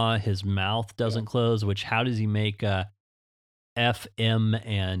jaw, his mouth doesn't close, which how does he make F, M,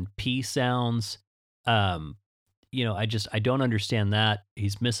 and P sounds? I don't understand that.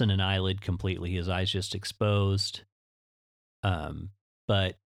 He's missing an eyelid completely. His eye's just exposed.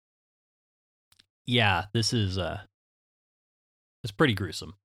 But yeah, this is it's pretty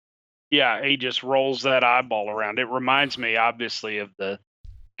gruesome. Yeah, he just rolls that eyeball around. It reminds me, obviously, of the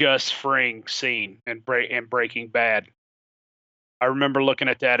Gus Fring scene in Breaking Bad. I remember looking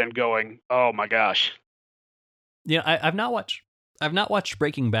at that and going, "Oh my gosh!" Yeah, I've not watched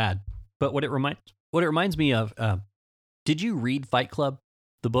Breaking Bad, but what it reminds me of. Did you read Fight Club,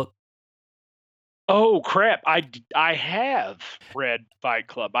 the book? Oh crap! I have read Fight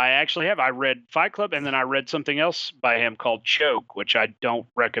Club. I actually have. I read Fight Club, and then I read something else by him called Choke, which I don't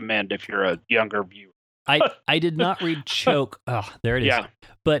recommend if you're a younger viewer. I did not read Choke. Oh, there it is. Yeah.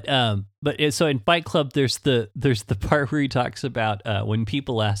 But so in Fight Club, there's the part where he talks about when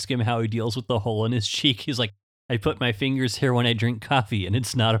people ask him how he deals with the hole in his cheek. He's like, I put my fingers here when I drink coffee, and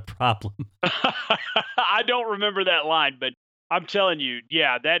it's not a problem. I don't remember that line, but I'm telling you,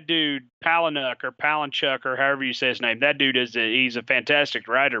 yeah, that dude, Palinuk or Palinchuk or however you say his name, that dude he's a fantastic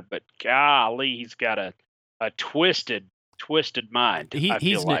writer, but golly, he's got a twisted mind.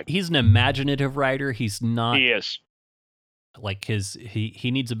 He's an imaginative writer. He's not. He is.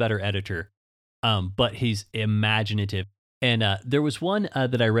 He needs a better editor, but he's imaginative. And there was one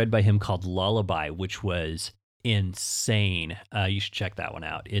that I read by him called Lullaby, which was insane. You should check that one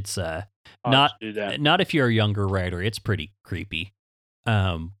out. It's not if you're a younger writer. It's pretty creepy,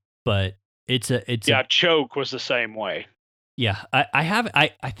 but it's Choke was the same way. Yeah,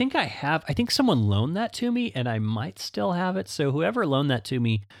 I think someone loaned that to me, and I might still have it. So whoever loaned that to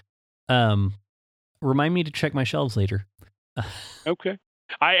me, remind me to check my shelves later. Okay.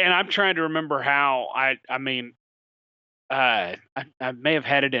 I'm trying to remember how I may have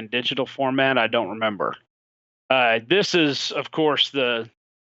had it in digital format. I don't remember. This is, of course, the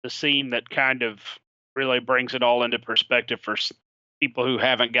scene that kind of really brings it all into perspective for people who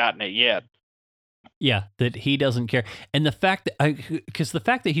haven't gotten it yet. Yeah, that he doesn't care. And the fact that, because the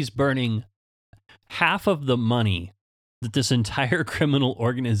fact that he's burning half of the money that this entire criminal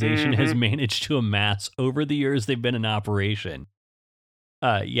organization has managed to amass over the years they've been in operation.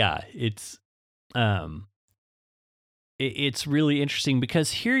 It's really interesting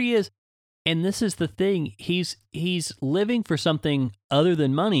because here he is, and this is the thing, he's living for something other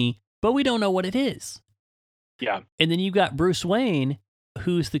than money, but we don't know what it is. Yeah. And then you've got Bruce Wayne,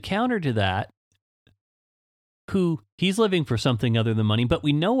 who's the counter to that, who he's living for something other than money, but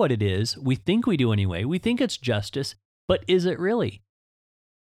we know what it is. We think we do anyway. We think it's justice, but is it really?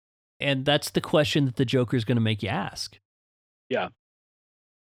 And that's the question that the Joker's going to make you ask. Yeah.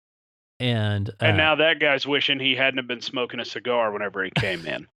 And now that guy's wishing he hadn't have been smoking a cigar whenever he came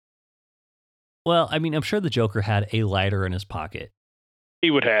in. Well, I mean, I'm sure the Joker had a lighter in his pocket.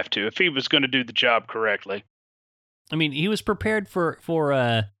 He would have to if he was going to do the job correctly. I mean, he was prepared for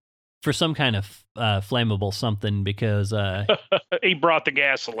some kind of flammable something because he brought the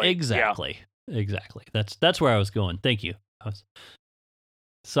gasoline. Exactly. That's where I was going. Thank you. This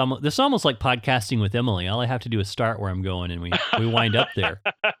is almost like podcasting with Emily. All I have to do is start where I'm going, and we wind up there.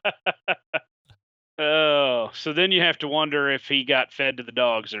 Oh, so then you have to wonder if he got fed to the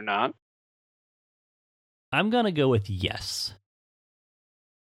dogs or not. I'm gonna go with yes.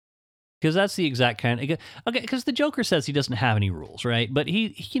 Because that's the exact kind of... Okay, because the Joker says he doesn't have any rules, right? But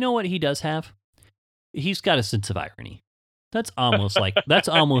you know what he does have? He's got a sense of irony. That's almost like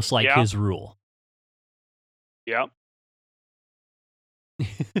Yeah. his rule. Yeah.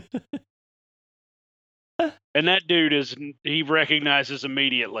 And that dude he recognizes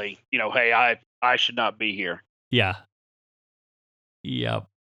immediately, hey, I should not be here. Yeah. Yep.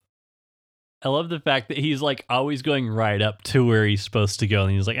 I love the fact that he's like always going right up to where he's supposed to go,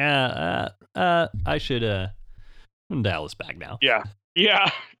 and he's like, I should dial this back now. Yeah.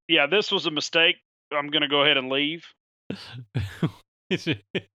 This was a mistake. I'm gonna go ahead and leave.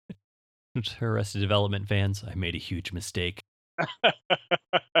 Arrested Development fans, I made a huge mistake.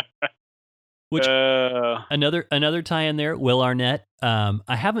 Which another tie in there, Will Arnett.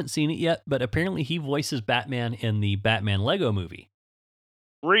 I haven't seen it yet, but apparently he voices Batman in the Batman Lego movie.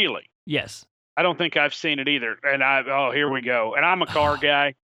 Really? Yes. I don't think I've seen it either. And here we go. And I'm a car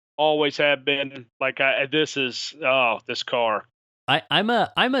guy, always have been. Like this car. I'm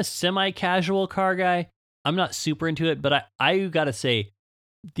a semi-casual car guy. I'm not super into it, but I gotta say,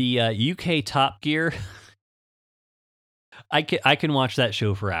 the UK Top Gear, I can watch that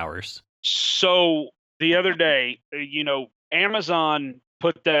show for hours. So the other day, Amazon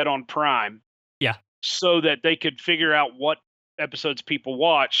put that on Prime. Yeah. So that they could figure out what episodes people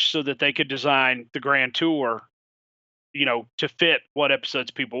watch so that they could design the grand tour, to fit what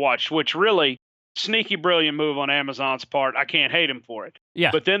episodes people watch, which really sneaky, brilliant move on Amazon's part. I can't hate him for it. Yeah.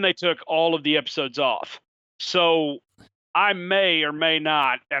 But then they took all of the episodes off. So I may or may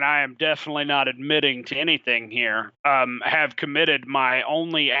not, and I am definitely not admitting to anything here, have committed my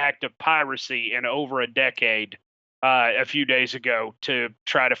only act of piracy in over a decade a few days ago to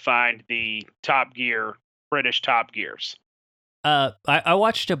try to find the British Top Gears. I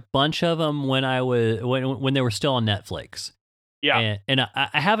watched a bunch of them when when they were still on Netflix. Yeah. And I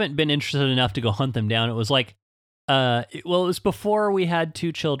haven't been interested enough to go hunt them down. It was like, it was before we had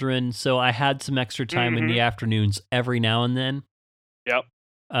 2 children, so I had some extra time in the afternoons every now and then. Yep.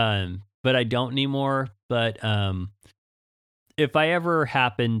 But I don't anymore. But if I ever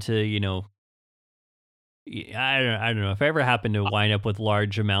happen to, I don't know. If I ever happen to wind up with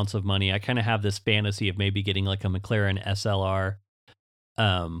large amounts of money, I kind of have this fantasy of maybe getting like a McLaren SLR.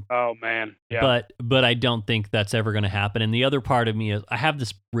 Oh man, yeah. But I don't think that's ever going to happen. And the other part of me is I have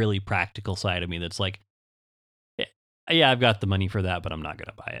this really practical side of me that's like, yeah, I've got the money for that, but I'm not going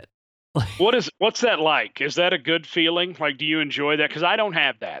to buy it. What's that like? Is that a good feeling? Like, do you enjoy that? Because I don't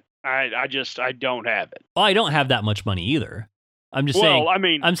have that. I don't have it. Well, I don't have that much money either. I'm just saying. I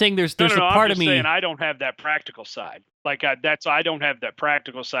mean, I'm saying there's no, a part I'm of me. saying I don't have that practical side. Like I don't have that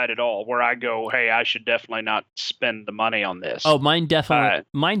practical side at all. Where I go, hey, I should definitely not spend the money on this. Oh, mine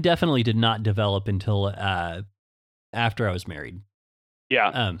definitely did not develop until after I was married.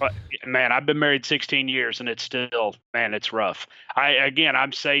 Yeah, but man, I've been married 16 years, and it's still, man, it's rough.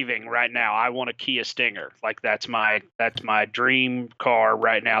 I'm saving right now. I want a Kia Stinger. Like that's my dream car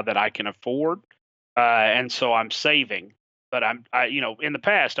right now that I can afford, and so I'm saving. But in the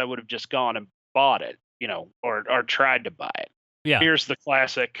past, I would have just gone and bought it, or tried to buy it. Yeah. Here's the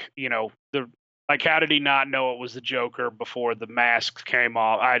classic, how did he not know it was the Joker before the mask came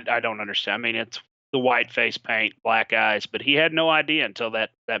off? I don't understand. I mean, the white face paint, black eyes, but he had no idea until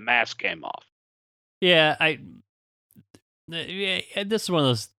that mask came off. Yeah, this is one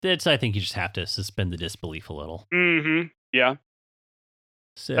of those. I think you just have to suspend the disbelief a little. Mm-hmm. Yeah.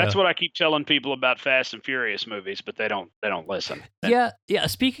 So That's what I keep telling people about Fast and Furious movies, but they don't listen. Yeah.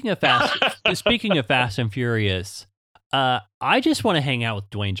 Speaking of Fast and Furious, I just want to hang out with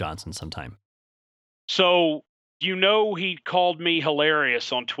Dwayne Johnson sometime. So he called me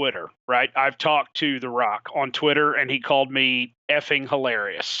hilarious on Twitter, right? I've talked to The Rock on Twitter, and he called me effing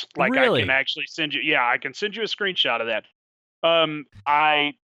hilarious. Like, really? I can actually send you. Yeah, I can send you a screenshot of that.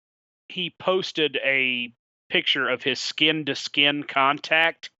 He posted a picture of his skin to skin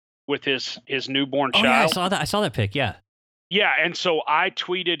contact with his newborn child. Yeah, I saw that pic. Yeah. Yeah, and so I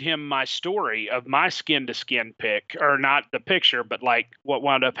tweeted him my story of my skin to skin pic, or not the picture, but like what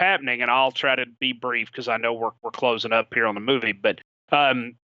wound up happening. And I'll try to be brief because I know we're closing up here on the movie. But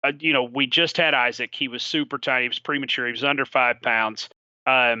we just had Isaac. He was super tiny. He was premature. He was under 5 pounds.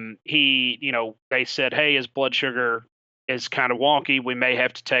 They said, hey, his blood sugar is kind of wonky. We may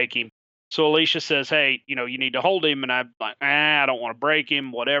have to take him. So Alicia says, hey, you need to hold him. And I'm like, I don't want to break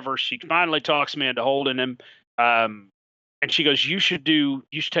him, whatever. She finally talks me into holding him. And she goes, you should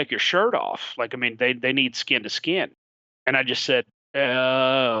take your shirt off. Like, I mean, they need skin to skin. And I just said,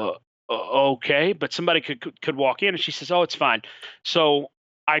 okay, but somebody could walk in. And she says, oh, it's fine. So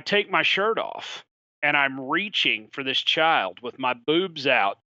I take my shirt off and I'm reaching for this child with my boobs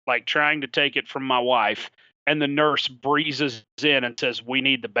out, like trying to take it from my wife. And the nurse breezes in and says, we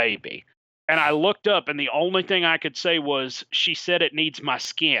need the baby. And I looked up, and the only thing I could say was, she said it needs my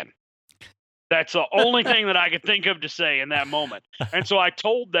skin. That's the only thing that I could think of to say in that moment. And so I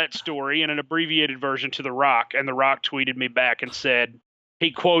told that story in an abbreviated version to The Rock, and The Rock tweeted me back and said,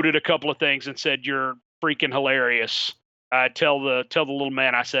 he quoted a couple of things and said, you're freaking hilarious. Tell the little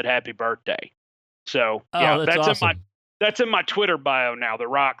man I said happy birthday. So that's awesome. That's in my Twitter bio now. The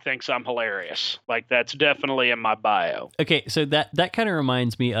Rock thinks I'm hilarious. Like, that's definitely in my bio. Okay, so that kind of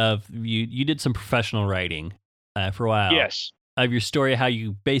reminds me of you did some professional writing for a while. Yes. Of your story, how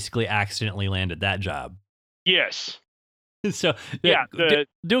you basically accidentally landed that job. Yes. So do a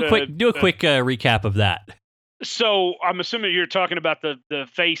quick recap of that. So I'm assuming you're talking about the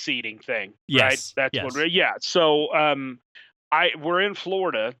face eating thing, yes, right? Yes. So we're in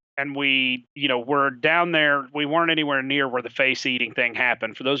Florida, and we're down there. We weren't anywhere near where the face eating thing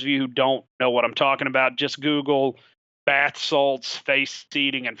happened. For those of you who don't know what I'm talking about, just Google bath salts, face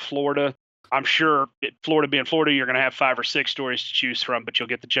eating in Florida. I'm sure Florida being Florida, you're going to have 5 or 6 stories to choose from, but you'll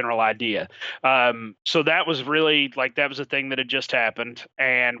get the general idea. So that was really that was a thing that had just happened.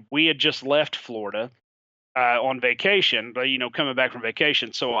 And we had just left Florida on vacation, coming back from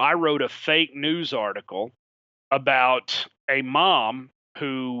vacation. So I wrote a fake news article about a mom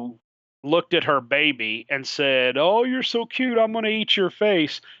who looked at her baby and said, oh, you're so cute, I'm going to eat your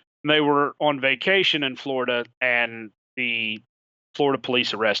face. And they were on vacation in Florida, and the Florida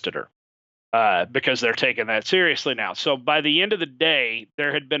police arrested her. Because they're taking that seriously now. So by the end of the day,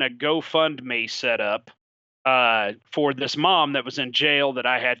 there had been a GoFundMe set up for this mom that was in jail that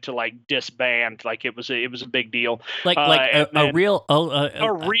I had to disband. Like, it was a big deal. An actual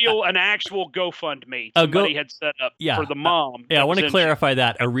GoFundMe somebody had set up for the mom. I want to clarify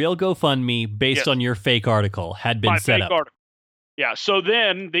that a real GoFundMe based on your fake article had been set up. Article. Yeah. So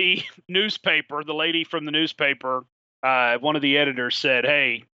then the newspaper, the lady from the newspaper, one of the editors said,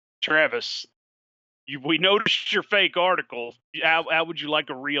 hey, Travis, we noticed your fake article. How would you like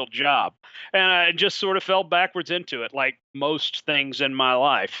a real job? And I just sort of fell backwards into it, like most things in my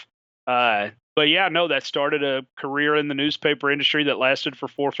life. But yeah, no, that started a career in the newspaper industry that lasted for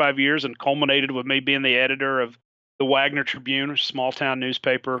 4 or 5 years and culminated with me being the editor of the Wagner Tribune, a small town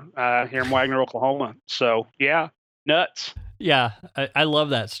newspaper here in Wagner, Oklahoma. So yeah, nuts. Yeah, I love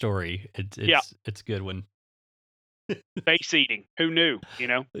that story. It's a good one. Face eating. Who knew?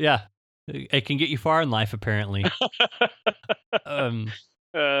 Yeah. It can get you far in life, apparently. But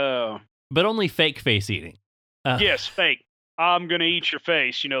only fake face eating. Yes, fake. I'm going to eat your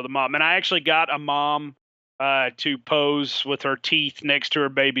face, the mom. And I actually got a mom to pose with her teeth next to her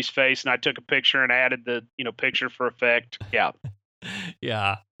baby's face, and I took a picture and added the, picture for effect. Yeah.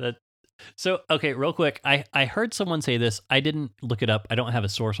 Yeah. So, okay, real quick. I heard someone say this. I didn't look it up. I don't have a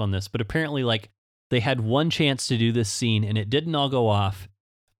source on this, but apparently, they had one chance to do this scene, and it didn't all go off.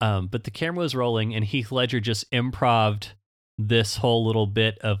 But the camera was rolling, and Heath Ledger just improv'd this whole little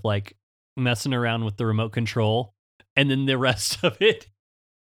bit of messing around with the remote control, and then the rest of it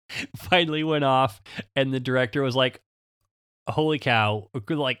finally went off, and the director was like, "Holy cow!"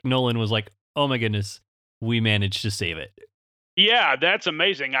 Nolan was like, "Oh my goodness, we managed to save it." Yeah, that's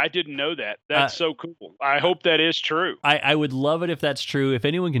amazing. I didn't know that. That's so cool. I hope that is true. I would love it if that's true. If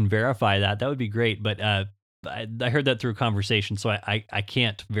anyone can verify that, that would be great. But I heard that through conversation, so I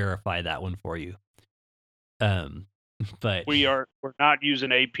can't verify that one for you. But We're not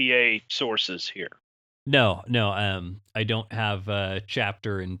using APA sources here. no. I don't have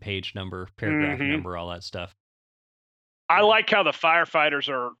chapter and page number, paragraph number, all that stuff. I like how the firefighters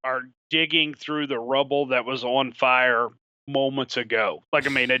are digging through the rubble that was on fire moments ago. Like, I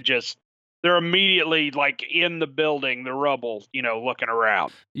mean, they're immediately like in the building, the rubble, looking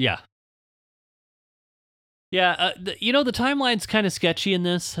around. Yeah. Yeah, the timeline's kind of sketchy in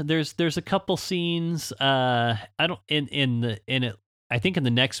this. There's a couple scenes. I think in the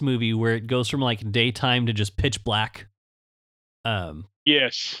next movie where it goes from like daytime to just pitch black.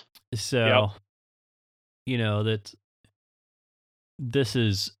 Yes. So, that this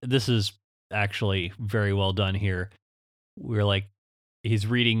is actually very well done here. We're like, he's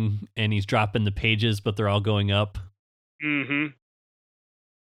reading and he's dropping the pages, but they're all going up. Mm-hmm.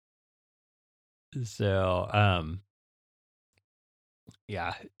 So,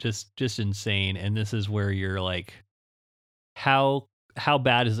 yeah, just insane. And this is where you're like, how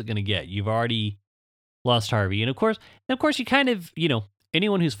bad is it going to get? You've already lost Harvey. And of course you kind of,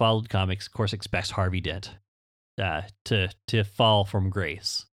 anyone who's followed comics, of course, expects Harvey Dent to fall from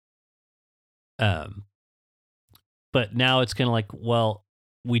grace. But now it's kind of like, well,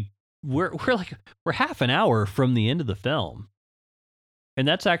 we're half an hour from the end of the film. And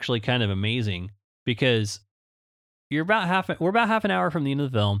that's actually kind of amazing because we're about half an hour from the end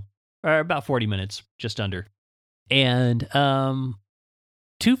of the film, or about 40 minutes, just under. And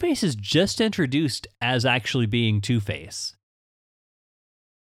Two-Face is just introduced as actually being Two-Face.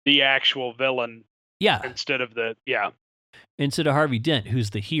 The actual villain. Yeah. Instead of Harvey Dent, who's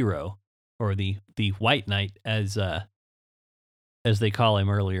the hero, or the White Knight, as they call him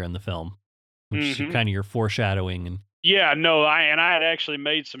earlier in the film, which is kind of your foreshadowing. And yeah, no, I had actually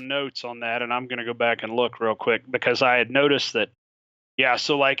made some notes on that, and I'm going to go back and look real quick because I had noticed that. Yeah,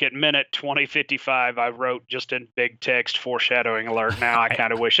 so like at minute 20:55, I wrote just in big text foreshadowing alert. Now I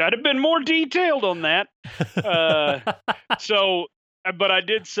kind of wish I'd have been more detailed on that. But I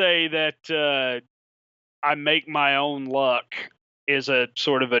did say that I make my own luck is a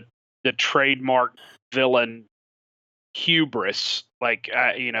sort of the trademark villain hubris, like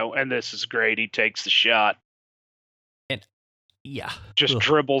and this is great. He takes the shot, and yeah, just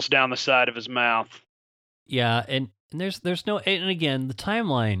dribbles down the side of his mouth. Yeah, and there's no, and again, the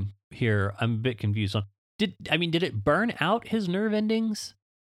timeline here I'm a bit confused on. Did it burn out his nerve endings?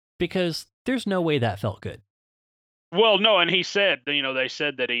 Because there's no way that felt good. Well, no, and he said, they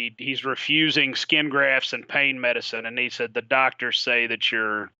said that he's refusing skin grafts and pain medicine, and he said the doctors say that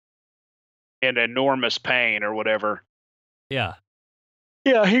you're in enormous pain or whatever. Yeah.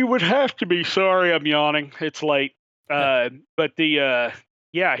 Yeah, he would have to be. Sorry, I'm yawning. It's late. But he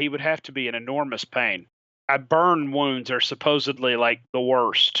would have to be in enormous pain. Burn wounds are supposedly like the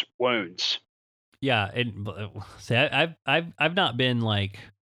worst wounds. Yeah, and see, I've not been like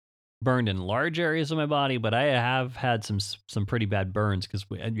burned in large areas of my body, but I have had some pretty bad burns because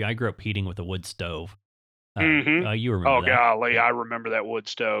I grew up heating with a wood stove. You remember? Oh, that. golly, I remember that wood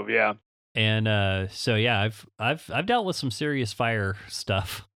stove. Yeah. And so yeah, I've dealt with some serious fire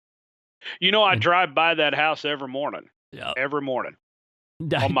stuff. I drive by that house every morning. Yeah. Every morning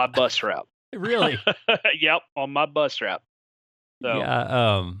on my bus route. Really? Yep, on my bus route.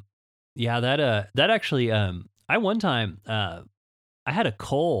 So. Yeah. That actually, I one time, I had a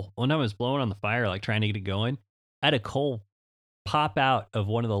coal when I was blowing on the fire, like trying to get it going. I had a coal pop out of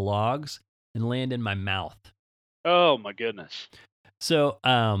one of the logs and land in my mouth. Oh my goodness. So,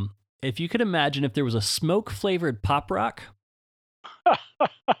 if you could imagine if there was a smoke flavored Pop Rock,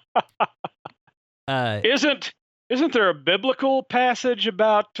 Isn't there a biblical passage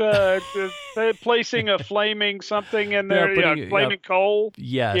about placing a flaming something in there? Flaming coal?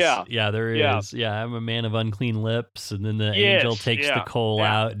 Yes. Yeah, there is. Yeah, I'm a man of unclean lips, and then the angel takes the coal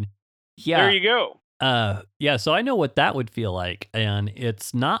out. And, there you go. Yeah, so I know what that would feel like, and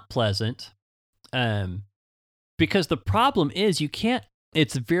it's not pleasant. Because the problem is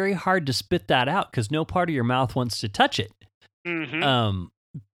it's very hard to spit that out because no part of your mouth wants to touch it. Mm-hmm.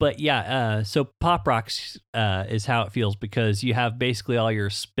 But yeah, so Pop Rocks is how it feels because you have basically all your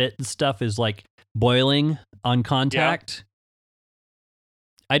spit and stuff is like boiling on contact.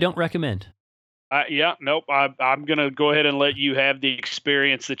 Yeah. I don't recommend. Nope. I'm going to go ahead and let you have the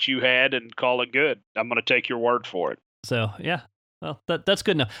experience that you had and call it good. I'm going to take your word for it. So yeah, well that's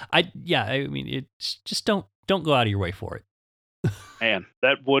good enough. I mean, it's just don't go out of your way for it. Man,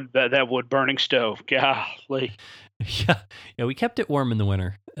 that wood burning stove, golly. Yeah, we kept it warm in the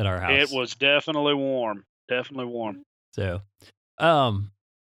winter at our house. It was definitely warm. Definitely warm. So, so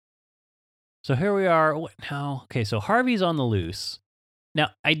here we are. Now, okay, so Harvey's on the loose.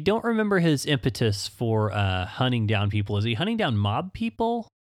 Now, I don't remember his impetus for hunting down people. Is he hunting down mob people?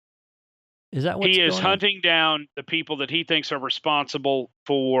 Is that what's He is going on? hunting down the people that he thinks are responsible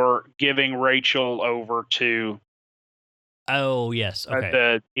for giving Rachel over to Oh, yes.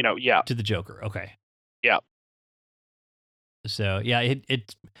 Okay. to the Joker. Okay. Yeah. So, yeah,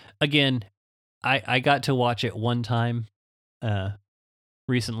 it again, I got to watch it one time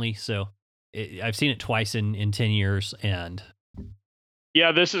recently, so I've seen it twice in 10 years, and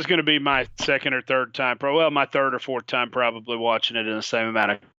Yeah, this is going to be my second or third time. My third or fourth time probably watching it in the same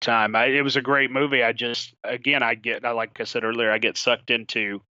amount of time. It was a great movie. Like I said earlier, I get sucked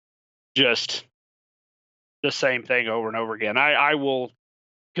into just the same thing over and over again. I will,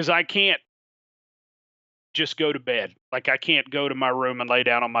 because I can't just go to bed. Like, I can't go to my room and lay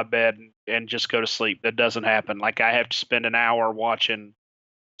down on my bed and just go to sleep. That doesn't happen. Like, I have to spend an hour watching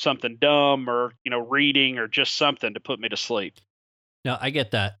something dumb or, reading or just something to put me to sleep. no, I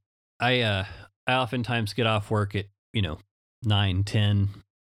get that. I oftentimes get off work at 9, 10,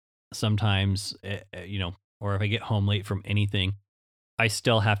 sometimes or if I get home late from anything, I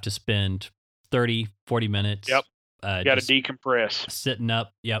still have to spend 30, 40 minutes. Yep. Got to just decompress. sitting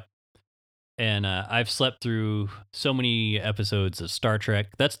up. Yep. And I've slept through so many episodes of Star Trek.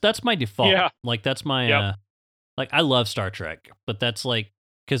 That's my default. Yeah. Like, that's my Yep. I love Star Trek, but that's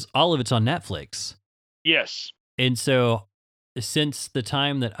because all of it's on Netflix. Yes. And so since the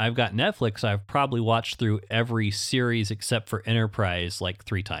time that I've got Netflix, I've probably watched through every series except for Enterprise like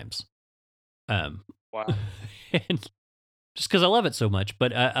 3 times. Wow. And just because I love it so much.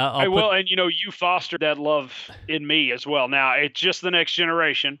 But you fostered that love in me as well. Now, it's just the next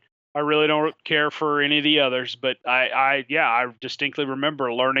generation. I really don't care for any of the others, but I distinctly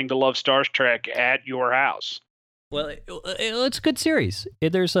remember learning to love Star Trek at your house. Well, it's a good series.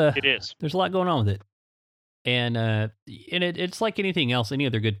 It is. There's a lot going on with it. And it's like anything else, any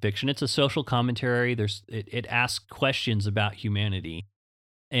other good fiction. It's a social commentary. It asks questions about humanity.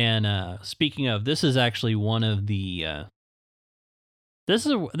 And speaking of, this is actually one of the this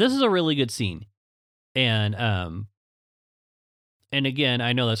is a really good scene. And again,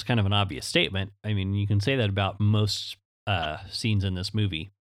 I know that's kind of an obvious statement. I mean, you can say that about most scenes in this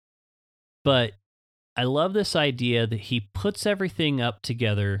movie. But I love this idea that he puts everything up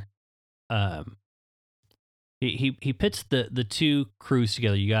together. He pits the two crews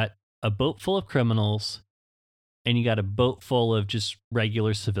together. You got a boat full of criminals, and you got a boat full of just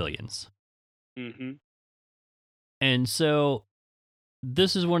regular civilians. Mm-hmm. And so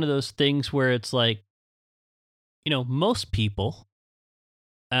this is one of those things where it's like, most people,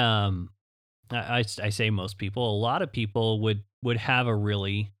 I say most people, a lot of people would have a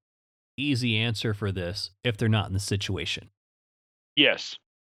really easy answer for this if they're not in the situation. Yes.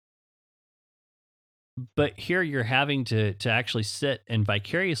 But here you're having to actually sit and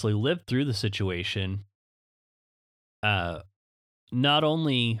vicariously live through the situation, not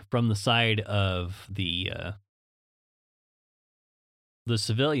only from the side of the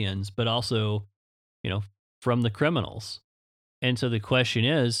civilians, but also, from the criminals. And so the question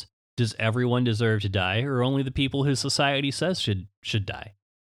is, does everyone deserve to die, or only the people who society says should die?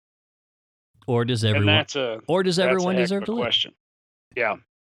 Or does everyone deserve to live? Question. Yeah.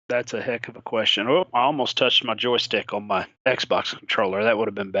 That's a heck of a question. Oh, I almost touched my joystick on my Xbox controller. That would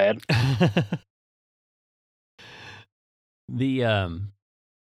have been bad.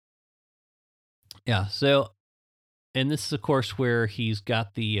 So, and this is of course where he's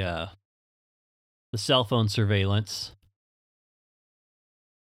got the cell phone surveillance.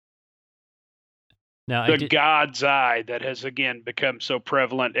 Now, God's eye that has again become so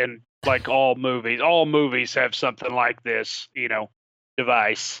prevalent in like all movies. All movies have something like this,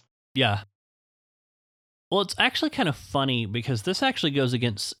 device. Yeah. Well, it's actually kind of funny because this actually goes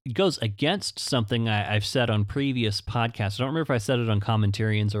against something I've said on previous podcasts. I don't remember if I said it on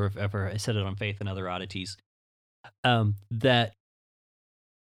Commentarians or if ever I said it on Faith and Other Oddities. Emily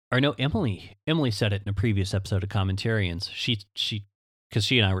said it in a previous episode of Commentarians. She because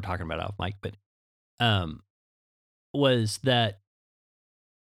she and I were talking about it off mic, but was that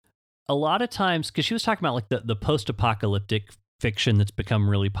a lot of times, because she was talking about like the post-apocalyptic fiction that's become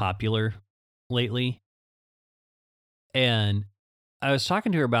really popular lately. And I was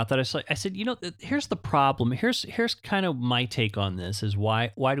talking to her about that. I said, here's the problem. Here's kind of my take on this is why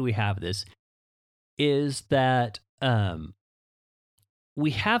do we have this? Is that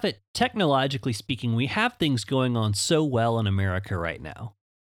we have it, technologically speaking, we have things going on so well in America right now.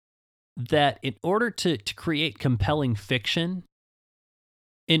 that in order to create compelling fiction,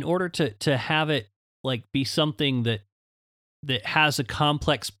 in order to have it like be something that has a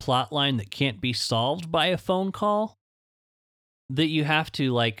complex plot line that can't be solved by a phone call, that you have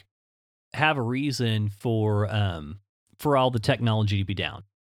to like have a reason for all the technology to be down.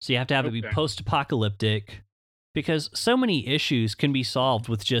 So you have to have it be post-apocalyptic, because so many issues can be solved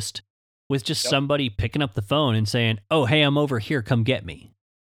with just somebody picking up the phone and saying, "Oh, hey, I'm over here, come get me."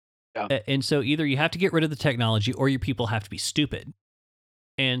 Yeah. And so either you have to get rid of the technology or your people have to be stupid.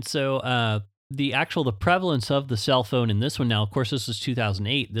 And so the prevalence of the cell phone in this one, now, of course, this was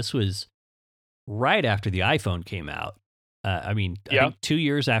 2008. This was right after the iPhone came out. I think 2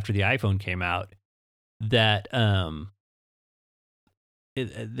 years after the iPhone came out, that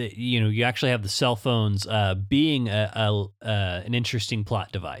you actually have the cell phones being an interesting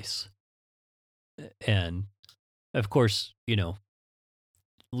plot device. And of course,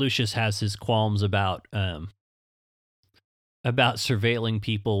 Lucius has his qualms about surveilling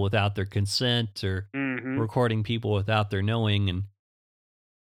people without their consent, or recording people without their knowing, and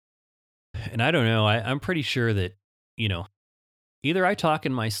I don't know. I'm pretty sure that either I talk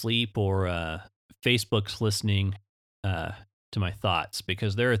in my sleep or Facebook's listening to my thoughts,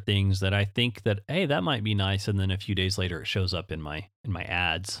 because there are things that I think that, hey, that might be nice, and then a few days later it shows up in my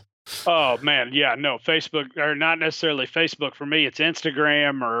ads. Oh man, yeah, no, Facebook, or not necessarily Facebook for me. It's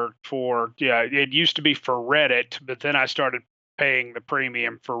Instagram, or it used to be for Reddit, but then I started paying the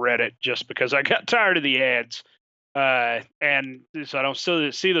premium for Reddit just because I got tired of the ads, and so I don't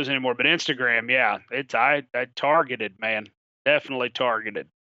still see those anymore. But Instagram, yeah, I targeted, man, definitely targeted.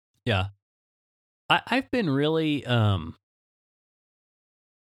 Yeah, I've been really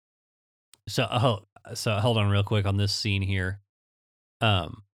So hold on real quick on this scene here.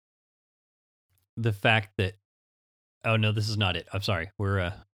 The fact that, oh no, this is not it. I'm sorry.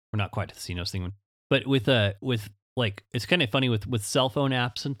 We're not quite to the scene I was thinking. But with like, it's kind of funny with cell phone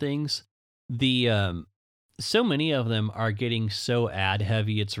apps and things. The so many of them are getting so ad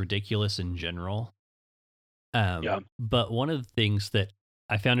heavy, it's ridiculous in general. But one of the things that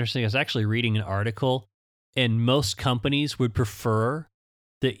I found interesting, I was actually reading an article, and most companies would prefer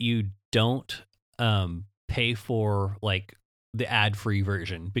that you don't pay for like the ad-free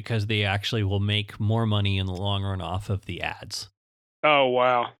version, because they actually will make more money in the long run off of the ads. Oh,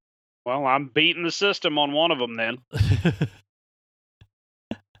 wow. Well, I'm beating the system on one of them then.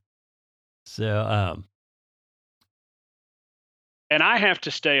 So, and I have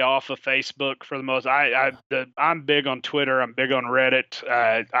to stay off of Facebook for the most. I'm big on Twitter. I'm big on Reddit.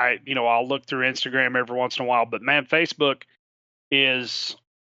 I'll look through Instagram every once in a while, but man, Facebook is,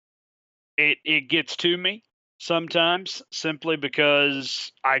 it gets to me sometimes, simply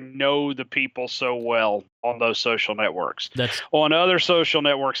because I know the people so well on those social networks. On other social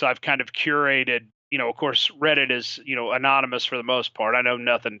networks, I've kind of curated, of course, Reddit is, anonymous for the most part. I know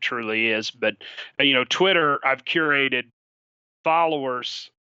nothing truly is, but, Twitter, I've curated followers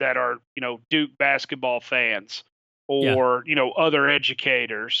that are, Duke basketball fans, or, other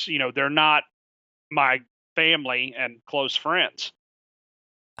educators. They're not my family and close friends.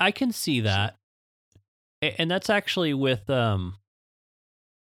 I can see that. And that's actually because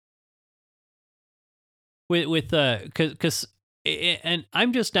and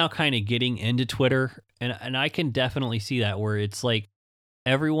I'm just now kind of getting into Twitter, and I can definitely see that, where it's like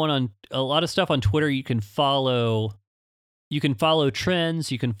everyone on a lot of stuff on Twitter, you can follow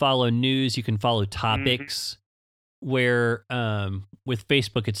trends, you can follow news, you can follow topics, where with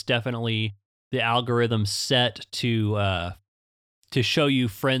Facebook, it's definitely the algorithm set to show you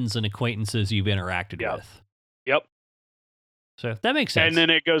friends and acquaintances you've interacted with. Yep. So that makes sense. And then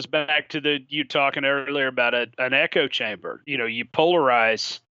it goes back to you talking earlier about an echo chamber. You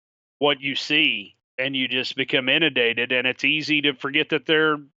polarize what you see, and you just become inundated, and it's easy to forget that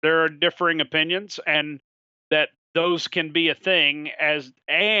there are differing opinions, and that those can be a thing,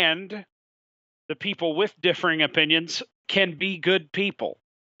 and the people with differing opinions can be good people.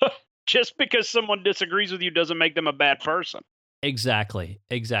 Just because someone disagrees with you doesn't make them a bad person. Exactly.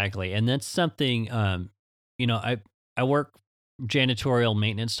 And that's something, I work janitorial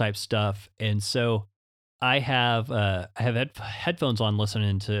maintenance type stuff. And so I have headphones on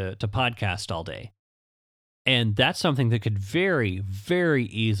listening to podcast all day. And that's something that could very, very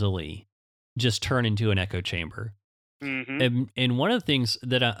easily just turn into an echo chamber. Mm-hmm. And one of the things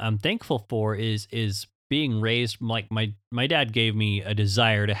that I'm thankful for is being raised, like my dad gave me a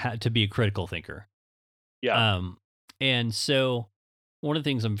desire to be a critical thinker. Yeah. And so one of the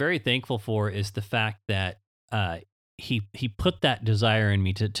things I'm very thankful for is the fact that he put that desire in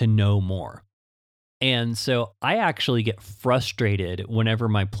me to know more. And so I actually get frustrated whenever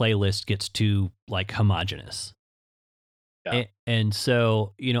my playlist gets too like homogenous. Yeah. And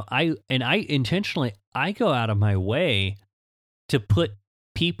so, I intentionally I go out of my way to put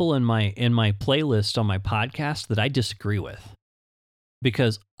people in my playlist on my podcast that I disagree with,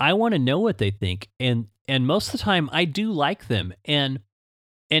 because I want to know what they think, and most of the time I do like them, and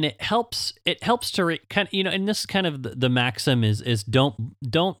it helps to kind of, and this is kind of the maxim is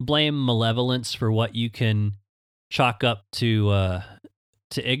don't blame malevolence for what you can chalk up to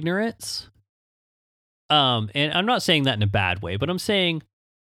ignorance. And I'm not saying that in a bad way, but I'm saying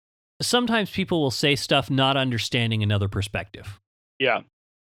sometimes people will say stuff not understanding another perspective. Yeah.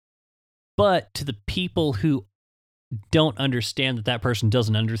 But to the people who don't understand that person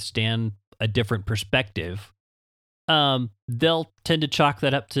doesn't understand a different perspective, they'll tend to chalk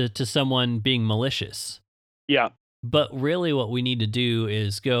that up to someone being malicious. Yeah. But really what we need to do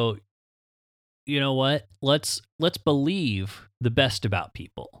is go, you know what? Let's believe the best about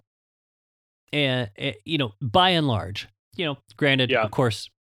people. And, by and large, granted, Yeah. of course,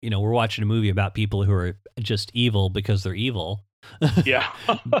 we're watching a movie about people who are just evil because they're evil. Yeah.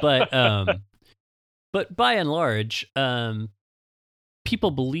 But by and large,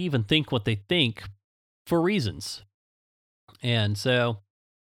 people believe and think what they think for reasons. And so,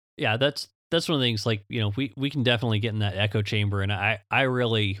 yeah, that's one of the things, like, we can definitely get in that echo chamber. And I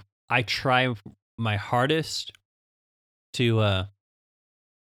try my hardest to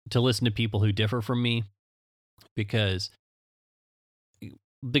listen to people who differ from me, because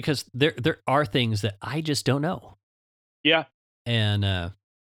there are things that I just don't know. Yeah. And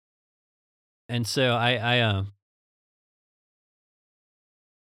so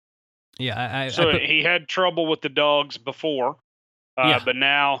he had trouble with the dogs before, but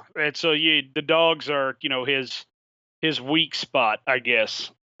now the dogs are, his weak spot, I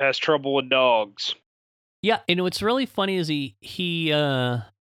guess. Has trouble with dogs. Yeah, and what's really funny is he oh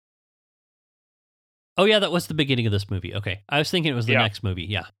yeah, that was the beginning of this movie. Okay, I was thinking it was the next movie.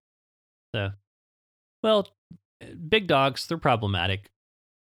 Yeah. So, well, big dogs, they're problematic,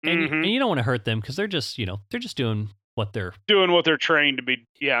 and you don't want to hurt them because they're just doing what they're trained to be.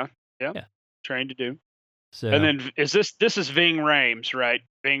 Yeah. Trained to do. So, and then this is Ving Rhames, right?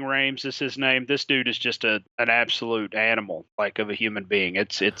 Ving Rhames is his name. This dude is just an absolute animal, like, of a human being.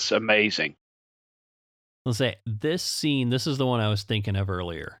 It's amazing. Let's say this scene. This is the one I was thinking of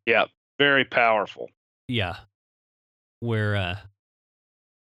earlier. Yeah, very powerful. Yeah, where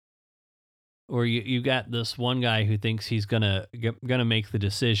you got this one guy who thinks he's gonna make the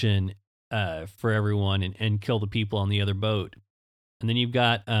decision for everyone and kill the people on the other boat, and then you've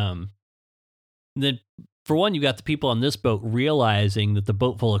got then for one, you got the people on this boat realizing that the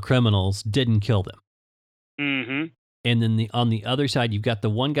boat full of criminals didn't kill them. Mm-hmm. And then on the other side, you've got the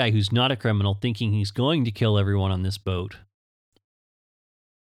one guy who's not a criminal thinking he's going to kill everyone on this boat.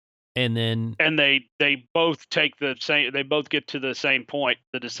 And then they both take the same. They both get to the same point,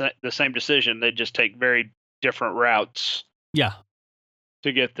 the same decision. They just take very different routes. Yeah,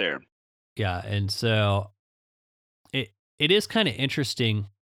 to get there. Yeah, and so it is kind of interesting.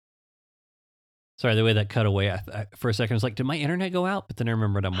 Sorry, the way that cut away. I for a second, I was like, "Did my internet go out?" But then I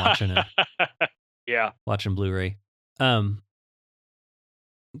remembered I'm watching it. Yeah, watching Blu-ray.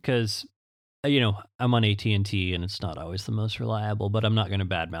 Because I'm on AT&T and it's not always the most reliable, but I'm not going to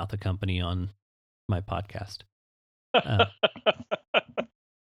badmouth a company on my podcast.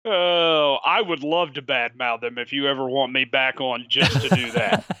 Oh, I would love to badmouth them if you ever want me back on just to do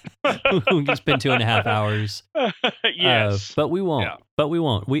that. We can spend 2.5 hours. Yes, but we won't. Yeah. But we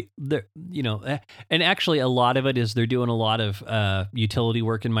won't. And actually, a lot of it is they're doing a lot of utility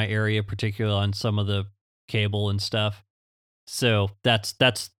work in my area, particularly on some of the cable and stuff. So that's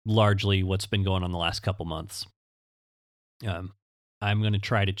largely what's been going on the last couple months. I'm going to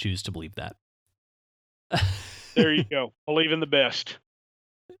try to choose to believe that. There you go. Believe in the best.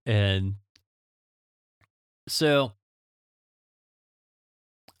 And so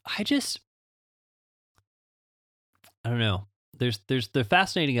I don't know. There's the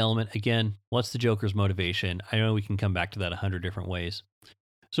fascinating element. Again, what's the Joker's motivation? I know we can come back to that 100 different ways.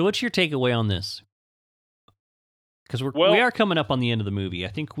 So what's your takeaway on this? Because we are coming up on the end of the movie. I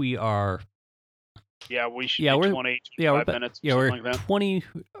think we are. Yeah, we should. Yeah, we're 25 minutes. Yeah, we're like that. 20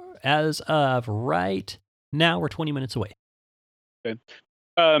 as of right now. We're 20 minutes away. Okay.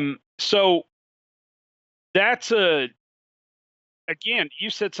 So that's again, you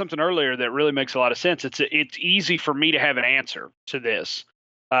said something earlier that really makes a lot of sense. It's easy for me to have an answer to this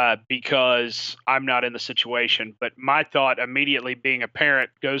because I'm not in the situation. But my thought immediately, being a parent,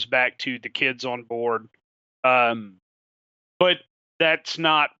 goes back to the kids on board. But that's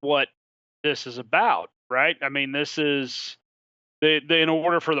not what this is about, right? I mean, this is in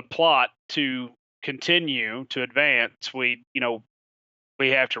order for the plot to continue to advance, we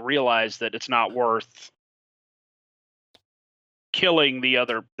have to realize that it's not worth killing the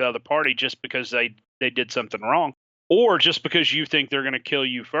other party just because they did something wrong, or just because you think they're going to kill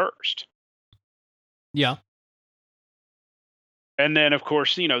you first. Yeah. And then, of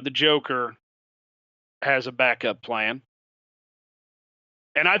course, the Joker has a backup plan.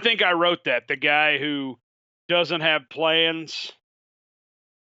 And I think I wrote that. The guy who doesn't have plans.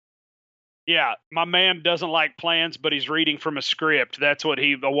 Yeah, my man doesn't like plans, but he's reading from a script. That's what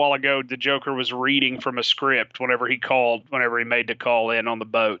a while ago, the Joker was reading from a script whenever he made the call in on the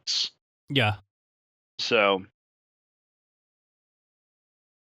boats. Yeah. So.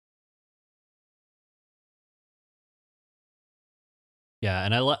 Yeah,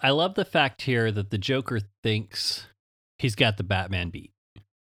 and I love the fact here that the Joker thinks he's got the Batman beat.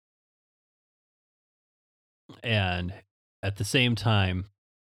 And at the same time,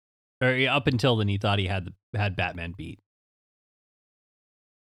 or up until then, he thought he had Batman beat.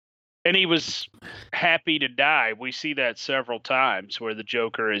 And he was happy to die. We see that several times where the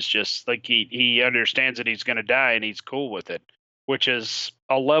Joker is just like he understands that he's going to die and he's cool with it, which is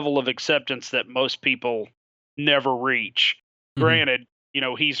a level of acceptance that most people never reach. Mm-hmm. Granted,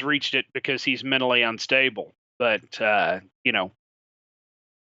 he's reached it because he's mentally unstable. But, as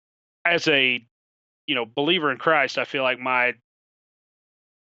a, believer in Christ, I feel like my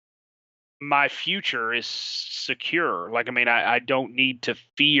future is secure. Like, I mean, I don't need to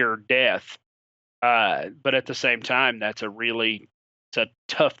fear death. But at the same time, it's a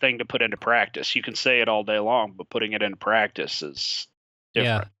tough thing to put into practice. You can say it all day long, but putting it into practice is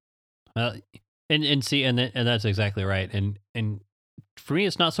different. Yeah. And that's exactly right. And for me,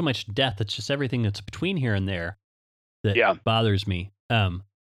 it's not so much death. It's just everything that's between here and there that bothers me.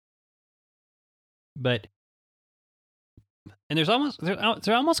 But there's almost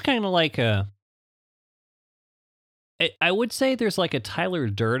kind of like I would say there's like a Tyler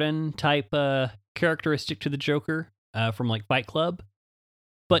Durden type characteristic to the Joker from like Fight Club.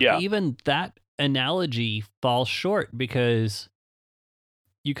 But even that analogy falls short because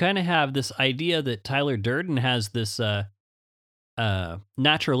you kind of have this idea that Tyler Durden has this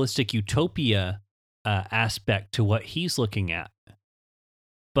naturalistic utopia aspect to what he's looking at.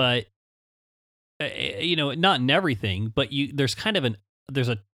 But not in everything, but there's kind of there's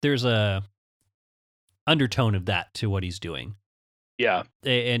a undertone of that to what he's doing. Yeah.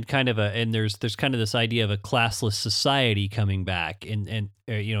 And there's kind of this idea of a classless society coming back in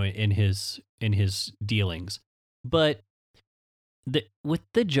his dealings. But with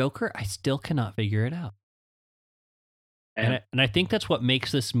the Joker, I still cannot figure it out. And I think that's what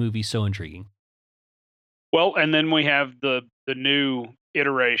makes this movie so intriguing. Well, and then we have the new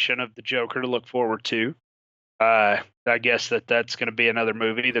iteration of the Joker to look forward to. I guess that's going to be another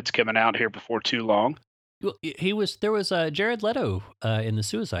movie that's coming out here before too long. Well, there was Jared Leto in the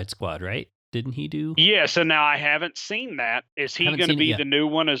Suicide Squad, right? Didn't he do? Yeah, so now I haven't seen that. Is he going to be the new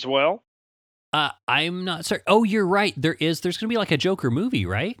one as well? I'm not certain. Oh, you're right. There's going to be like a Joker movie,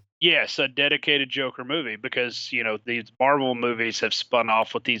 right? Yes, a dedicated Joker movie because, these Marvel movies have spun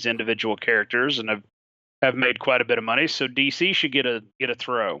off with these individual characters and have made quite a bit of money, so DC should get a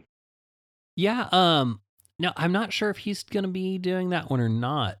throw. Yeah, now I'm not sure if he's going to be doing that one or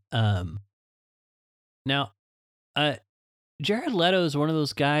not. Now, Jared Leto is one of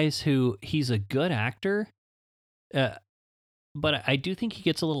those guys who he's a good actor, but I do think he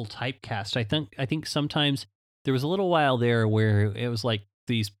gets a little typecast. I think sometimes there was a little while there where it was like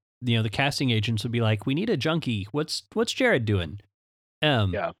these, the casting agents would be like, "We need a junkie. What's Jared doing?"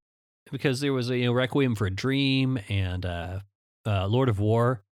 Yeah, because there was a Requiem for a Dream and Lord of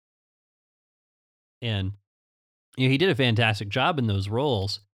War, and he did a fantastic job in those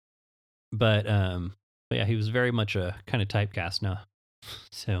roles, but yeah, he was very much a kind of typecast now.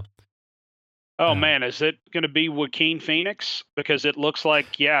 So. Oh man, is it going to be Joaquin Phoenix? Because it looks like,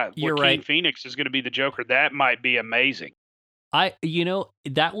 Joaquin Phoenix is going to be the Joker. That might be amazing.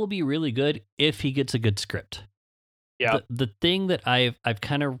 That will be really good if he gets a good script. Yeah. The thing that I've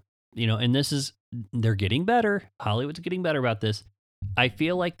kind of, and they're getting better. Hollywood's getting better about this. I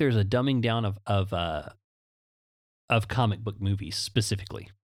feel like there's a dumbing down of comic book movies specifically.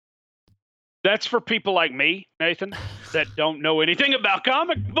 That's for people like me, Nathan, that don't know anything about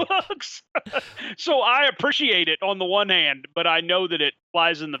comic books. So I appreciate it on the one hand, but I know that it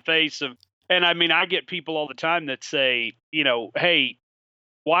flies in the face of, and I mean, I get people all the time that say, hey,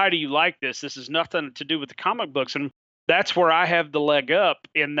 why do you like this? This has nothing to do with the comic books. And that's where I have the leg up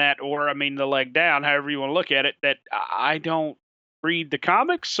in that, or the leg down, however you want to look at it, that I don't read the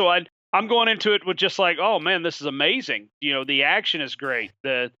comics. So I'm going into it with just like, oh man, this is amazing. The action is great.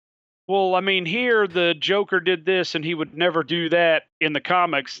 Well, I mean, here the Joker did this, and he would never do that in the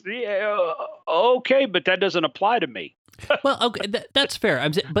comics. Yeah, okay, but that doesn't apply to me. Well, okay, that's fair.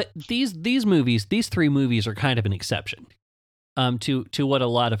 But these movies, these three movies, are kind of an exception to what a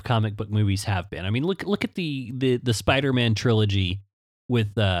lot of comic book movies have been. I mean, look at the Spider-Man trilogy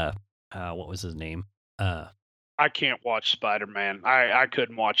with what was his name? I can't watch Spider-Man. I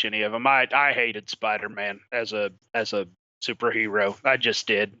couldn't watch any of them. I hated Spider-Man as a superhero. I just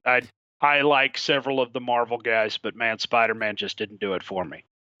did. I like several of the Marvel guys, but man, Spider-Man just didn't do it for me.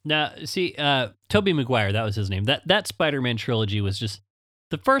 Now, see, Tobey Maguire, that was his name. That Spider-Man trilogy was just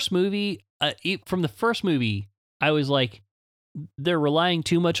the first movie. From the first movie, I was like, they're relying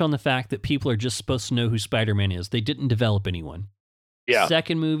too much on the fact that people are just supposed to know who Spider-Man is. They didn't develop anyone. Yeah.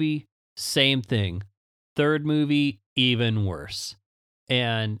 Second movie, same thing. Third movie, even worse.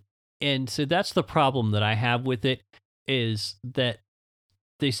 And so that's the problem that I have with it, is that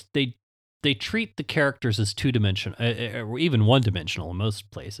they treat the characters as two-dimensional, or even one-dimensional in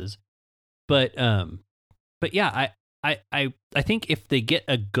most places. But yeah, I think if they can get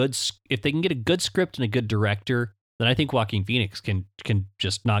a good script and a good director, then I think Joaquin Phoenix can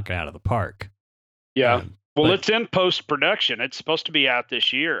just knock it out of the park. Yeah. Well, it's in post-production. It's supposed to be out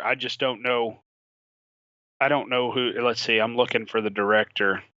this year. I just don't know. I don't know who. Let's see. I'm looking for the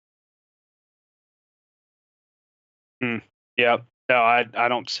director. Yeah. No, I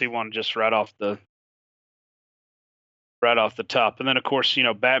don't see one just right off the top. And then, of course,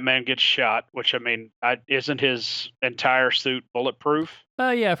 Batman gets shot, which, I mean, isn't his entire suit bulletproof?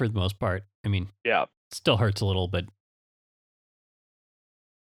 Yeah, for the most part. I mean, yeah, it still hurts a little, but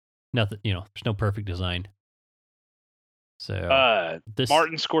nothing. There's no perfect design. So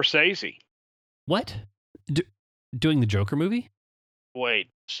Martin Scorsese. What? Doing the Joker movie? Wait,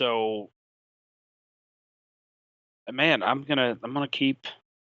 so man, I'm gonna keep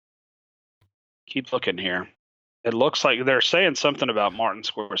looking here. It looks like they're saying something about Martin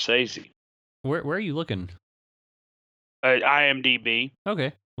Scorsese. Where are you looking? IMDb.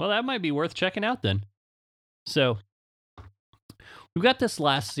 Okay, well that might be worth checking out then. So we've got this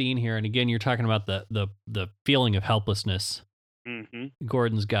last scene here, and again, you're talking about the feeling of helplessness. Mm-hmm.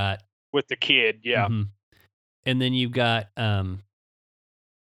 Gordon's got with the kid, yeah. Mm-hmm. And then you've got, of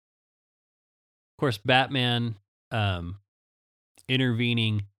course, Batman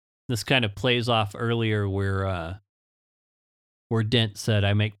intervening. This kind of plays off earlier where Dent said,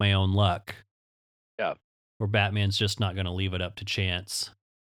 "I make my own luck." Yeah. Where Batman's just not going to leave it up to chance.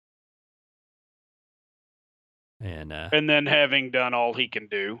 And then having done all he can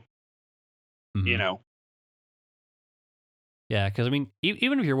do, mm-hmm. Yeah, because I mean,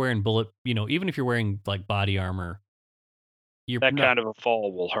 even if you're wearing even if you're wearing like body armor, kind of a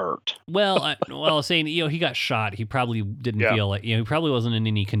fall will hurt. Well, I was saying, he got shot. He probably didn't feel like, he probably wasn't in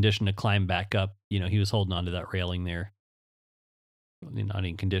any condition to climb back up. He was holding onto that railing there. Not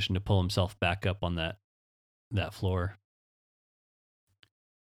in condition to pull himself back up on that floor.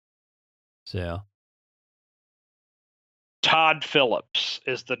 So, Todd Phillips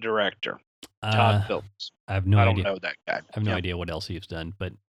is the director. Todd Phillips. I have no idea. I don't know that guy. I have no idea what else he's done,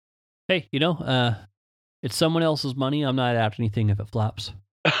 but hey, it's someone else's money. I'm not out anything if it flops.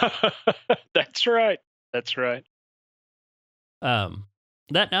 That's right. That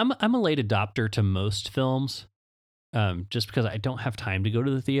I'm a late adopter to most films, just because I don't have time to go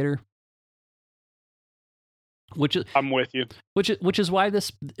to the theater. I'm with you. Which is why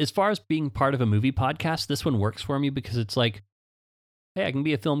this, as far as being part of a movie podcast, this one works for me, because it's like, hey, I can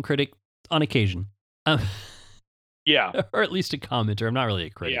be a film critic on occasion. Yeah. Or at least a commenter. I'm not really a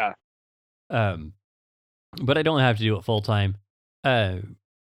critic. Yeah. But I don't have to do it full time.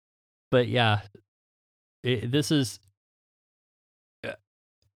 But yeah, this is.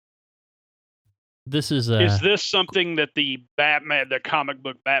 Is this something that the comic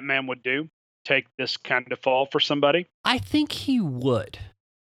book Batman would do? Take this kind of fall for somebody? I think he would.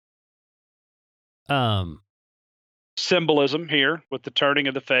 Symbolism here with the turning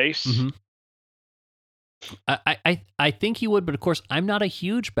of the face. Mm-hmm. I think he would, but of course, I'm not a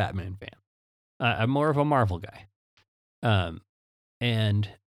huge Batman fan. I'm more of a Marvel guy. But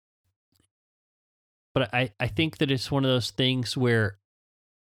I think that it's one of those things where,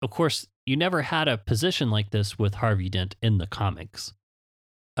 of course, you never had a position like this with Harvey Dent in the comics,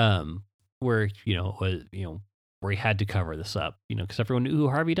 where where he had to cover this up, because everyone knew who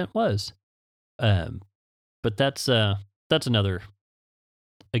Harvey Dent was. But that's another.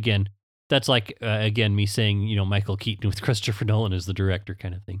 Again, that's like me saying Michael Keaton with Christopher Nolan as the director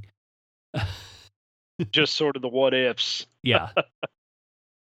kind of thing. Just sort of the what ifs. Yeah.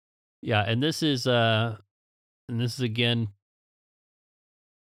 Yeah, and this is again,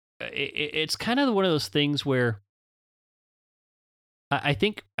 it's kind of one of those things where I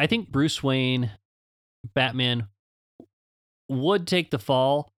think Bruce Wayne, Batman, would take the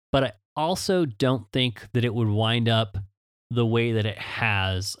fall, but I also don't think that it would wind up the way that it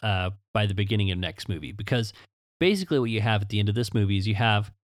has by the beginning of next movie, because basically what you have at the end of this movie is you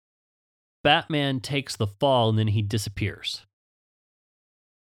have Batman takes the fall and then he disappears.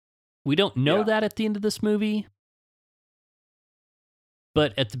 We don't know that at the end of this movie,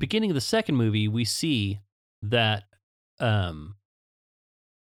 but at the beginning of the second movie, we see that that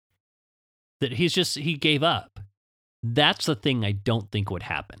he gave up. That's the thing I don't think would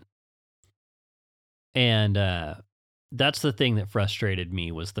happen. And that's the thing that frustrated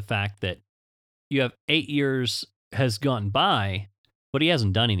me, was the fact that you have 8 years has gone by, but he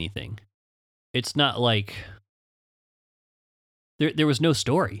hasn't done anything. It's not like there was no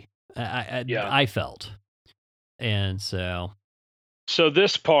story. I felt. And so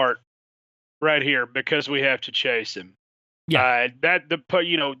this part right here, because we have to chase him. Yeah.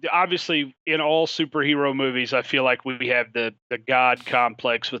 Obviously in all superhero movies, I feel like we have the God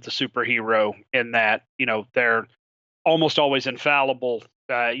complex with the superhero, in that, they're almost always infallible.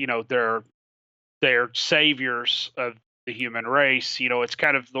 They're saviors of the human race. It's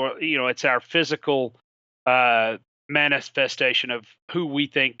kind of, it's our physical manifestation of who we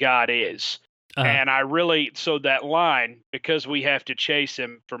think God is. Uh-huh. And so that line, because we have to chase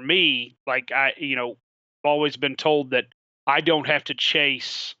him, for me, like I've always been told that I don't have to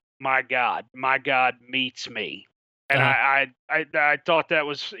chase my God. My God meets me. And I thought that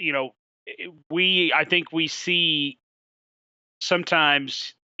was, I think we see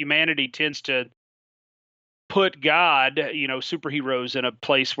sometimes humanity tends to put God, superheroes, in a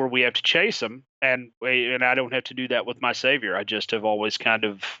place where we have to chase them, and I don't have to do that with my Savior. I just have always kind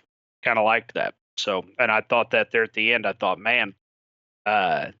of liked that. So, and I thought that there at the end, I thought, man,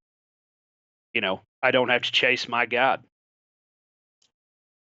 I don't have to chase my God.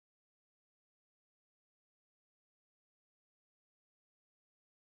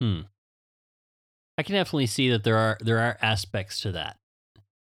 I can definitely see that there are aspects to that,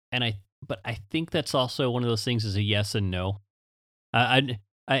 but I think that's also one of those things, is a yes and no.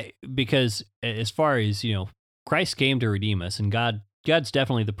 Because as far as Christ came to redeem us, and God's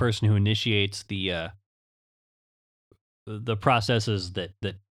definitely the person who initiates the processes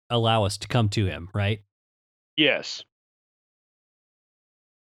that allow us to come to Him, right? Yes.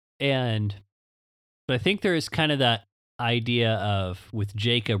 But I think there is kind of that idea of, with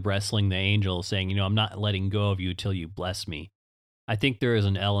Jacob wrestling the angel, saying, I'm not letting go of you till you bless me. I think there is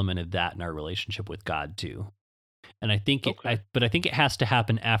an element of that in our relationship with God too. And I think but I think it has to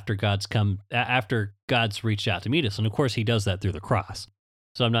happen after after God's reached out to meet us. And of course he does that through the cross.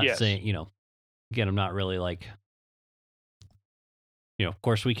 So I'm not saying, again, I'm not really like, of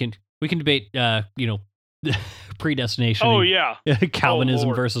course we can debate, predestination. Oh yeah.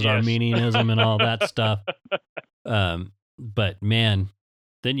 Calvinism versus Arminianism and all that stuff. But man,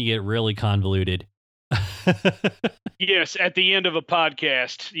 then you get really convoluted. Yes, at the end of a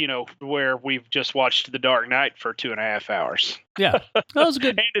podcast, where we've just watched The Dark Knight for 2.5 hours. Yeah, that was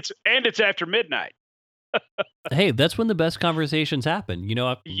good. and it's after midnight. Hey, that's when the best conversations happen.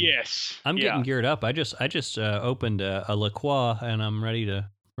 Yes, I'm getting geared up. I just opened a La Croix, and I'm ready to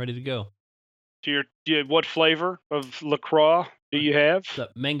go. So what flavor of La Croix do you have? The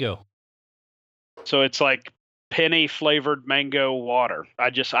mango. So it's like penny flavored mango water.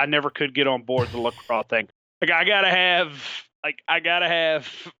 I never could get on board the La Croix thing. Like I gotta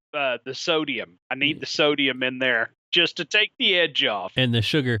have the sodium. I need the sodium in there just to take the edge off. And the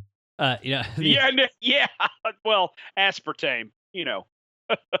sugar. Yeah. Well, aspartame.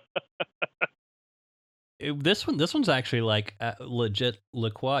 This one's actually like legit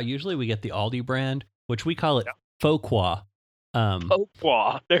La Croix. Usually we get the Aldi brand, which we call it Faux Croix. Faux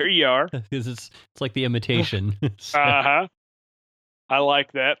Croix. There you are. Because it's like the imitation. I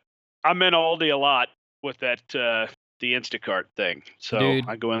like that. I'm in Aldi a lot with that the Instacart thing. So dude,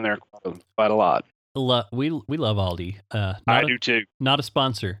 I go in there quite a lot. We love Aldi. I do too. Not a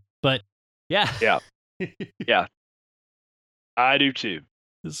sponsor, but yeah. Yeah. Yeah. I do too.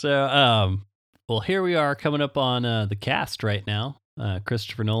 So well, here we are coming up on the cast right now.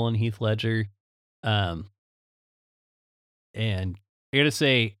 Christopher Nolan, Heath Ledger, and I gotta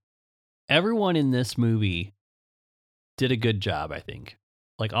say, everyone in this movie did a good job, I think.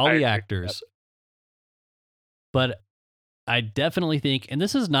 Like all the actors. But I definitely think, and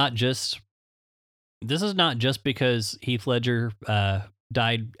this is not just because Heath Ledger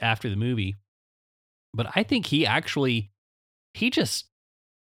died after the movie, but I think he just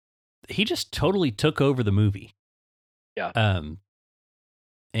he just totally took over the movie. Yeah.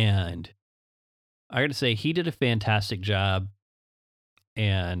 And I got to say, he did a fantastic job.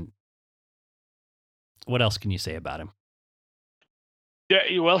 And what else can you say about him?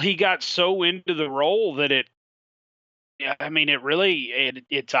 Yeah, well, he got so into the role that it really,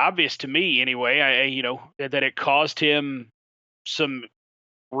 it's obvious to me anyway, that it caused him some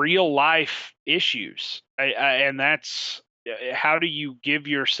real life issues. And that's, how do you give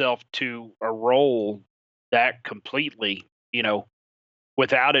yourself to a role that completely,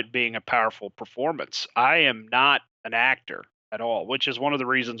 without it being a powerful performance? I am not an actor at all, which is one of the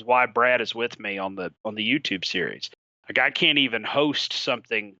reasons why Brad is with me on the YouTube series. Like, I can't even host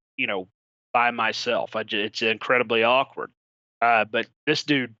something, by myself. It's incredibly awkward. But this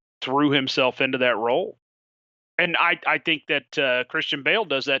dude threw himself into that role. And I think that Christian Bale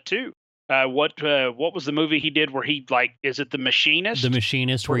does that too. What was the movie he did where he, like, is it The Machinist? The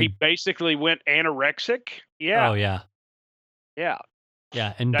Machinist, where he basically went anorexic. Yeah. Oh yeah. Yeah.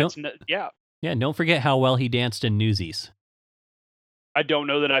 Yeah, and yeah. Don't forget how well he danced in Newsies. I don't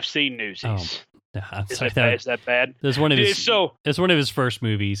know that I've seen Newsies. Oh, is that bad? That's one of his. It's one of his first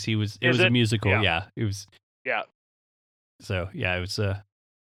movies. It was a musical. Yeah, it was. Yeah. So yeah, it was.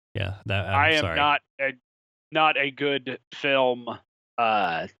 Yeah, that. I am sorry. not a good film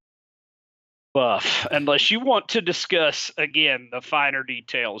buff unless you want to discuss again the finer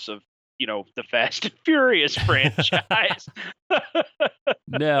details of the Fast and Furious franchise.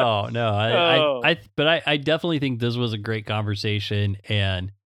 No, but I definitely think this was a great conversation,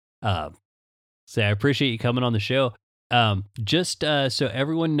 and I appreciate you coming on the show. Just so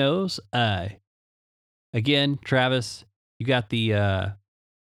everyone knows, again, Travis, you got the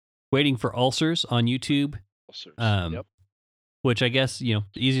Waiting for Ulcers on YouTube. Yep. Which I guess, the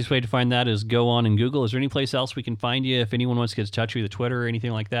easiest way to find that is go on and Google. Is there any place else we can find you if anyone wants to get in touch with you, the Twitter or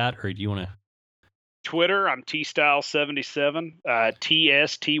anything like that? Or do you want to? Twitter, I'm TStyle77,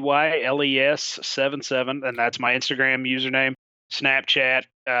 TSTYLES77, and that's my Instagram username. Snapchat,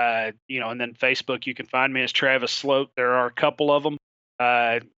 and then Facebook, you can find me as Travis Sloat. There are a couple of them.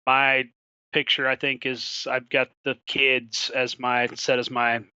 My picture, I think, is I've got the kids as my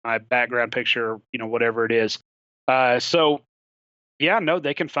background picture, whatever it is. So yeah, no,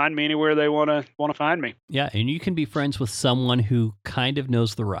 they can find me anywhere they want to find me. Yeah, and you can be friends with someone who kind of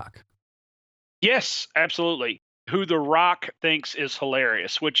knows The Rock. Yes, absolutely. Who The Rock thinks is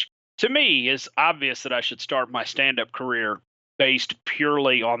hilarious, which to me is obvious that I should start my stand-up career based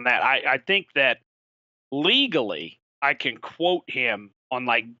purely on that. I think that legally I can quote him on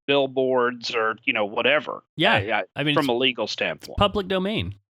like billboards or, whatever. Yeah. I mean, from a legal standpoint. Public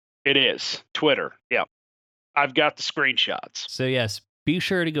domain. It is. Twitter. Yeah. I've got the screenshots. So yes, be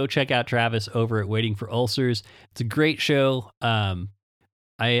sure to go check out Travis over at Waiting for Ulcers. It's a great show.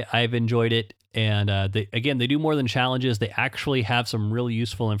 I've enjoyed it. And they do more than challenges. They actually have some really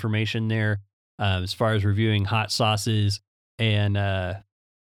useful information there as far as reviewing hot sauces. And if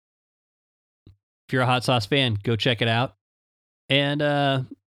you're a hot sauce fan, go check it out. And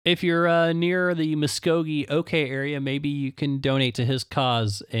if you're near the Muskogee, OK area, maybe you can donate to his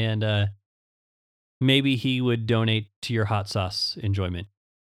cause, and maybe he would donate to your hot sauce enjoyment.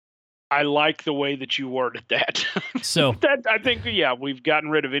 I like the way that you worded that. So I think, we've gotten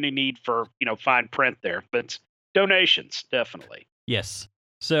rid of any need for, fine print there, but donations, definitely. Yes.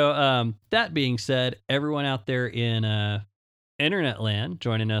 So that being said, everyone out there in internet land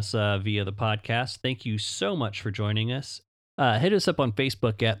joining us via the podcast, thank you so much for joining us. Hit us up on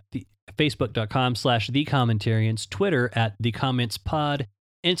Facebook at facebook.com/thecommentarians, Twitter at thecommентspod,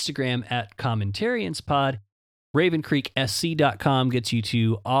 Instagram at commentarianspod. RavenCreekSC.com gets you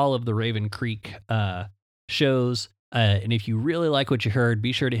to all of the Raven Creek shows. And if you really like what you heard,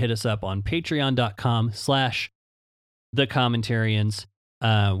 be sure to hit us up on patreon.com/thecommentarians,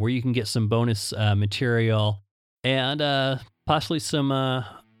 where you can get some bonus material and possibly some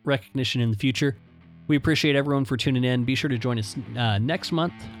recognition in the future. We appreciate everyone for tuning in. Be sure to join us next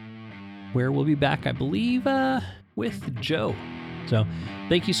month, where we'll be back, I believe, with Joe. So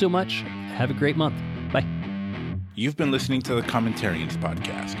thank you so much. Have a great month. Bye. You've been listening to the Commentarians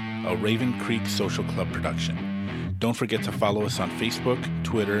Podcast, a Raven Creek Social Club production. Don't forget to follow us on Facebook,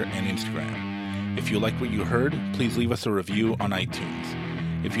 Twitter, and Instagram. If you like what you heard, please leave us a review on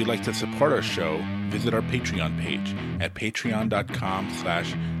iTunes. If you'd like to support our show, visit our Patreon page at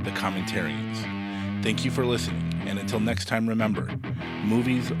patreon.com/thecommentarians. Thank you for listening, and until next time, remember,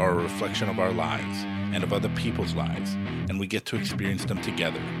 movies are a reflection of our lives and of other people's lives, and we get to experience them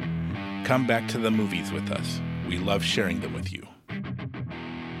together. Come back to the movies with us. We love sharing them with you.